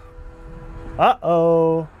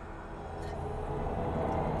 Uh-oh.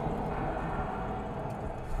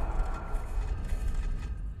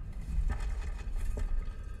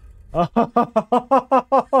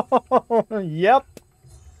 Yep.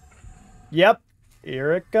 Yep.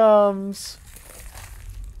 Here it comes.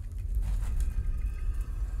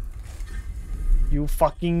 You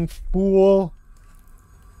fucking fool.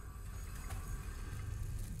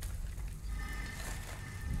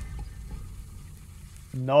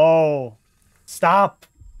 No. Stop.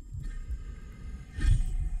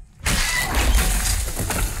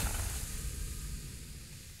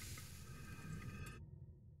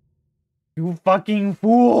 You fucking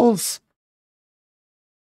fools.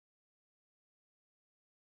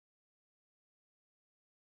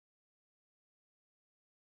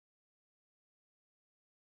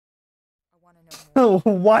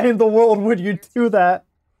 Why in the world would you do that?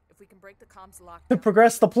 If we can break the comms lockdown, To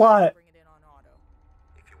progress the plot.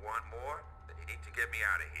 If you want more, then you need to get me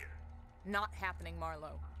out of here. Not happening,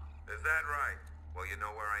 Marlowe. Is that right? Well, you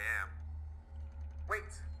know where I am. Wait,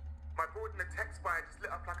 my board in the tech spire just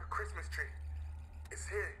lit up like a Christmas tree. It's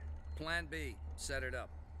here. Plan B. Set it up.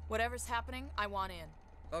 Whatever's happening, I want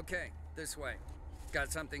in. Okay, this way.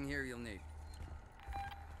 Got something here you'll need.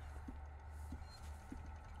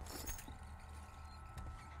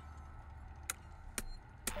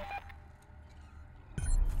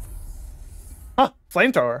 Huh,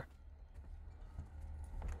 flamethrower.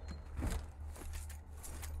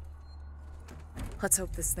 Let's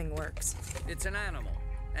hope this thing works. It's an animal.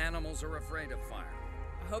 Animals are afraid of fire.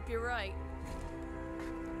 I hope you're right.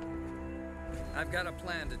 I've got a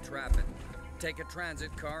plan to trap it. Take a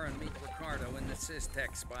transit car and meet Ricardo in the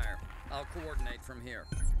Systech Spire. I'll coordinate from here.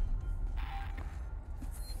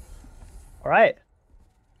 Alright.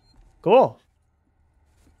 Cool.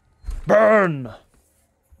 Burn!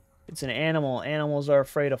 It's an animal. Animals are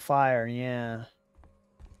afraid of fire. Yeah.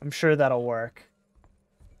 I'm sure that'll work.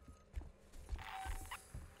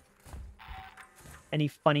 Any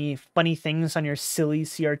funny things on your silly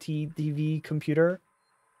CRT TV computer?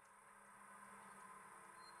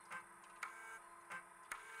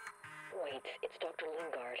 Wait, it's Dr.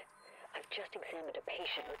 Lingard. I've just examined a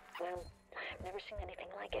patient with, well, I've never seen anything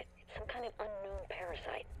like it. It's some kind of unknown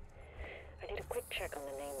parasite. I did a quick check on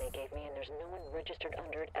the name they gave me, and there's no one registered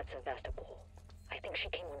under it at Sevastopol. I think she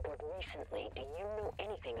came on board recently. Do you know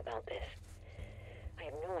anything about this? I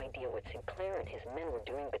have no idea what Sinclair and his men were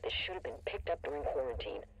doing, but this should have been picked up during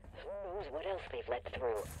quarantine. Who knows what else they've let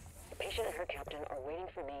through? The patient and her captain are waiting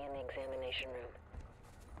for me in the examination room.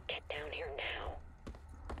 Get down here now.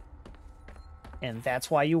 And that's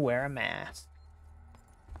why you wear a mask.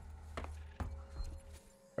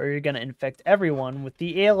 Or you're gonna infect everyone with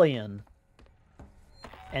the alien.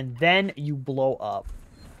 And then you blow up.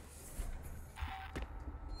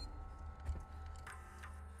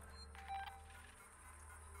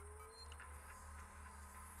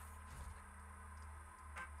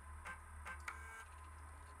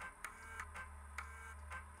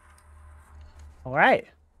 All right,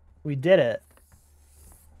 we did it.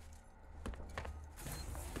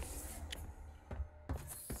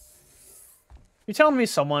 You're telling me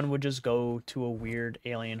someone would just go to a weird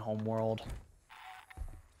alien homeworld?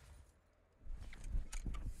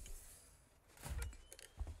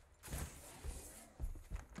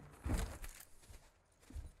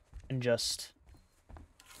 And just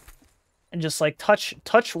like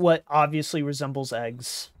touch what obviously resembles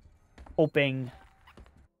eggs, hoping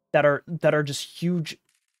that are just huge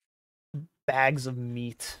bags of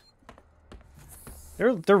meat.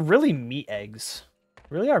 They're really meat eggs.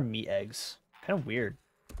 Really are meat eggs. Kind of weird.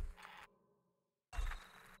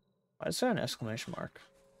 Why is there an exclamation mark?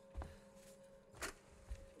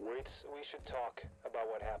 Wait, we should talk about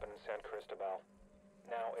what happened in San Cristobal.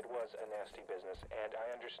 Now, it was a nasty business, and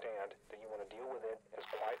I understand that you want to deal with it as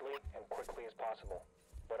quietly and quickly as possible.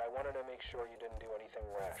 But I wanted to make sure you didn't do anything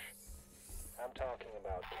rash. I'm talking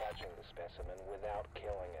about catching the specimen without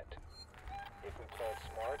killing it. If we play it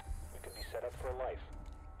smart, we could be set up for life.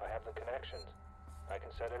 I have the connections. I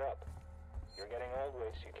can set it up. You're getting old,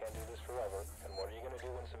 Waits. You can't do this forever. And what are you going to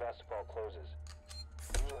do when Sevastopol closes?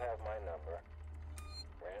 You have my number.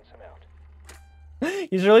 Ransom out.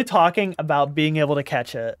 He's really talking about being able to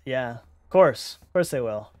catch it. Yeah, of course. Of course they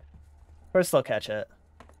will. Of course they'll catch it.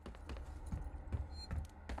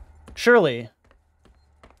 Surely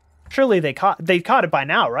they caught it by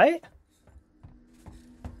now, right?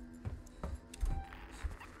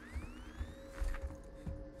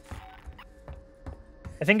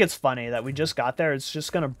 I think it's funny that we just got there. It's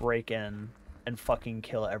just gonna break in and fucking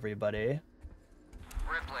kill everybody.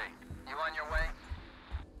 Ripley, you on your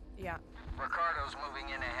Yeah. Ricardo's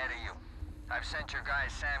moving in ahead of you. I've sent your guy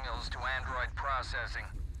Samuels to android processing.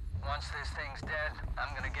 Once this thing's dead,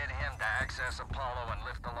 I'm gonna get him to access Apollo and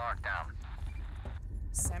lift the lockdown.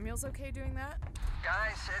 Samuel's okay doing that?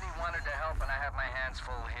 Guy said he wanted to help, and I have my hands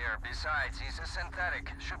full here. Besides, he's a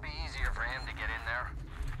synthetic. Should be easier for him to get in there.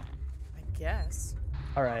 I guess.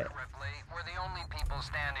 All right. Ripley, we're the only people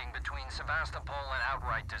standing between Sevastopol and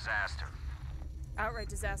outright disaster. Outright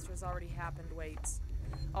disaster has already happened, Waits.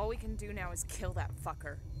 All we can do now is kill that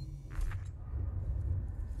fucker.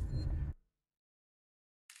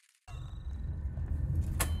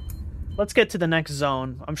 Let's get to the next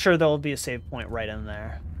zone. I'm sure there'll be a save point right in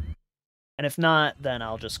there. And if not, then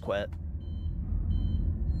I'll just quit.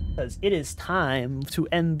 Because it is time to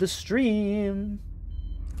end the stream.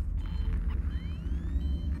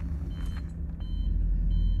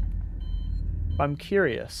 I'm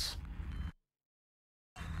curious.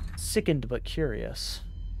 Sickened but curious.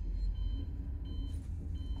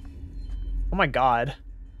 Oh my god.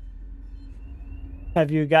 Have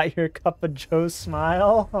you got your cup of Joe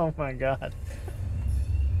smile? Oh my god.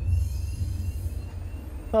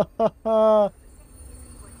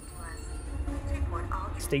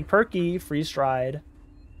 Stay perky, freeze stride.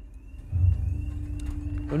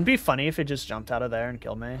 Wouldn't it be funny if it just jumped out of there and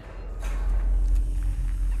killed me?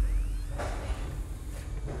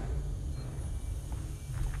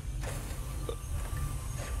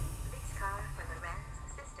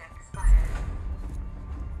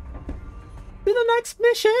 To the next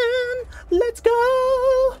mission! Let's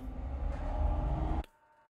go!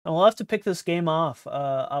 And we'll have to pick this game up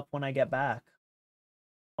when I get back.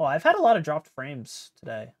 Oh, I've had a lot of dropped frames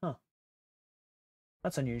today. Huh.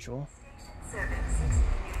 That's unusual. Service,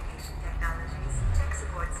 communication technologies, tech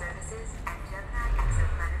support services, and Gemini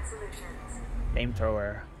exoplanet solutions.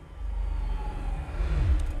 Flamethrower.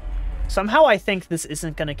 Somehow I think this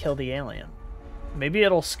isn't gonna kill the alien. Maybe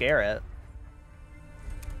it'll scare it.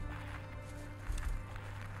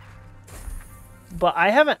 But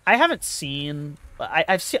I haven't seen.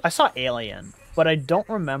 I saw Alien, but I don't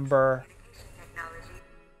remember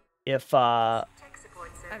if I'm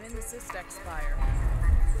in the Systex spire.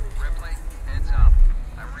 Ripley, heads up.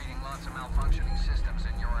 I'm reading lots of malfunctioning systems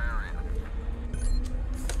in your area.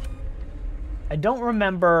 I don't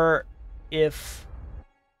remember if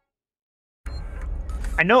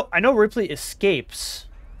I know Ripley escapes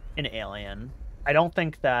in Alien. I don't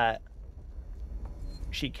think that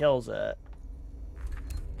she kills it.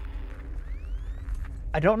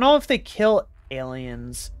 I don't know if they kill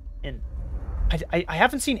aliens in... I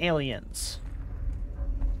haven't seen Aliens.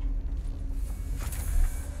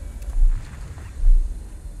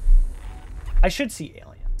 I should see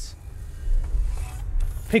Aliens.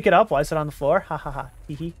 Pick it up. Why is it on the floor? Ha ha ha.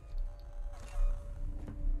 Hee hee.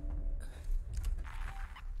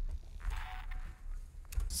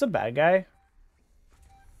 Is this a bad guy?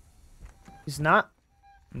 He's not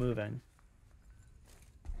moving.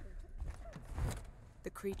 The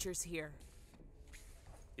creature's here.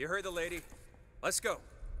 You heard the lady. Let's go.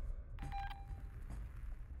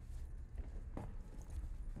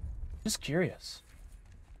 Just curious.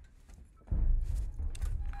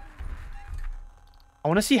 I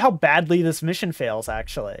want to see how badly this mission fails,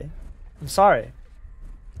 actually. I'm sorry.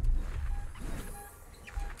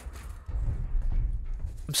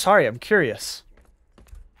 I'm sorry, I'm curious.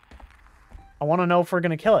 I want to know if we're going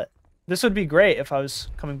to kill it. This would be great if I was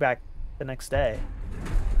coming back the next day.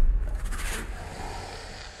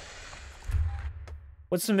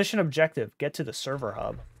 What's the mission objective? Get to the server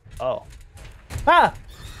hub. Oh. Ah!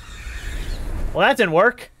 Well, that didn't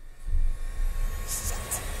work.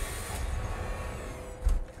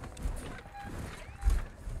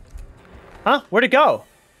 Huh? Where'd it go?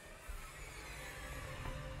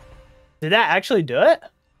 Did that actually do it?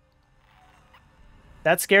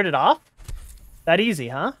 That scared it off? That easy,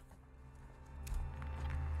 huh?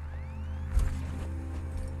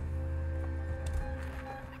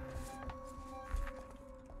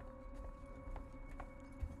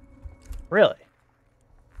 Really?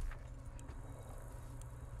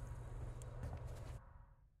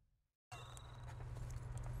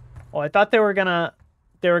 Oh, I thought they were gonna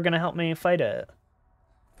help me fight it.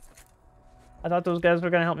 I thought those guys were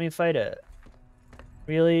gonna help me fight it.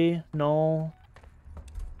 Really? No.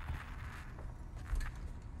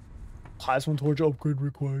 Plasma torch upgrade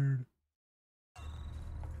required.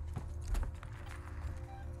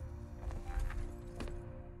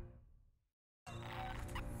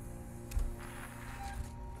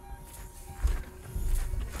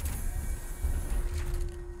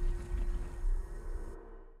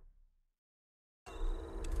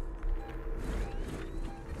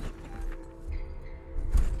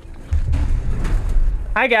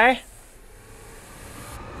 Hi, guy.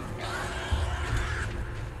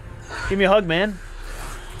 Give me a hug, man.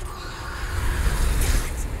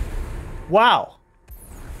 Wow.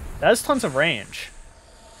 That has tons of range.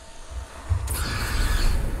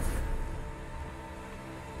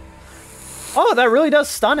 Oh, that really does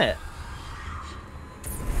stun it.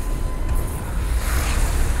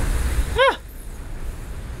 Ah.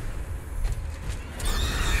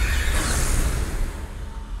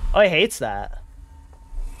 Oh, he hates that.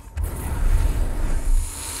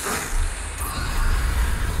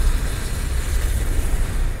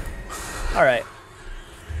 All right.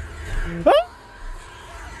 Ah.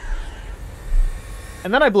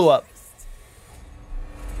 And then I blew up.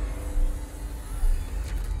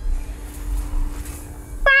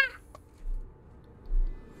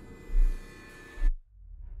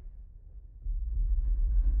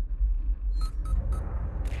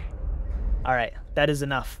 All right, that is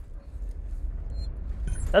enough.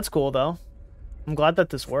 That's cool, though. I'm glad that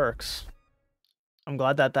this works. I'm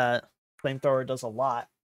glad that that flamethrower does a lot.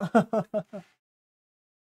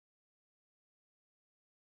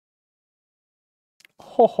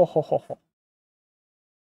 Ho, ho, ho, ho, ho.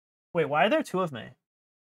 Wait, why are there two of me?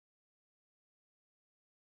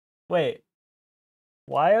 Wait.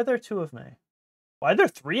 Why are there two of me? Why are there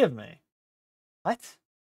three of me? What?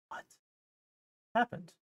 What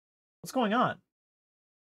happened? What's going on?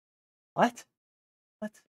 What?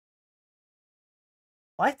 What?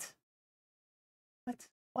 What? What?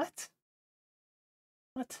 What?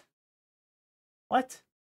 What? What?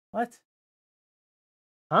 What?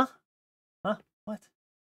 Huh? Huh? What?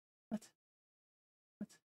 What? What?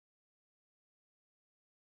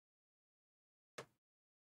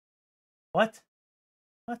 What?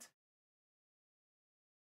 What?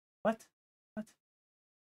 What? What?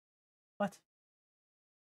 What?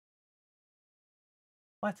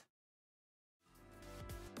 What?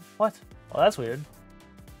 What? Well, that's weird.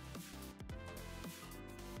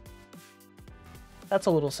 That's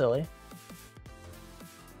a little silly.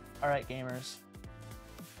 Alright, gamers.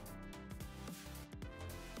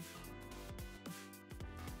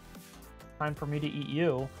 Time for me to eat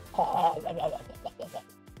you.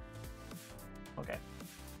 Okay.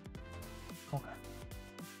 Okay.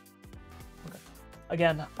 Okay.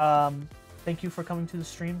 Again, thank you for coming to the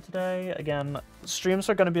stream today. Again, streams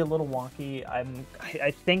are going to be a little wonky.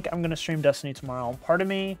 I think I'm going to stream Destiny tomorrow. Part of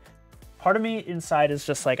me inside is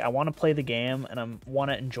just like, I want to play the game and I want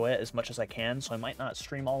to enjoy it as much as I can, so I might not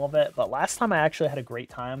stream all of it. But last time I actually had a great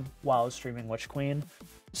time while I was streaming Witch Queen.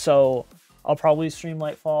 So I'll probably stream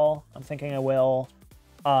Lightfall. I'm thinking I will.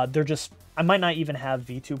 I might not even have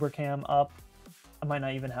VTuber cam up. I might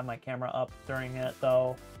not even have my camera up during it,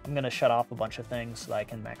 though. I'm going to shut off a bunch of things so that I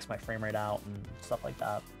can max my frame rate out and stuff like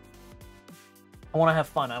that. I want to have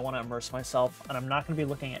fun. I want to immerse myself, and I'm not going to be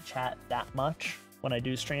looking at chat that much when I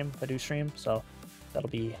do stream, if I do stream, so that'll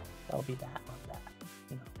be that on that.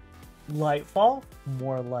 You know. Lightfall?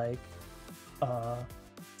 More like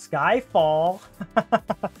Skyfall.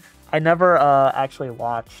 I never actually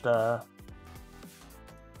watched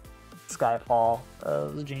Skyfall,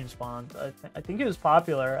 the James Bond. I think it was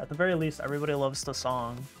popular. At the very least, everybody loves the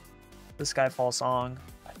song, the Skyfall song.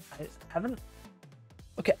 I haven't.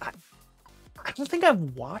 Okay, I don't think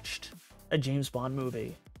I've watched a James Bond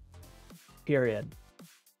movie. Period.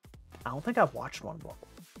 I don't think I've watched one before.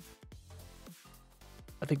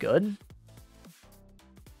 Are they good?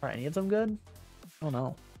 Are any of them good? I don't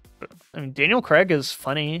know. I mean, Daniel Craig is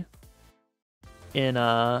funny in you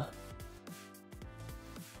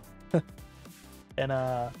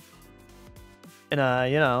know,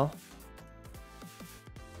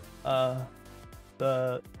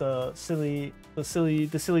 the silly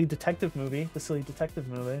detective movie,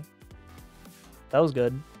 that was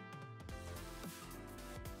good.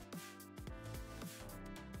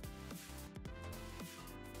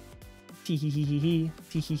 Tee hee hee hee hee,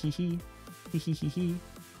 tee hee hee hee, tee hee hee hee.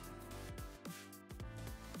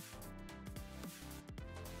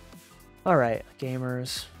 All right,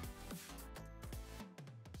 gamers.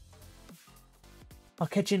 I'll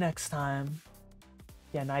catch you next time.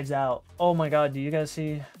 Yeah, Knives Out. Oh my god, do you guys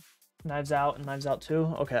see Knives Out and Knives Out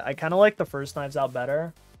 2? Okay, I kind of like the first Knives Out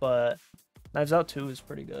better, but Knives Out 2 is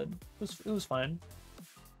pretty good. It was fine.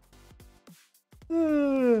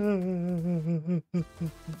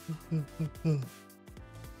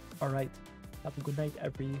 Alright, have a good night,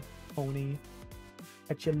 every pony.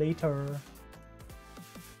 Catch you later.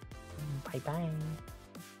 Bye-bye.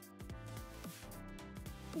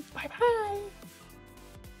 Bye-bye.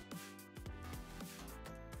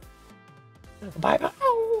 Bye-bye.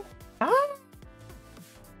 Ah.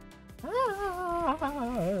 Ah.